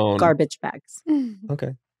Black thrown? garbage bags.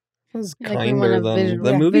 Okay. That was Like we kinder want a than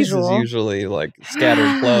the yeah, movies visual. is usually like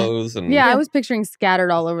scattered clothes and Yeah, I was picturing scattered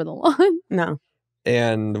all over the lawn. No,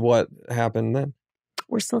 And what happened then?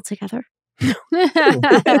 we're still together.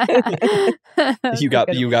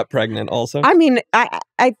 You got pregnant also? I mean,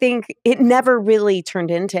 I think it never really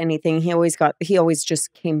turned into anything. He always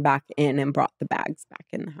just came back in and brought the bags back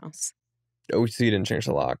in the house. Oh, so you didn't change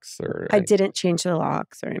the locks or I didn't change the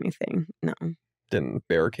locks or anything. No. didn't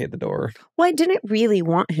barricade the door? Well, I didn't really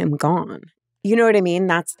want him gone. You know what I mean?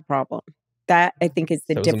 That's the problem. That I think is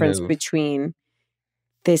the So it was a difference move. between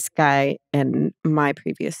this guy and my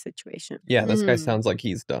previous situation. Yeah, this guy Mm. sounds like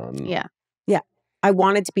he's done. Yeah. I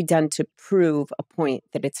wanted to be done to prove a point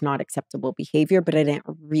that it's not acceptable behavior, but I didn't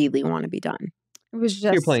really want to be done. It was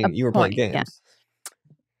just You were playing games. Yeah.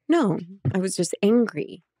 No, I was just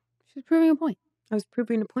angry. She was proving a point. I was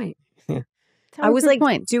proving a point. That's how I we was prove like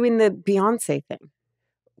points. doing the Beyonce thing.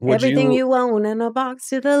 Would Everything you own in a box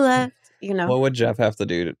to the left, What would Jeff have to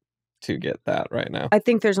do to get that right now? I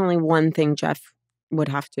think there's only one thing Jeff would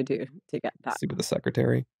have to do to get that. Sleep with the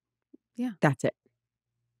secretary. That's it.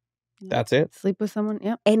 That's it? Sleep with someone.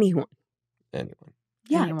 Yep. Anyone. Anyone.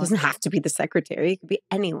 Yeah, Anyone. it doesn't have to be the secretary. It could be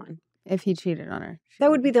anyone. If he cheated on her. That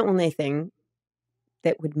would be the only thing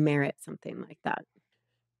that would merit something like that.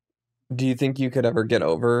 Do you think you could ever get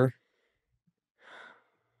over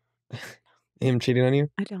him cheating on you?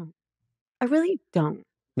 I don't. I really don't.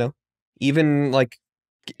 Even like,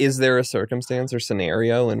 is there a circumstance or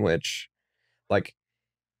scenario in which like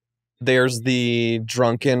there's the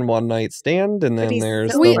drunken one night stand and then he's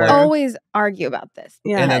there's sober. the We like, always argue about this.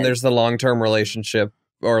 Yeah. and then there's the long-term relationship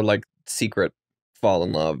or like secret fall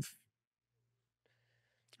in love?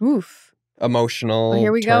 Oof. emotional. Well,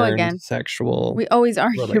 here we go turned again. Sexual. We always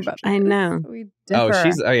argue relationship. about I know. We Oh,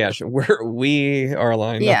 differ. yeah. We are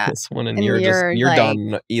aligned Yeah. on this one, and And you're you're like-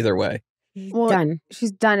 done either way. Well, Done.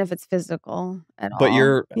 She's done if it's physical at But all.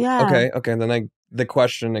 you're Yeah. okay. Then the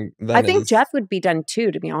question then I think is, Jeff would be done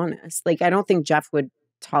too, to be honest. Like, I don't think Jeff would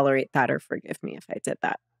tolerate that or forgive me if I did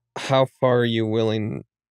that. how far are you willing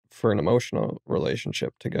for an emotional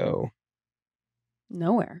relationship to go?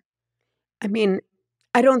 Nowhere. I mean,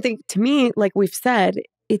 I don't think, to me, like we've said,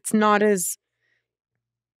 that's not as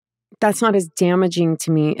damaging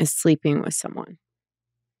to me as sleeping with someone.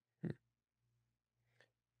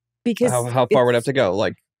 Because How far would it have to go?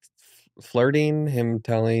 Like flirting, him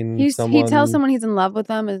telling someone. He tells someone he's in love with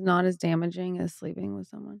them is not as damaging as sleeping with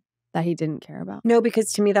someone that he didn't care about. No,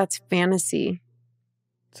 because to me, that's fantasy.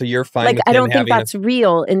 So you're fine Like, with I him don't think having that's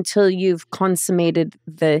real until you've consummated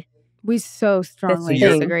the. We so strongly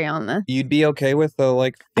thing. disagree on this. You'd be okay with the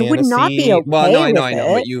like I fantasy. would not be okay Well, no, I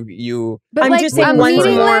know, with but it. you. But I'm like just a saying one's more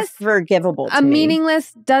meaningless, forgivable to a me.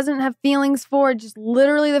 meaningless doesn't have feelings for. Just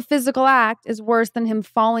literally the physical act is worse than him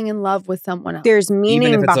falling in love with someone else. There's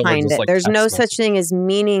meaning if it's over behind just, it. like, There's no text such thing as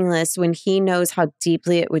meaningless when he knows how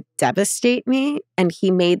deeply it would devastate me and he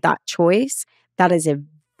made that choice. That is a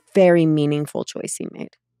very meaningful choice he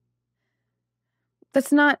made.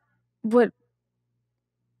 That's not what.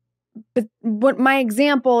 But what my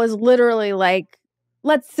example is literally like,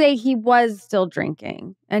 let's say he was still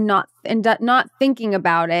drinking and not thinking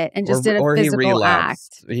about it and just did a or he physical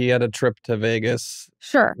relapsed. act. He had a trip to Vegas.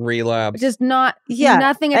 Sure. Relapse. Just not, Yeah,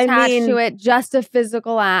 nothing I attached mean- to it, just a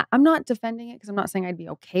physical act. I'm not defending it because I'm not saying I'd be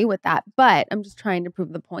okay with that, but I'm just trying to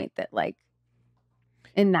prove the point that like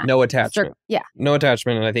in that. No attachment. Yeah. No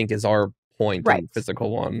attachment, and I think is our point in Right. physical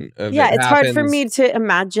one. If Yeah, it it's hard for happens- me to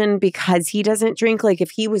imagine because he doesn't drink. Like if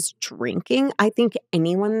he was drinking, I think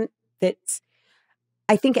anyone's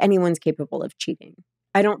capable of cheating.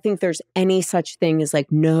 I don't think there's any such thing as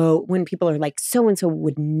like, no, when people are like, so-and-so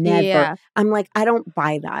would never. Yeah. I'm like, I don't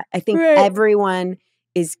buy that. I think Right. everyone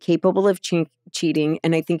is capable of cheating.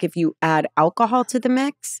 And I think if you add alcohol to the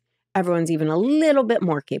mix, everyone's even a little bit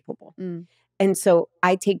more capable. Mm. And so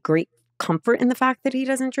I take great comfort in the fact that he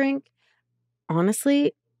doesn't drink.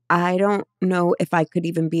 Honestly, I don't know if I could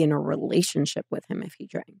even be in a relationship with him if he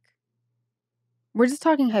drank. We're just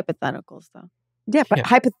talking hypotheticals though. Yeah, but Yeah.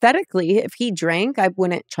 hypothetically, if he drank, I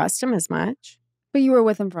wouldn't trust him as much. But you were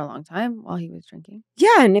with him for a long time while he was drinking.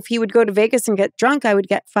 Yeah, and if he would go to Vegas and get drunk, I would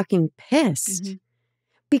get fucking pissed. Mhm.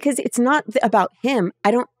 Because it's not about him.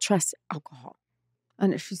 I don't trust alcohol.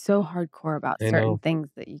 And she's so hardcore about I certain know. things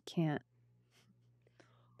that you can't.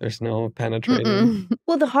 There's no penetrating. Mm-mm.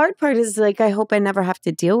 Well, the hard part is like, I hope I never have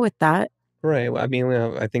to deal with that. Right. Well, I mean,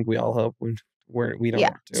 I think we all hope we don't Yeah.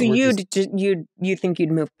 have to. So We're you just- you think you'd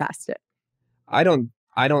move past it? I don't.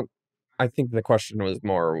 I think the question was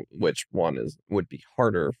more which one would be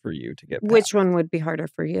harder for you to get past. Which one would be harder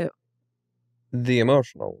for you? The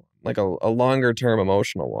emotional one, like a longer term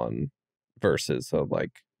emotional one versus a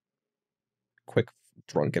like quick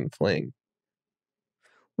drunken fling.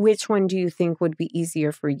 Which one do you think would be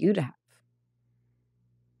easier for you to have?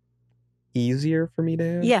 Easier for me to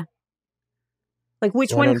have? Yeah. Like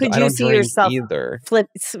which Well, I one don't- could I you don't see drink yourself either.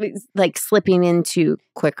 slipping into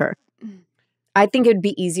quicker? I think it'd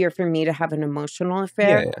be easier for me to have an emotional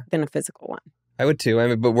affair Yeah. than a physical one. I would too. I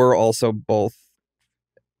mean, but we're also both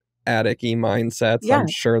addict-y mindsets. Yeah. I'm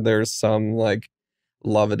sure there's some like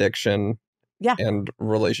love addiction Yeah. and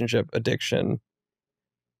relationship addiction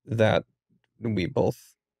that we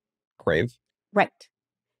both crave. Right.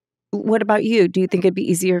 What about you? Do you think it'd be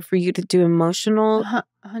easier for you to do emotional?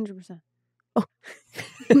 100%.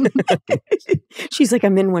 She's like,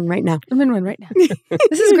 I'm in one right now. I'm in one right now.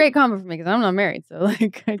 This is great combo for me because I'm not married, so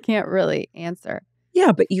like I can't really answer.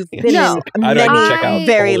 Yeah, but you've Yeah. been No. in I don't have to many check out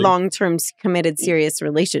very fully. long-term committed serious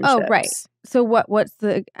relationships. Oh, right. So what's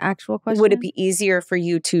the actual question? Would it be easier for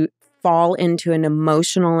you to fall into an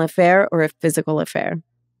emotional affair or a physical affair?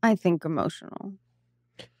 I think emotional.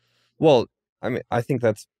 Well, I mean, I think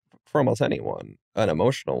that's for almost anyone. An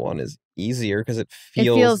emotional one is easier because it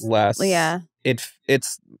feels less. Yeah.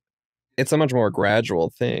 It's a much more gradual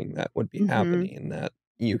thing that would be Mhm. happening that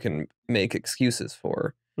you can make excuses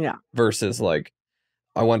for. Yeah. Versus like,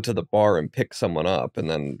 I went to the bar and picked someone up, and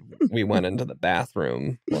then we went into the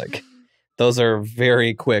bathroom. Like, those are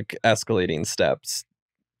very quick escalating steps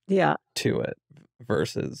Yeah. to it.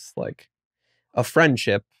 Versus like a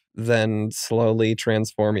friendship, then slowly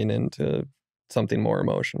transforming into something more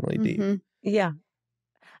emotionally deep. Mhm. Yeah.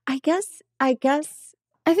 I guess I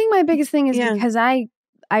think my biggest thing is Yeah. because I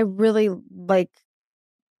really like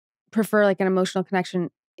prefer like an emotional connection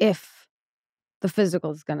if the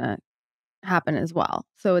physical is gonna happen as well.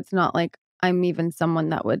 So it's not like I'm even someone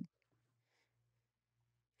that would.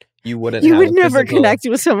 You wouldn't. You have would a never physical- connect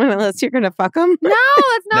with someone unless you're going to fuck them. No,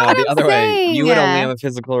 that's not No, what the I'm other saying. way. You would only have a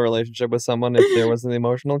physical relationship with someone if there was an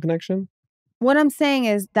emotional connection. What I'm saying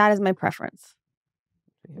is that is my preference.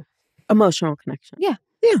 Emotional connection. Yeah.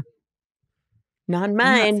 Not I'm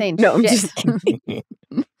mine. not saying No, I'm shit. just kidding.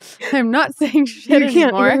 I'm not saying shit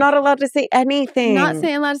anymore. You're not allowed to say anything. Not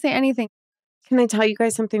allowed to say anything. Can I tell you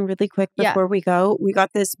guys something really quick before we go? We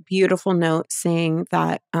got this beautiful note saying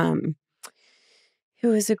that it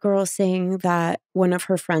was a girl saying that one of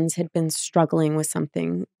her friends had been struggling with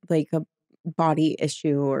something like a body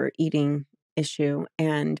issue or eating issue.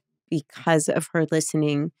 And because of her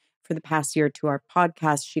listening for the past year to our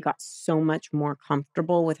podcast, she got so much more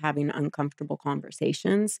comfortable with having uncomfortable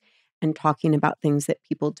conversations and talking about things that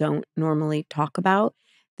people don't normally talk about,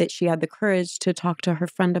 that she had the courage to talk to her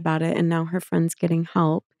friend about it. And now her friend's getting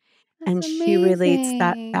help. That's and she relates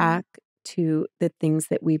that amazing. back to the things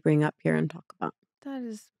that we bring up here and talk about. That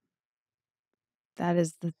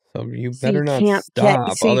is the. So you So better you not can't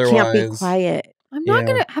stop. so you can't be Otherwise, quiet. I'm not Yeah.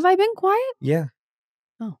 gonna. Have I been quiet? yeah.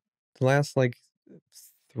 Oh. The last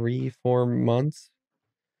 3-4 months.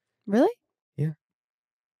 Really? Yeah.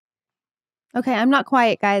 Okay, I'm not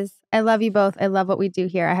quiet, guys. I love you both. I love what we do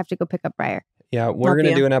here. I have to go pick up Briar. Yeah, we're Love gonna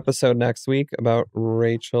you. do an episode next week about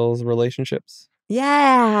Rachel's relationships.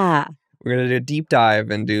 Yeah. We're gonna do a deep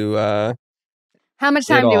dive and do How much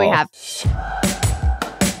time do we all. have?